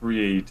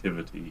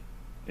creativity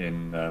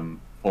in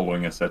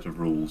following a set of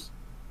rules.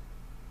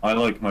 I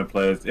like my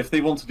players, if they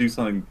want to do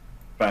something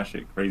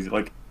batshit crazy,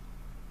 like,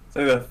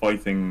 say they're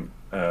fighting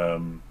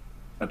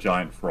a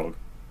giant frog.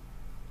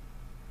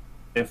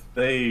 If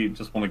they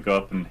just want to go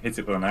up and hit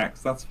it with an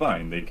axe, that's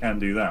fine, they can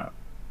do that.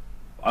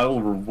 I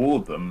will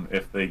reward them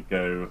if they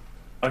go,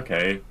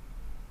 okay,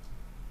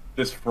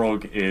 this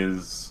frog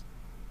is,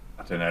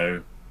 I don't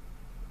know,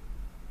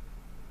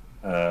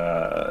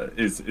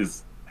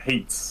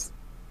 hates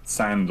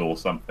sand or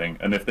something,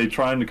 and if they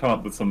try and come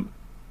up with some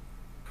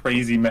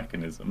crazy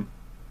mechanism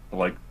to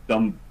like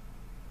dump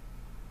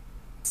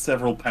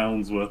several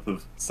pounds worth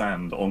of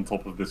sand on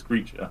top of this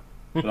creature,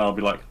 then I'll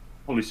be like,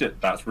 holy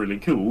shit, that's really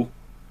cool.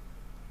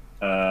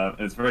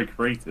 It's very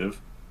creative.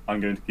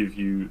 I'm going to give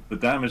you the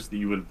damage that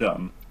you would have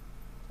done,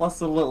 plus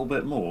a little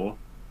bit more,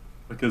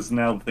 because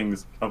now the thing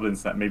is covered in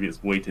sand. Maybe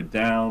it's weighted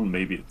down,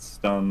 maybe it's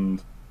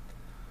stunned.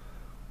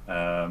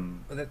 The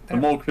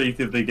more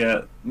creative they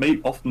get,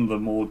 often the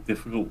more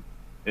difficult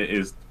it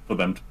is for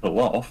them to pull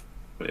off.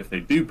 But if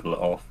they do pull it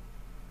off,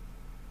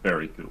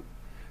 very cool.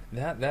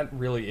 That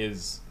really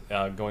is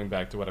going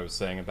back to what I was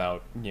saying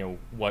about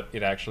what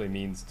it actually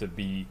means to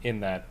be in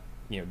that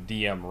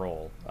DM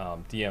role.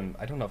 DM,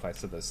 I don't know if I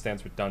said this,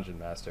 stands for Dungeon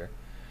Master.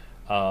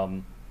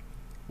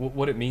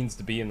 What it means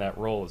to be in that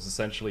role is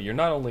essentially you're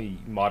not only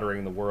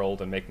moderating the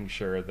world and making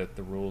sure that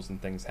the rules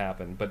and things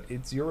happen, but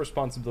it's your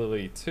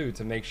responsibility too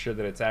to make sure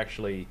that it's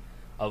actually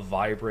a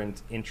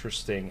vibrant,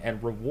 interesting,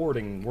 and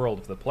rewarding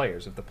world for the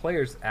players. If the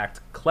players act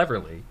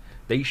cleverly,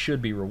 they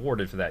should be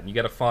rewarded for that. And you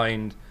got to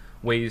find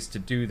ways to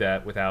do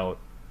that without.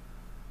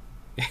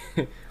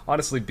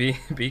 Honestly, being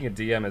a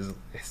DM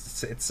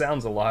it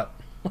sounds a lot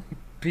like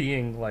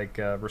being like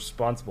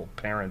responsible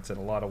parents in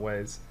a lot of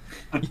ways.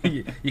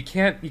 you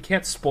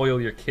can't spoil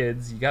your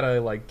kids. You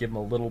gotta like give them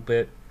a little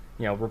bit.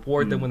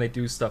 Reward them when they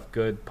do stuff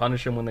good,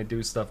 punish them when they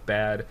do stuff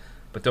bad,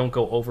 but don't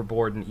go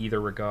overboard in either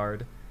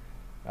regard.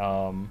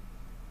 I'm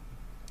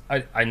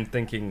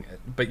thinking,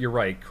 but you're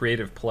right.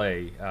 Creative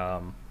play.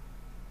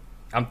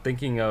 I'm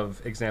thinking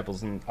of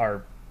examples in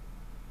our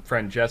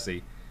friend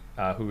Jesse,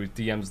 who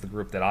DMs the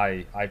group that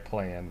I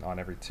play in on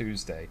every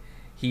Tuesday.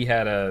 He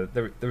had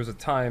there was a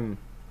time,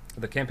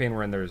 the campaign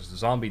we're in, there's a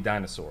zombie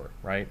dinosaur,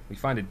 right? We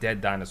find a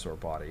dead dinosaur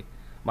body.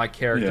 My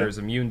character is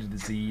immune to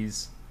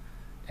disease,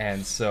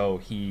 and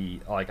so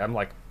I'm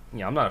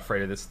not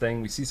afraid of this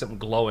thing. We see something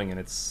glowing in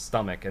its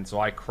stomach, and so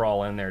I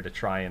crawl in there to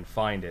try and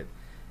find it.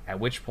 At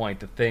which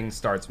point the thing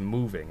starts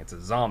moving. It's a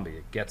zombie.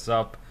 It gets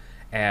up,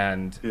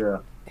 and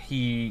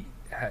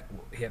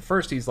at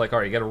first he's like, all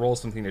right, you got to roll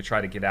something to try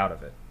to get out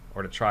of it,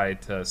 or to try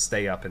to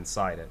stay up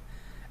inside it.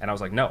 And I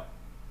was like, no.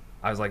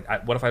 I was like,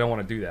 what if I don't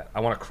want to do that?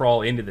 I want to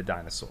crawl into the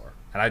dinosaur,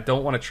 and I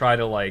don't want to try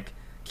to like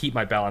keep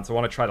my balance. I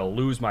want to try to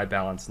lose my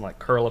balance and like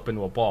curl up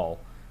into a ball,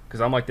 because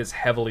I'm like this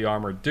heavily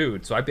armored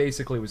dude. So I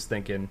basically was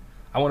thinking,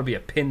 I want to be a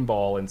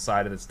pinball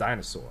inside of this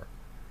dinosaur.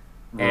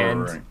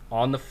 And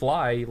on the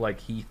fly,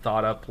 like, he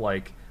thought up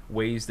like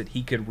ways that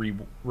he could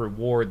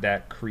reward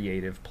that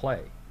creative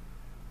play.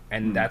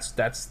 And that's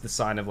the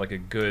sign of like a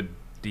good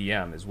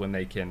DM, is when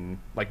they can,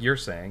 like you're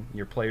saying,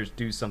 your players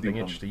do something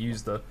interesting.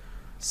 Use the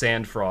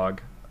sand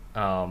frog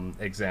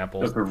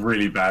example. That's a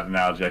really bad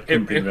analogy. I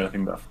couldn't think of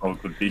anything that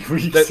frog would be.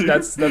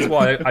 That's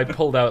why I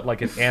pulled out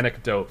like an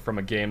anecdote from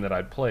a game that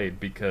I'd played,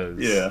 because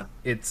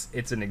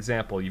it's an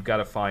example. You've got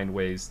to find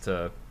ways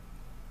to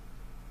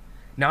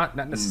not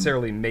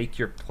necessarily make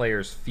your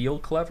players feel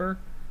clever,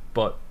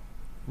 but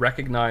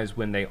recognize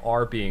when they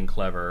are being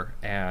clever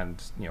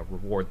and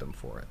reward them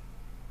for it.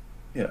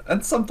 Yeah,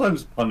 and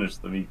sometimes punish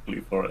them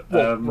equally for it.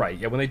 Well, right,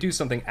 yeah. When they do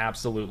something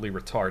absolutely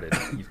retarded,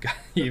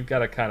 you've got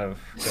to kind of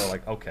go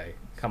like, okay,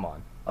 come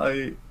on.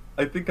 I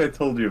I think I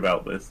told you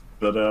about this,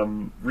 but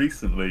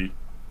recently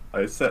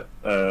I set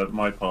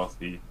my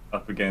party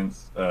up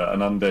against an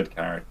undead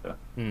character,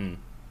 Hmm.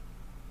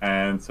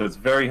 and so it's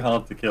very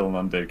hard to kill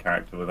an undead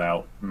character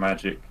without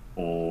magic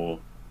or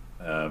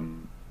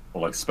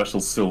like special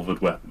silvered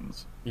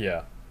weapons.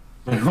 Yeah.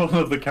 One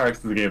of the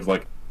characters in the game is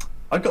like,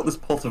 I got this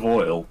pot of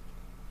oil.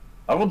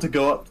 I want to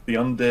go up to the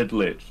undead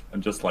lich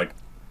and just like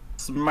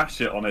smash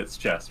it on its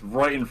chest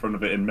right in front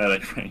of it in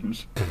melee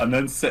range, and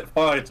then set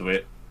fire to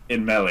it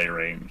in melee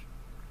range.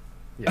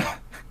 Yeah.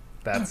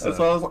 That's. So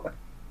I was like,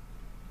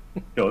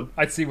 go on.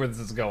 I see where this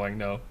is going.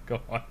 No, go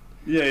on.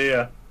 Yeah, yeah,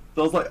 yeah.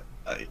 So I was like,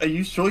 are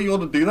you sure you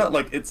want to do that?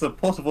 Like, it's a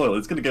pot of oil.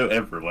 It's going to go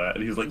everywhere.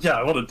 And he was like, yeah,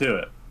 I want to do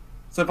it.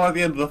 So by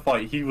the end of the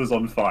fight, he was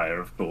on fire,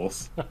 of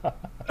course.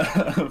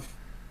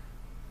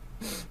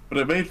 But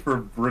it made for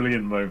a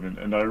brilliant moment,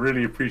 and I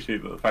really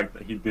appreciate the fact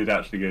that he did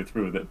actually go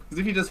through with it. Because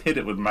if you just hit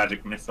it with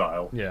magic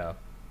missile Yeah.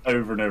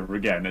 over and over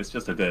again, it's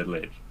just a dead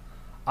lich.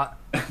 I,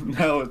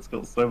 Now it's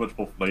got so much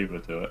more flavor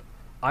to it.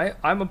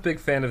 I'm a big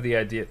fan of the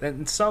idea,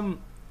 and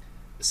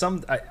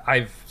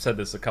I've said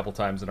this a couple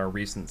times in our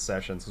recent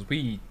sessions because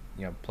we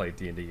play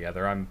D&D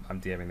together. I'm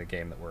DMing the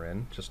game that we're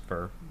in, just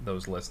for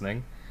those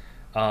listening.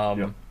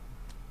 Yeah.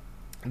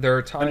 There are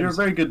And you're a times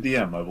very good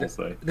DM, I will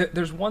say.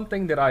 there's one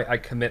thing that I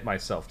commit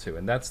myself to,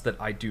 and that's that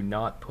I do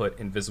not put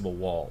invisible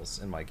walls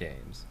in my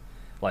games.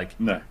 Like,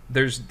 No.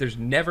 there's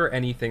never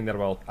anything that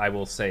I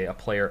will say a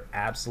player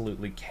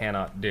absolutely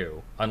cannot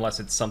do unless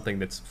it's something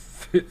that's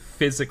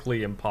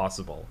physically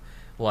impossible.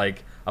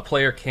 Like, a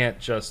player can't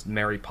just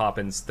Mary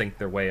Poppins think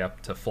their way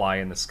up to fly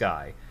in the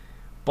sky.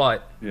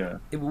 But Yeah.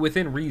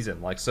 within reason,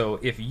 like, so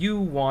if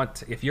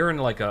you're in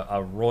like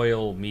a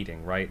royal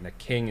meeting, right, and a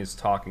king is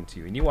talking to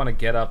you, and you want to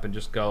get up and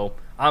just go,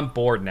 I'm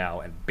bored now,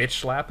 and bitch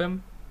slap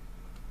him,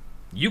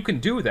 you can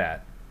do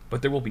that,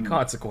 but there will be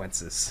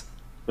consequences.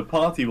 The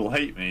party will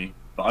hate me,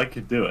 but I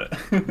could do it.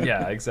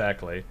 Yeah,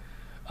 exactly.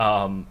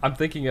 I'm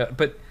thinking,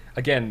 but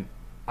again,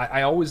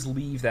 I always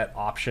leave that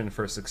option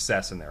for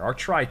success in there, or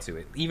try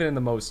to, even in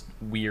the most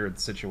weird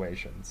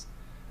situations.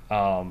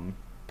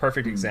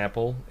 Perfect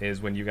example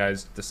is when you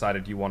guys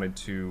decided you wanted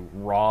to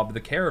rob the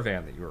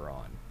caravan that you were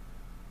on.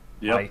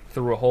 Yep. I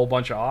threw a whole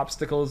bunch of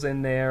obstacles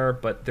in there,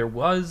 but there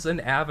was an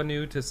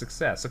avenue to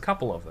success, a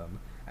couple of them,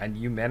 and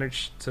you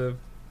managed to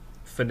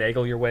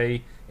finagle your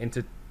way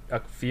into a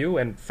few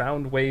and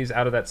found ways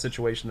out of that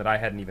situation that I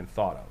hadn't even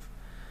thought of.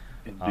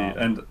 Indeed,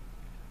 and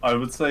I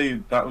would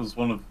say that was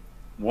one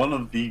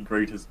of the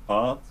greatest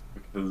parts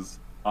because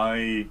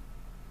I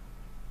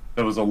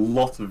there was a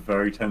lot of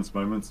very tense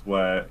moments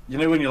where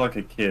when you're like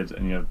a kid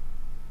and you're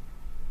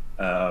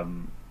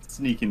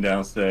sneaking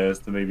downstairs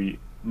to maybe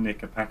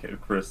nick a packet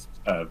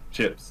of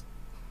chips,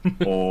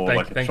 or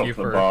like a Thank you chocolate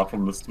for bar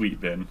from the sweet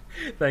bin.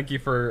 thank you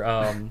for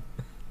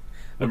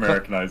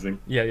Americanizing.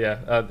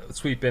 yeah.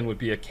 Sweet bin would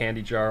be a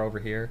candy jar over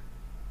here.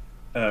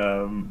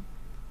 Um,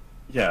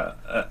 yeah,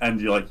 and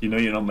you're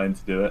not meant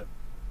to do it,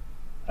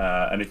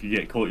 and if you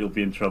get caught, you'll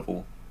be in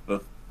trouble.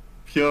 The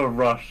pure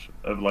rush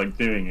of like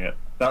doing it.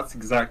 That's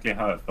exactly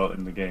how it felt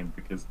in the game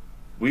because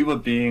we were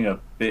being a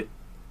bit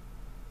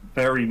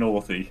very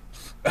naughty,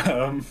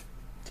 and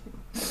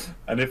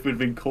if we'd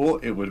been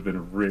caught, it would have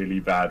been really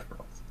bad for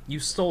us. You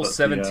stole But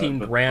 17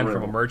 the grand from a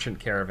thrill. merchant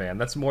caravan.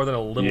 That's more than a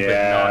little bit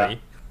Yeah.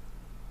 naughty.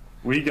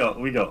 We got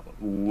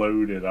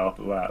loaded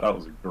after that. That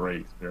was a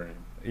great experience.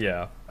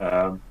 Yeah.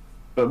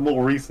 But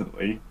more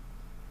recently,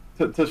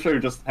 to show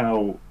just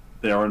how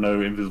there are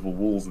no invisible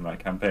walls in that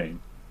campaign,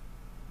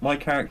 my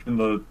character in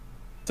the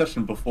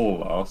session before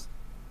last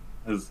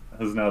has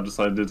now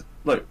decided,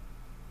 look,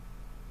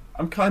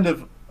 we've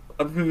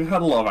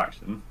had a lot of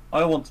action.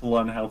 I want to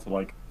learn how to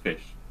like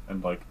fish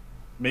and like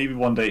maybe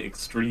one day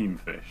extreme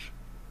fish,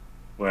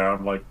 where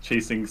I'm like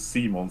chasing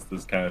sea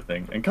monsters kind of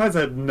thing. And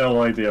Kaiser had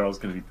no idea I was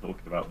going to be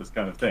talking about this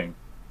kind of thing,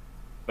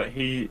 but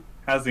he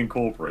has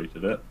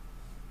incorporated it,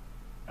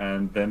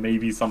 and there may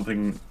be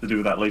something to do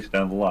with that later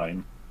down the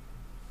line.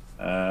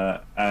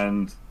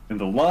 And in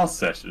the last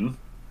session,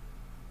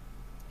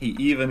 he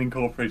even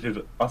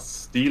incorporated us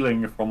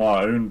stealing from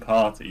our own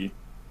party,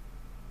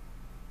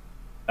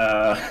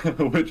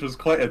 which was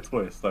quite a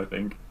twist, I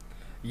think.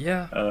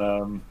 Yeah.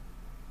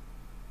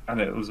 And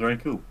it was very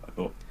cool, I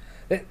thought.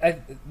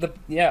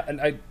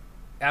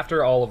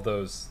 After all of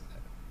those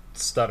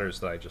stutters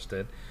that I just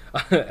did,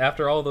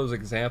 after all those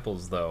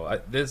examples,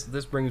 though,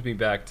 this brings me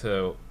back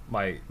to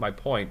my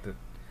point that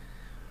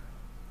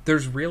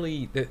there's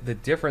really the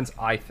difference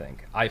I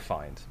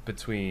find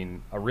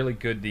between a really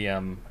good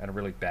DM and a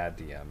really bad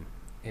DM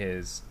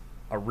is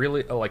a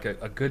really like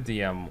a good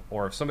DM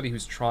or somebody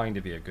who's trying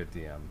to be a good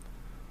DM.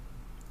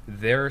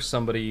 They're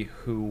somebody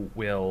who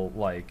will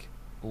like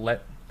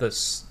let the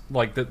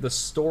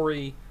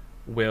story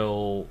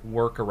will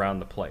work around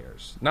the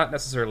players, not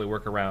necessarily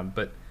work around,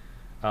 but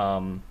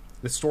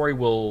the story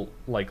will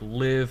like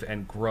live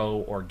and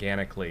grow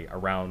organically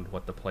around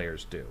what the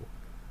players do.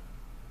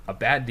 a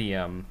bad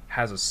DM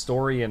has a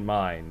story in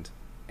mind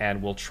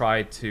and will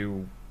try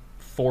to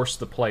force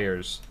the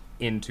players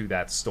into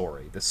that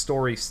story. The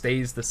story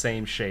stays the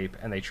same shape,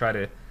 and they try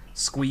to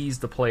squeeze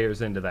the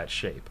players into that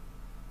shape.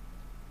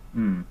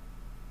 Hmm.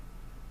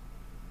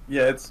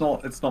 Yeah, it's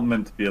not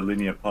meant to be a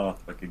linear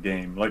path like a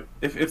game. Like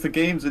if the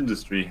games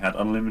industry had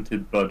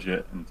unlimited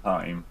budget and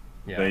time,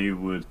 Yeah. they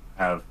would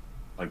have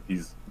like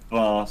these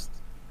vast,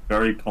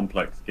 very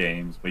complex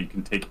games where you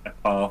can take a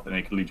path and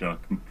it could lead you on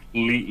a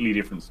completely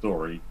different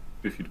story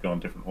if you'd gone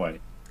a different way.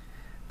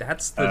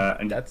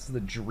 And That's the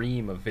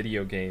dream of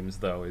video games,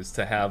 though, is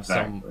to have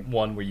exactly.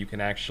 someone where you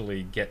can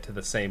actually get to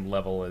the same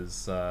level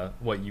as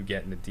what you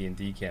get in a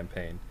D&D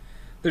campaign.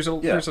 Yeah.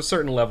 There's a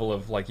certain level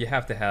of like you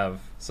have to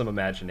have some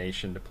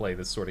imagination to play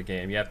this sort of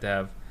game. You have to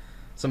have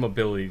some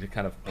ability to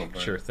kind of Oh,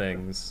 picture very.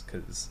 things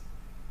because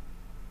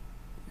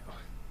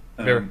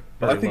very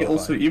But I very think lo-fi.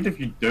 also, even if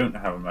you don't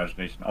have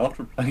imagination,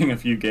 after playing a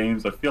few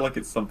games, I feel like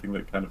it's something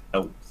that kind of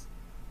helps.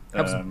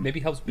 Helps Um, maybe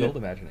helps yeah, build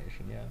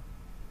imagination. Yeah.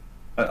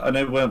 I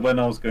know when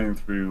I was going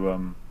through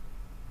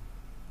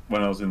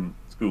when I was in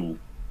school,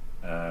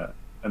 uh,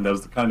 and there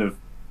was the kind of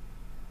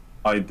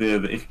idea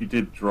that if you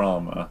did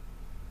drama,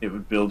 it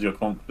would build your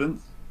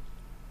confidence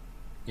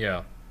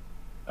Yeah.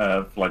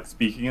 for like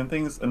speaking and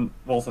things. And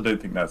whilst I don't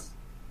think that's,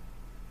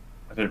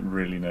 I don't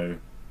really know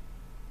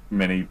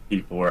many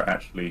people where it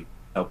actually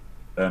helped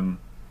them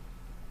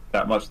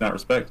that much in that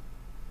respect.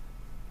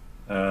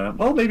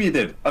 Well, maybe it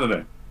did. I don't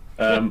know.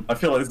 Yeah. I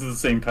feel like this is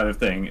the same kind of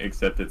thing,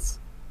 except it's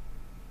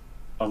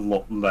a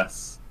lot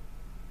less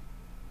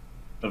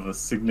of a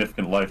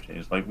significant life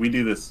change. Like we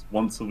do this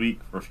once a week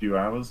for a few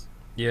hours,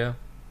 Yeah.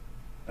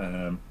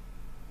 um,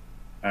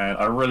 and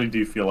I really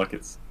do feel like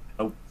it's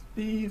helped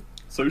me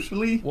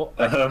socially. Well,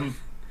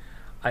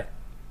 I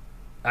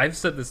I've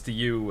said this to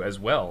you as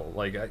well.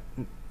 Like,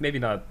 maybe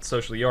not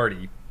socially. You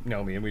already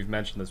know me, and we've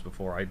mentioned this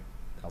before.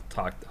 I'll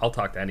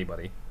talk to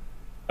anybody.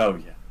 Oh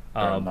yeah,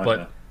 you're a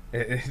But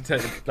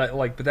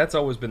nightmare. but that's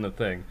always been the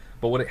thing.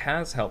 But what it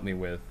has helped me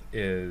with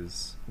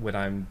is when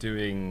I'm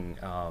doing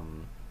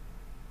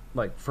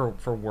like for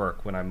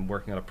work, when I'm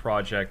working on a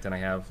project and I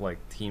have like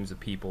teams of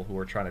people who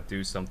are trying to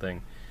do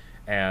something,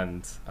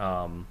 and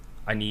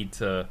I need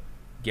to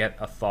get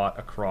a thought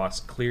across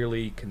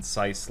clearly,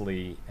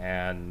 concisely,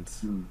 and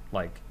Hmm.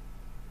 like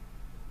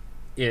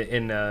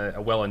in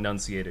a well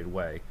enunciated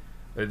way.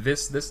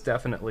 This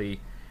definitely,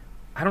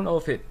 I don't know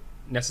if it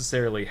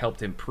necessarily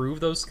helped improve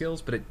those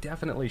skills, but it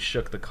definitely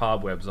shook the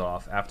cobwebs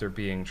off after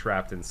being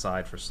trapped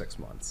inside for 6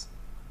 months.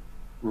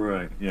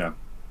 Right. Yeah.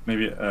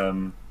 Maybe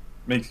it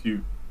makes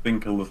you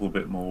think a little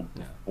bit more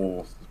Yeah.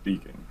 before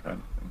speaking,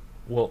 kind of thing.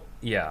 Well,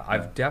 yeah, Yeah.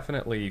 I've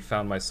definitely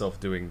found myself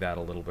doing that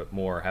a little bit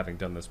more having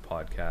done this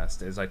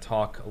podcast. Is I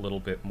talk a little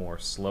bit more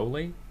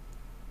slowly,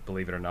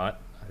 believe it or not,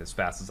 as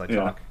fast as I Yeah.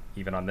 talk,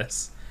 even on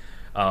this.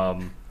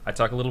 I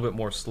talk a little bit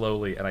more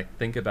slowly, and I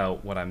think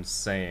about what I'm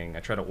saying. I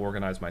try to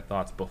organize my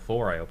thoughts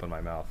before I open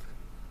my mouth.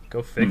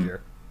 Go Hmm.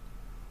 figure.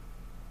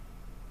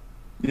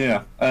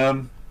 Yeah.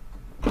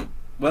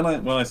 When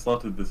I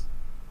started this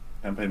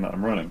campaign that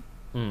I'm running,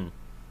 Hmm.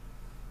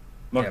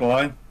 not Yeah. gonna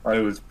lie, I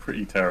was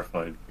pretty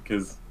terrified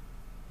because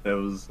there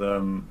was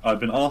I'd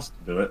been asked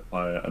to do it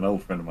by an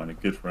old friend of mine, a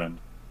good friend,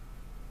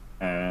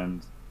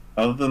 and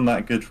other than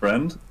that good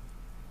friend,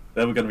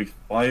 there were going to be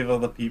five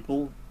other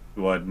people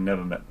who I'd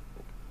never met before.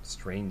 Uh,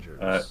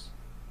 Strangers.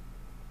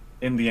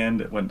 in the end,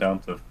 it went down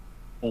to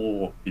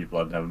four people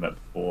I'd never met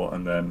before,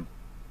 and then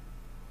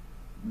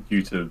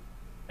due to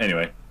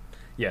anyway,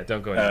 Yeah,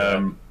 don't go into that.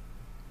 um,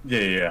 yeah,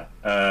 yeah.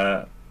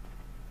 Yeah.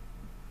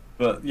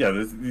 But yeah,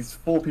 there's these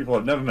four people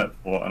I've never met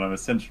before, and I'm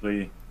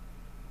essentially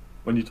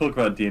when you talk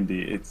about D&D,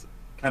 it's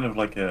kind of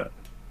like a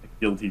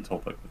guilty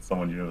topic with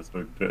someone you've never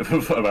spoken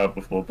to about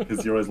before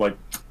because you're always like,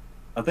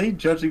 are they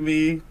judging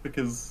me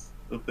because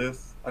of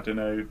this? I don't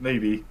know,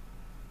 maybe.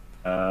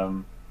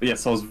 But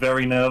yes, I was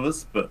very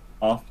nervous, but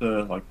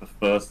after like the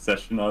first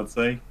session, I'd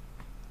say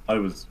I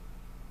was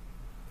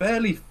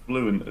fairly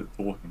fluent at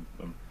talking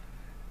to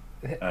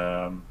them.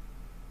 Um,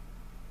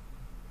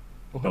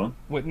 go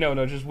on. No,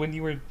 no, just when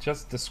you were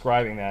just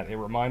describing that, it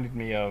reminded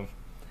me of.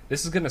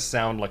 This is going to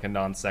sound like a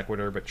non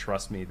sequitur, but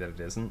trust me that it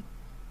isn't.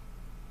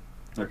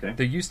 Okay.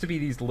 There used to be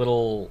these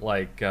little,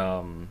 like,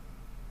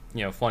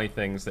 funny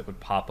things that would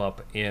pop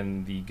up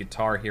in the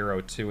Guitar Hero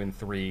 2 and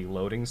 3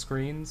 loading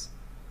screens.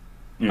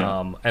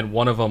 Yeah. And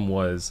one of them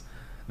was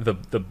the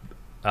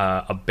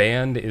a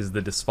band is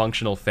the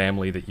dysfunctional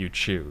family that you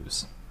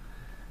choose.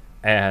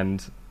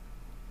 And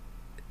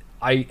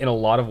in a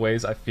lot of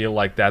ways, I feel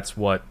like that's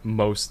what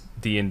most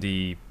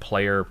D&D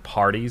player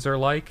parties are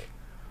like,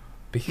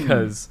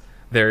 because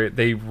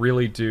they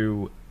really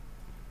do.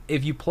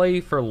 If you play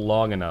for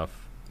long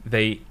enough,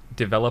 they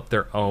develop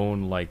their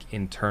own like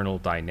internal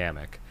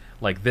dynamic.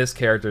 Like this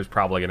character is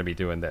probably going to be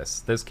doing this.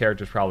 This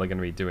character is probably going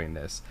to be doing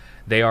this.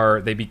 They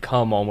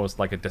become almost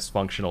like a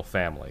dysfunctional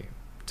family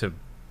to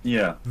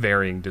Yeah.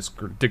 varying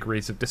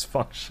degrees of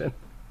dysfunction.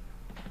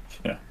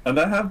 Yeah. And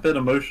there have been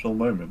emotional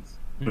moments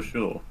for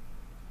sure.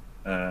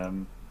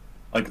 Um,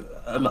 Like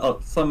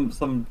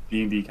some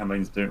D&D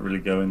campaigns don't really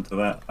go into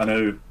that. I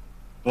know the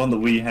one that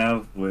we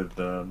have with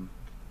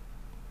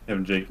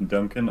Kevin, Jake, and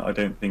Duncan. I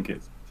don't think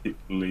it's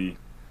particularly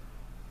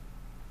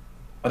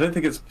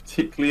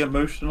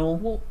emotional.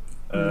 Well,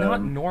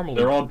 not normally.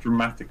 There are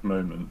dramatic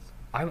moments.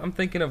 I'm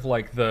thinking of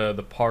like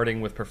the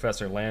parting with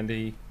Professor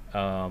Landy.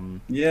 Yeah,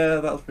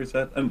 that was pretty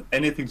sad. And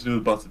anything to do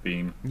with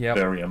Butterbean, Yep.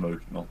 very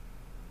emotional.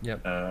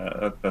 Yep.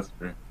 That's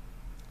true.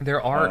 There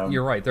are, Um,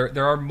 you're right.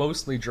 There are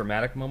mostly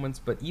dramatic moments,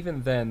 but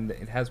even then,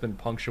 it has been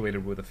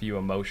punctuated with a few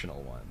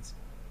emotional ones.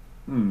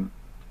 hmm.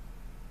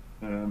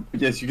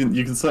 Yes, you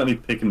can certainly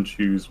pick and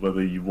choose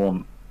whether you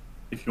want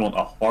if you want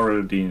a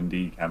horror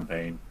D&D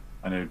campaign.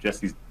 I know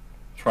Jesse's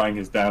trying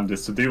his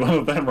damnedest to do one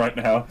of them right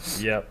now.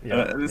 Yep.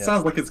 Yep. It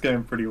sounds like it's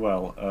going pretty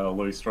well,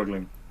 although he's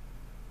struggling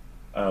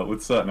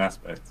with certain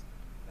aspects.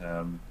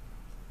 Um,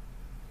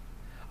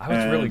 I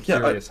was really and yeah,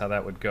 curious how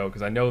that would go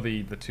because I know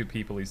the two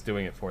people he's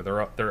doing it for. There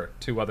are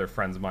two other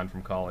friends of mine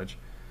from college,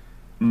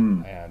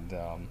 mm,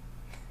 and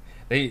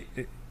they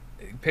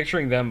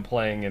picturing them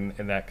playing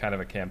in that kind of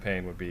a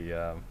campaign would be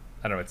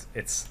I don't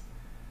know.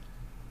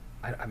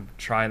 I'm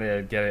trying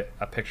to get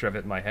a picture of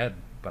it in my head,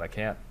 but I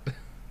can't.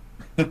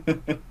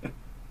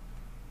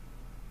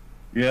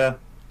 yeah.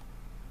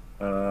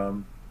 But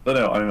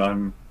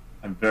no,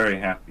 I'm very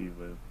happy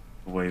with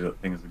the way that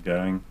things are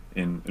going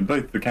in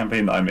both the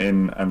campaign that I'm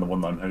in and the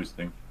one that I'm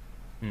hosting.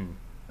 Hmm.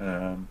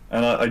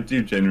 And I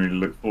do genuinely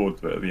look forward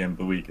to it at the end of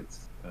the week.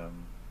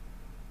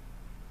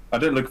 I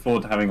don't look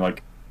forward to having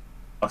like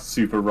a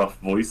super rough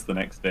voice the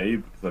next day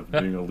because I've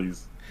been doing all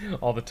these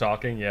All the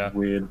talking, yeah.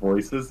 weird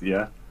voices.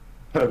 Yeah,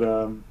 but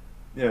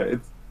yeah,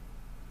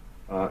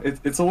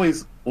 it's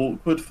always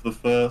awkward for the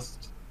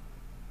first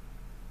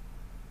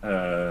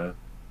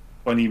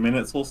 20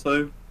 minutes or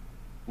so,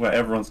 where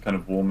everyone's kind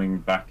of warming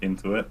back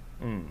into it.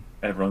 Mm.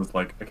 Everyone's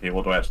like, okay,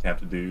 what do I actually have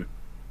to do?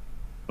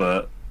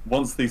 But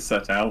once these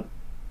set out,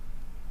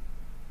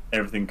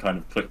 everything kind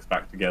of clicks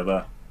back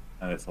together,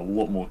 and it's a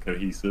lot more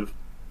cohesive.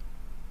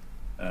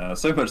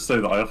 So much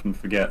so that I often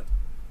forget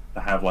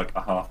to have like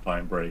a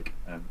halftime break,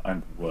 and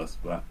I'm the worst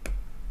for that.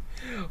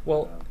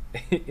 Well,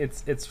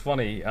 it's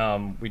funny.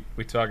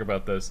 We talk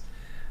about this.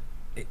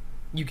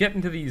 You get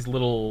into these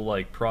little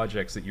like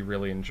projects that you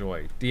really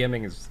enjoy.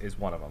 DMing is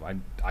one of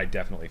them. I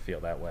definitely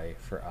feel that way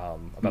for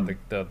about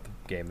the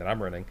game that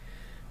I'm running.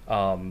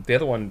 The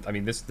other one, I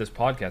mean, this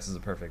podcast is a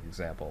perfect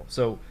example.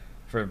 So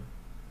for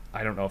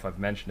I don't know if I've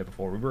mentioned it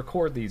before. We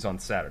record these on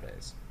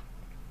Saturdays,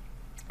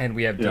 and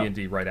we have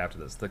D&D right after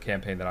this, the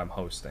campaign that I'm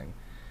hosting,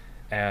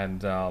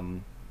 and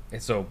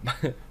so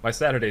my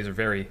Saturdays are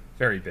very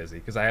very busy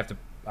because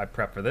I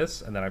prep for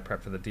this, and then I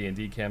prep for the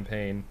D&D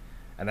campaign,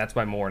 and that's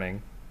my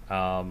morning.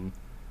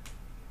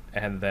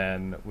 And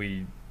then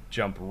we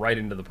jump right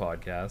into the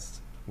podcast.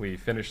 We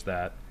finish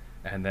that,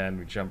 and then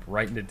we jump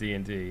right into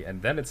D&D,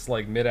 and then it's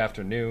like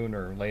mid-afternoon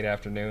or late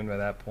afternoon by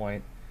that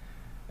point.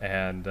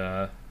 And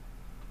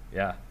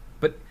yeah,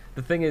 but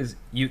the thing is,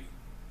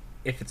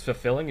 if it's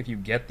fulfilling, if you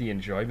get the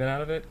enjoyment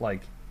out of it,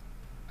 like,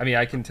 I mean,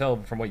 I can tell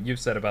from what you've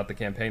said about the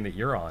campaign that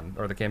you're on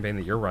or the campaign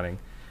that you're running,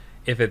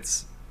 if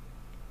it's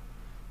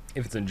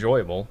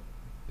enjoyable,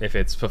 if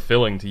it's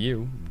fulfilling to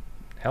you,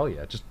 hell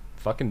yeah, just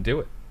fucking do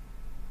it.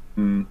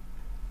 Mm.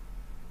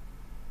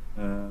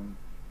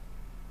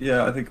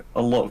 Yeah, I think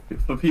a lot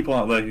of for people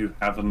out there who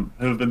have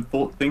been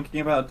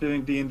thinking about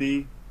doing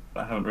D&D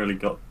but haven't really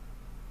got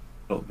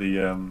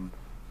the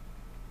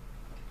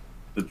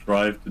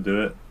drive to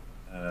do it.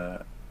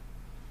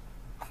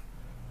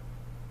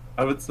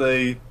 I would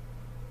say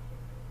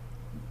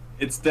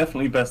it's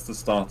definitely best to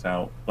start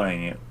out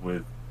playing it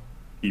with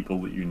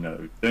people that you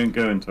know. Don't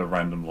go into a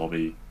random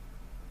lobby.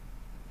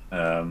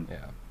 Yeah.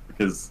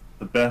 Because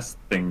the best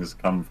things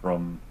come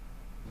from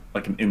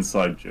like an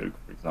inside joke,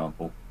 for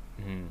example.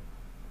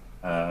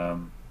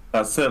 Mm-hmm.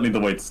 That's certainly the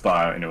way to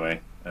start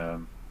anyway.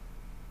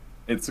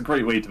 It's a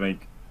great way to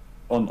make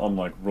on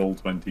like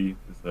Roll20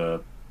 is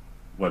a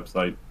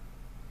website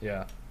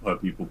Yeah. where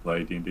people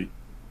play D&D.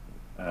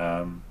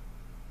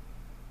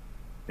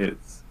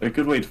 It's a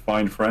good way to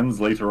find friends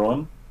later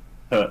on.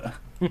 To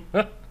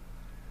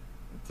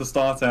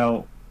start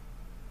out,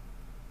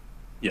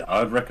 yeah,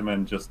 I'd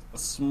recommend just a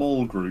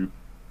small group.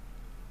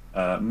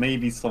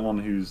 Maybe someone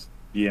who's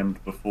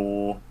DM'd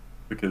before,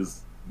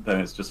 because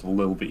then it's just a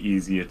little bit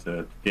easier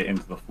to get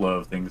into the flow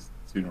of things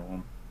sooner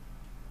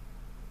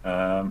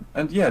on.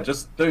 And yeah,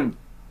 just don't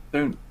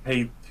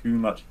pay too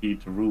much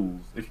heed to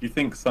rules. If you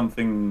think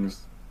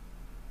something's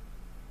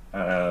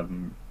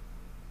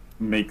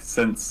makes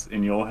sense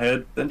in your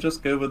head, then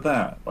just go with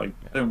that. Like,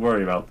 don't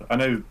worry about that. I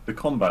know the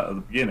combat at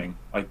the beginning,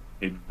 I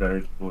paid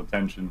very little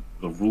attention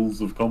to the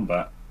rules of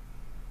combat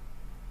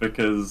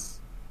because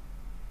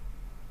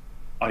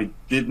I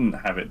didn't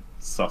have it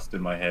sussed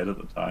in my head at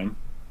the time.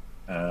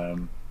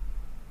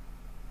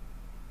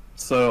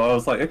 So I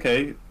was like,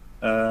 okay,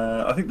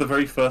 I think the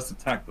very first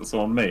attack that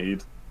someone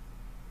made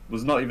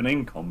was not even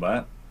in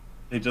combat.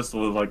 They just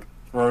were like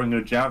throwing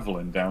a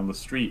javelin down the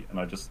street,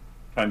 and I just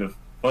kind of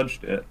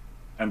fudged it.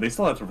 And they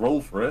still had to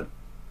roll for it.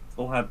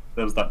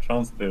 There was that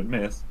chance that they would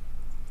miss.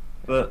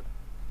 But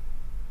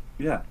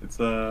yeah, it's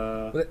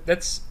But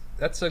that's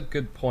a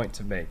good point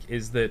to make.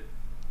 Is that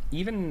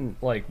even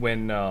like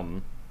when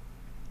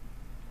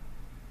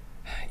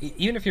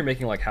even if you're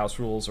making like house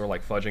rules or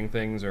like fudging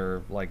things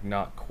or like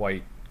not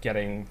quite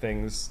getting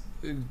things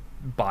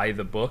by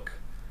the book,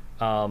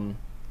 um,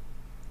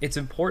 it's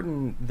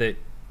important that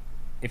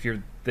if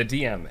you're the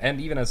DM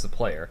and even as the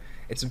player,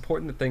 it's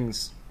important that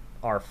things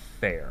are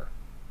fair,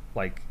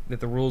 like that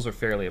the rules are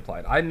fairly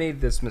applied. I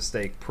made this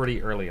mistake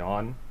pretty early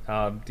on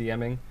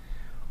DMing.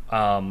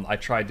 I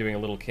tried doing a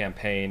little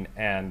campaign,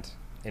 and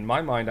in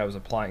my mind, I was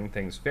applying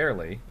things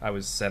fairly. I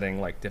was setting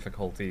like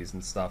difficulties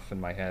and stuff in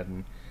my head,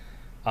 and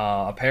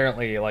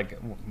apparently, like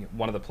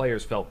one of the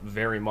players felt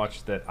very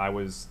much that I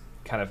was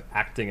kind of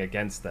acting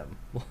against them,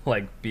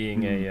 like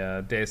being hmm,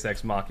 a Deus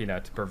Ex Machina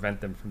to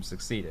prevent them from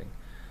succeeding.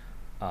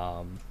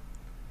 Um,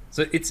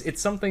 so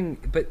it's something,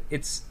 but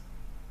it's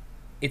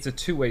a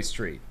two-way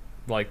street.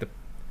 Like the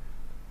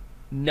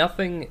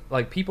nothing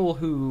like people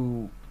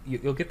who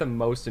you'll get the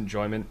most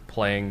enjoyment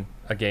playing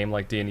a game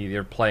like D&D,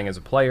 either playing as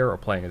a player or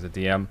playing as a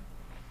DM,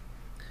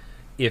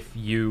 if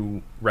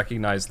you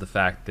recognize the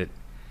fact that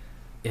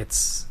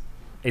it's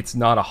it's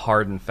not a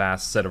hard and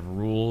fast set of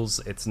rules.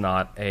 It's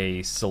not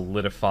a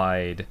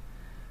solidified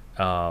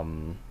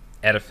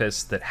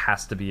edifice that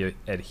has to be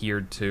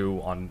adhered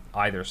to on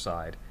either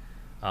side.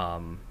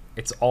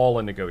 It's all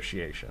a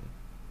negotiation.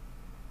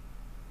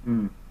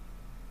 hmm.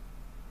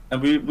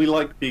 And we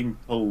like being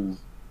told,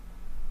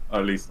 or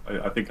at least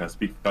I think I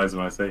speak for guys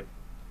when I say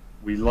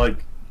we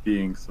like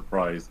being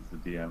surprised as a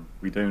DM.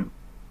 We don't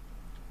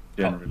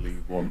Oh, generally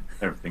want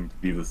everything to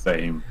be the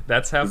same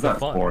that's half because the that's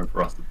fun. boring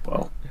for us as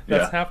well.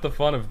 That's Yeah, half the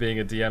fun of being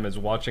a DM is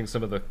watching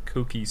some of the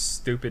kooky,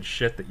 stupid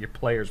shit that your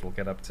players will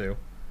get up to.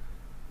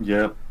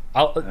 yeah.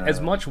 As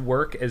Uh, much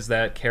work as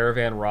that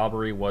caravan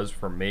robbery was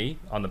for me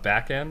on the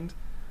back end,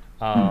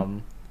 hmm,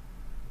 um,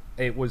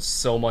 it was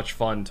so much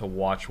fun to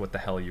watch what the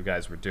hell you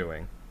guys were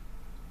doing.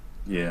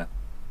 yeah.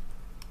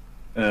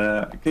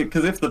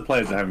 Because if the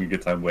players are having a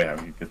good time, we're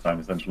having a good time.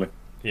 Essentially,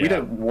 we Yeah,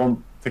 don't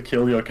want to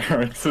kill your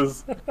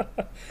characters.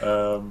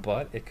 Um,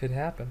 but it could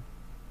happen.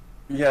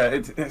 yeah,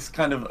 it's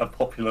kind of a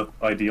popular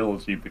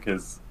ideology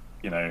because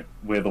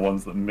we're the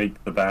ones that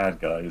make the bad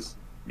guys.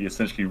 We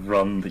essentially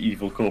run the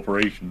evil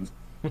corporations.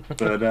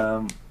 But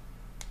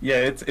yeah,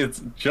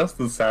 it's just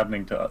as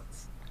saddening to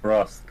us for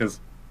us because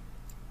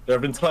there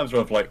have been times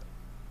where I've like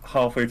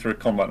halfway through a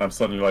combat and I'm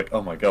suddenly like,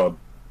 oh my god,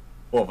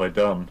 what have I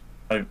done?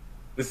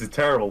 This is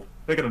terrible.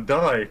 They're gonna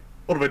die.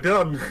 What have I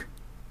done?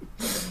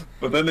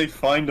 But then they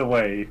find a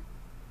way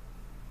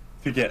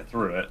to get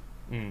through it,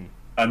 Mm.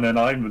 and then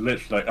I'm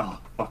literally like, oh,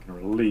 fucking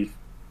relief.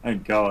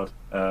 Thank God.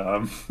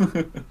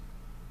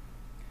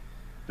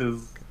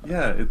 Because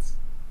yeah, it's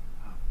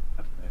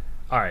I don't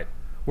All right,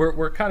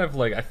 we're kind of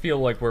like I feel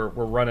like we're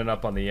running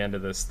up on the end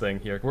of this thing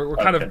here. We're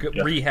know. kind of Okay,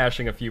 yeah.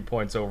 rehashing a few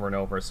points over and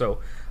over. So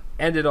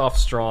end it off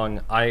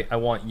strong. I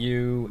want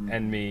you Mm.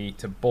 and me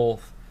to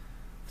both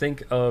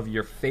think of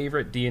your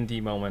favorite D&D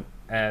moment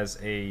as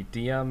a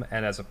DM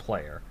and as a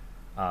player.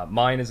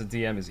 Mine as a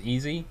DM is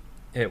easy.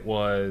 It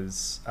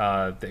was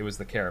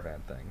the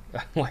caravan thing.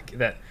 Like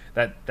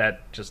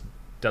that just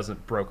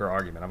doesn't broker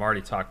argument. I've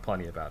already talked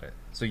plenty about it.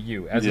 So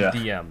you as a Yeah.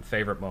 DM,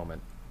 favorite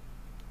moment.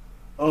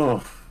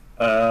 Oh,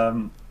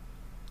 um,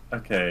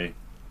 okay.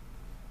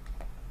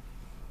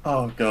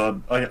 Oh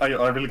God, I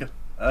really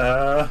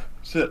got.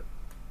 Shit.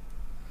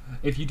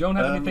 If you don't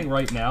have anything Um,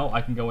 right now,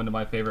 I can go into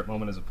my favorite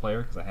moment as a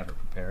player because I have it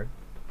prepared.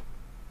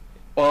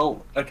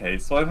 well, okay.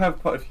 So I've had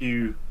quite a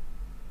few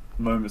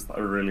moments that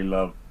I really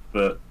love,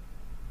 but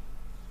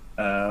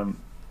um,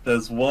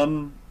 there's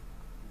one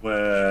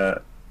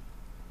where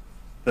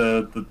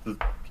the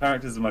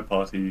characters in my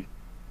party,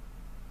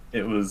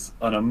 it was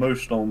an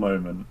emotional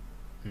moment,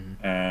 Mhm.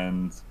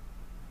 and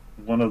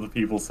one of the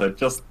people said,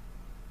 just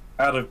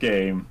out of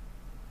game,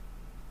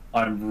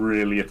 I'm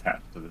really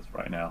attached to this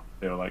right now.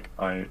 They were like,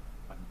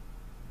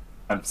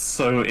 I'm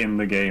so in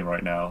the game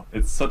right now.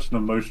 It's such an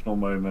emotional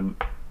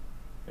moment.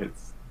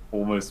 It's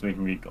almost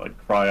making me like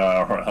cry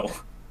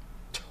IRL.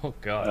 Oh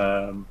God.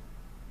 Um,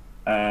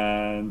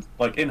 and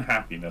like in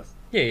happiness.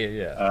 Yeah, yeah,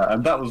 yeah.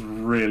 And that was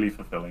really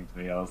fulfilling to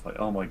me. I was like,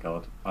 oh my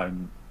god,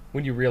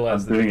 When you I'm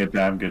realize that, doing a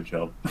damn good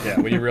job. yeah,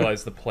 when you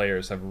realize the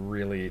players have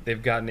really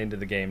they've gotten into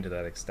the game to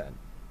that extent,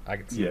 I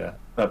can see Yeah,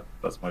 that.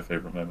 that's my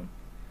favorite moment.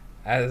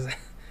 As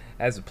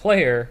as a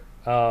player,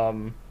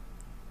 oh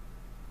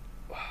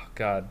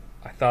God,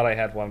 I thought I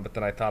had one, but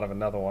then I thought of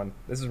another one.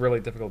 This is really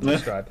difficult to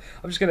describe.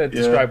 I'm just gonna Yeah.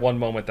 describe one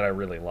moment that I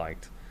really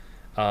liked.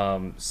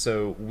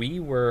 So we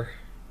were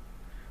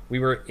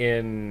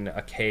in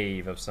a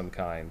cave of some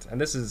kind,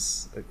 and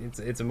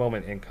it's a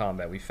moment in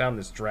combat. We found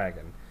this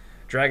dragon.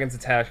 Dragon's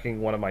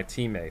attacking one of my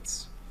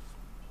teammates,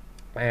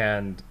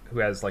 and who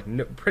has like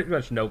pretty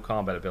much no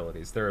combat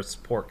abilities. They're a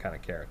support kind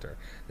of character.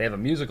 They have a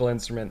musical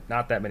instrument,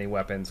 not that many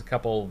weapons, a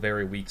couple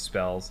very weak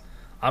spells.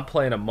 I'm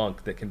playing a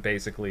monk that can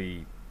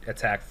basically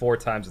attack 4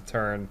 times a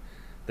turn.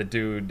 The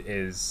dude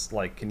is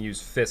like can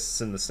use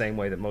fists in the same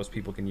way that most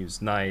people can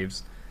use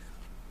knives.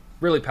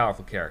 Really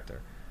powerful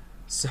character.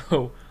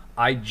 So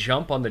I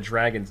jump on the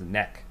dragon's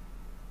neck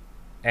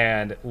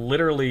and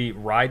literally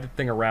ride the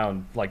thing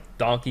around like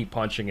donkey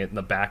punching it in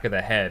the back of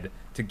the head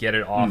to get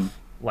it Hmm. off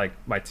like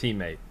my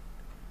teammate.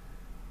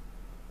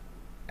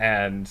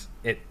 And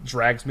it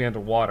drags me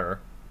underwater,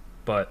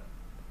 but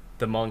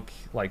the monk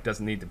like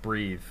doesn't need to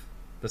breathe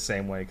the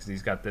same way because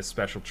he's got this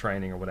special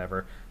training or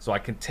whatever. So I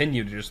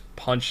continue to just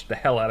punch the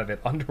hell out of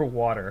it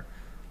underwater,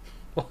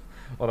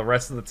 while the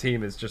rest of the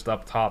team is just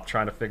up top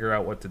trying to figure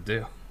out what to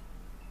do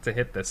to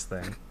hit this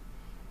thing.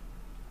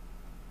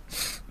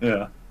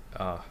 Yeah.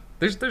 Uh,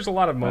 there's a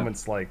lot of Yeah.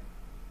 moments like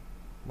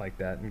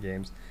that in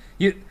games.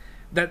 You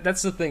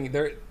that's the thing.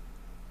 There,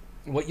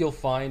 what you'll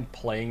find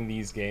playing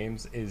these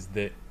games is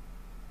that,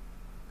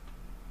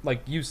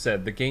 like you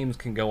said, the games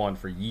can go on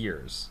for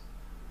years,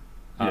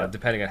 Yeah.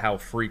 depending on how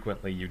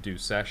frequently you do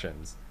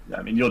sessions. Yeah.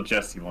 I mean, your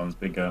Jesse one's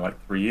been going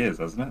like 3 years,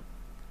 hasn't it?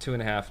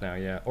 2.5 now,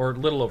 yeah, or a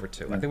little over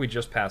two. I Yeah. think we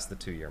just passed the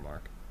 2 year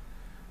mark.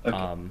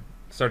 Okay.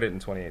 Started in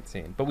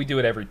 2018, but we do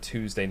it every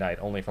Tuesday night,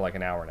 only for like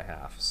an hour and a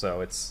half.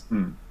 So it's,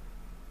 Hmm.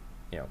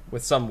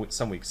 with some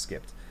weeks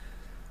skipped.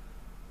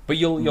 But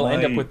you'll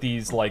end up My- with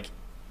these like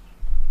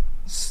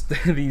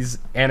these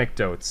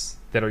anecdotes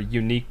that are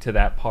unique to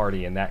that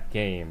party and that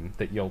game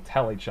that you'll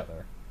tell each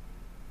other.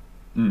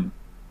 Hmm.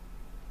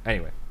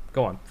 Anyway,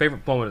 go on.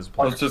 Favorite moment as a I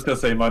player. was just gonna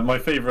say my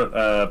favorite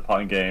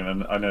part in game,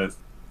 and I know it's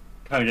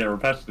kind of getting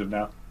repetitive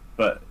now,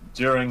 but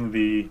during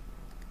the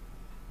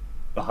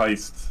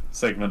heist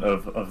segment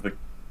of the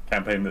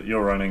campaign that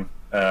you're running,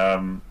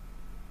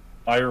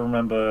 I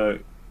remember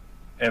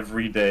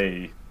every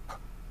day,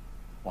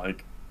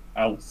 like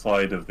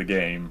outside of the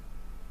game.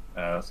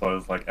 So I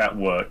was like at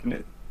work, and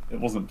it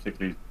wasn't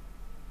particularly.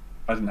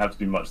 I didn't have to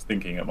do much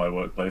thinking at my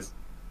workplace,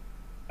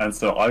 and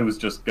so I was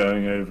just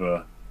going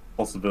over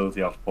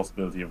possibility after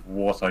possibility of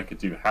what I could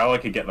do, how I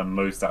could get the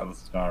most out of the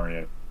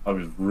scenario. I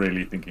was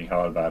really thinking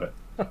hard about it.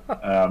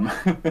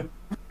 I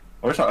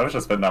wish I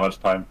spent that much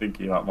time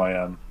thinking about my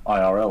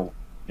IRL,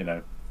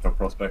 job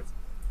prospects.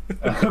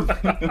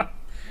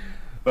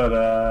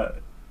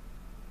 But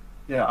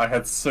yeah, I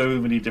had so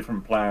many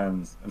different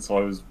plans, and so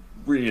I was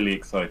really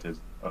excited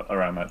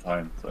around that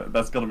time. So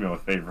that's got to be my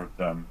favorite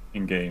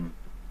in-game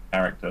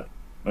character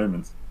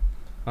moments.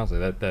 Honestly,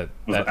 that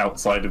Was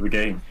outside of the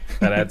game.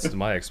 that adds to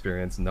my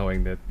experience,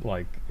 knowing that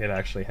like it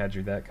actually had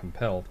you that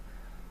compelled.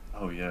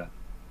 Oh yeah.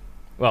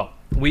 Well,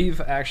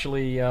 we've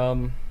actually.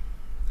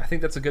 I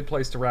think that's a good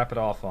place to wrap it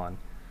off on.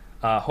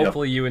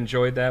 Hopefully, you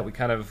enjoyed that. We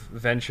kind of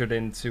ventured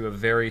into a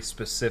very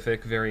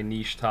specific, very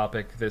niche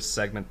topic this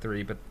segment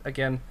 3, but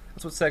again,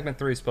 that's what segment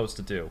 3 is supposed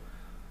to do.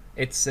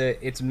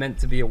 It's meant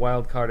to be a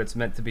wild card. It's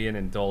meant to be an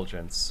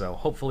indulgence. So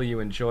hopefully you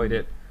enjoyed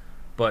it.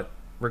 But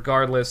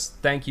regardless,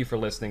 thank you for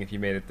listening. If you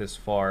made it this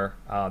far,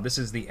 this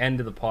is the end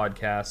of the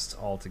podcast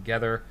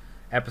altogether.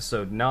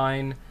 Episode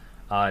 9.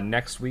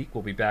 Next week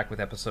we'll be back with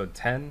episode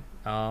 10.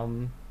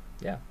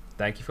 Yeah,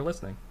 thank you for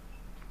listening.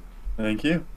 Thank you.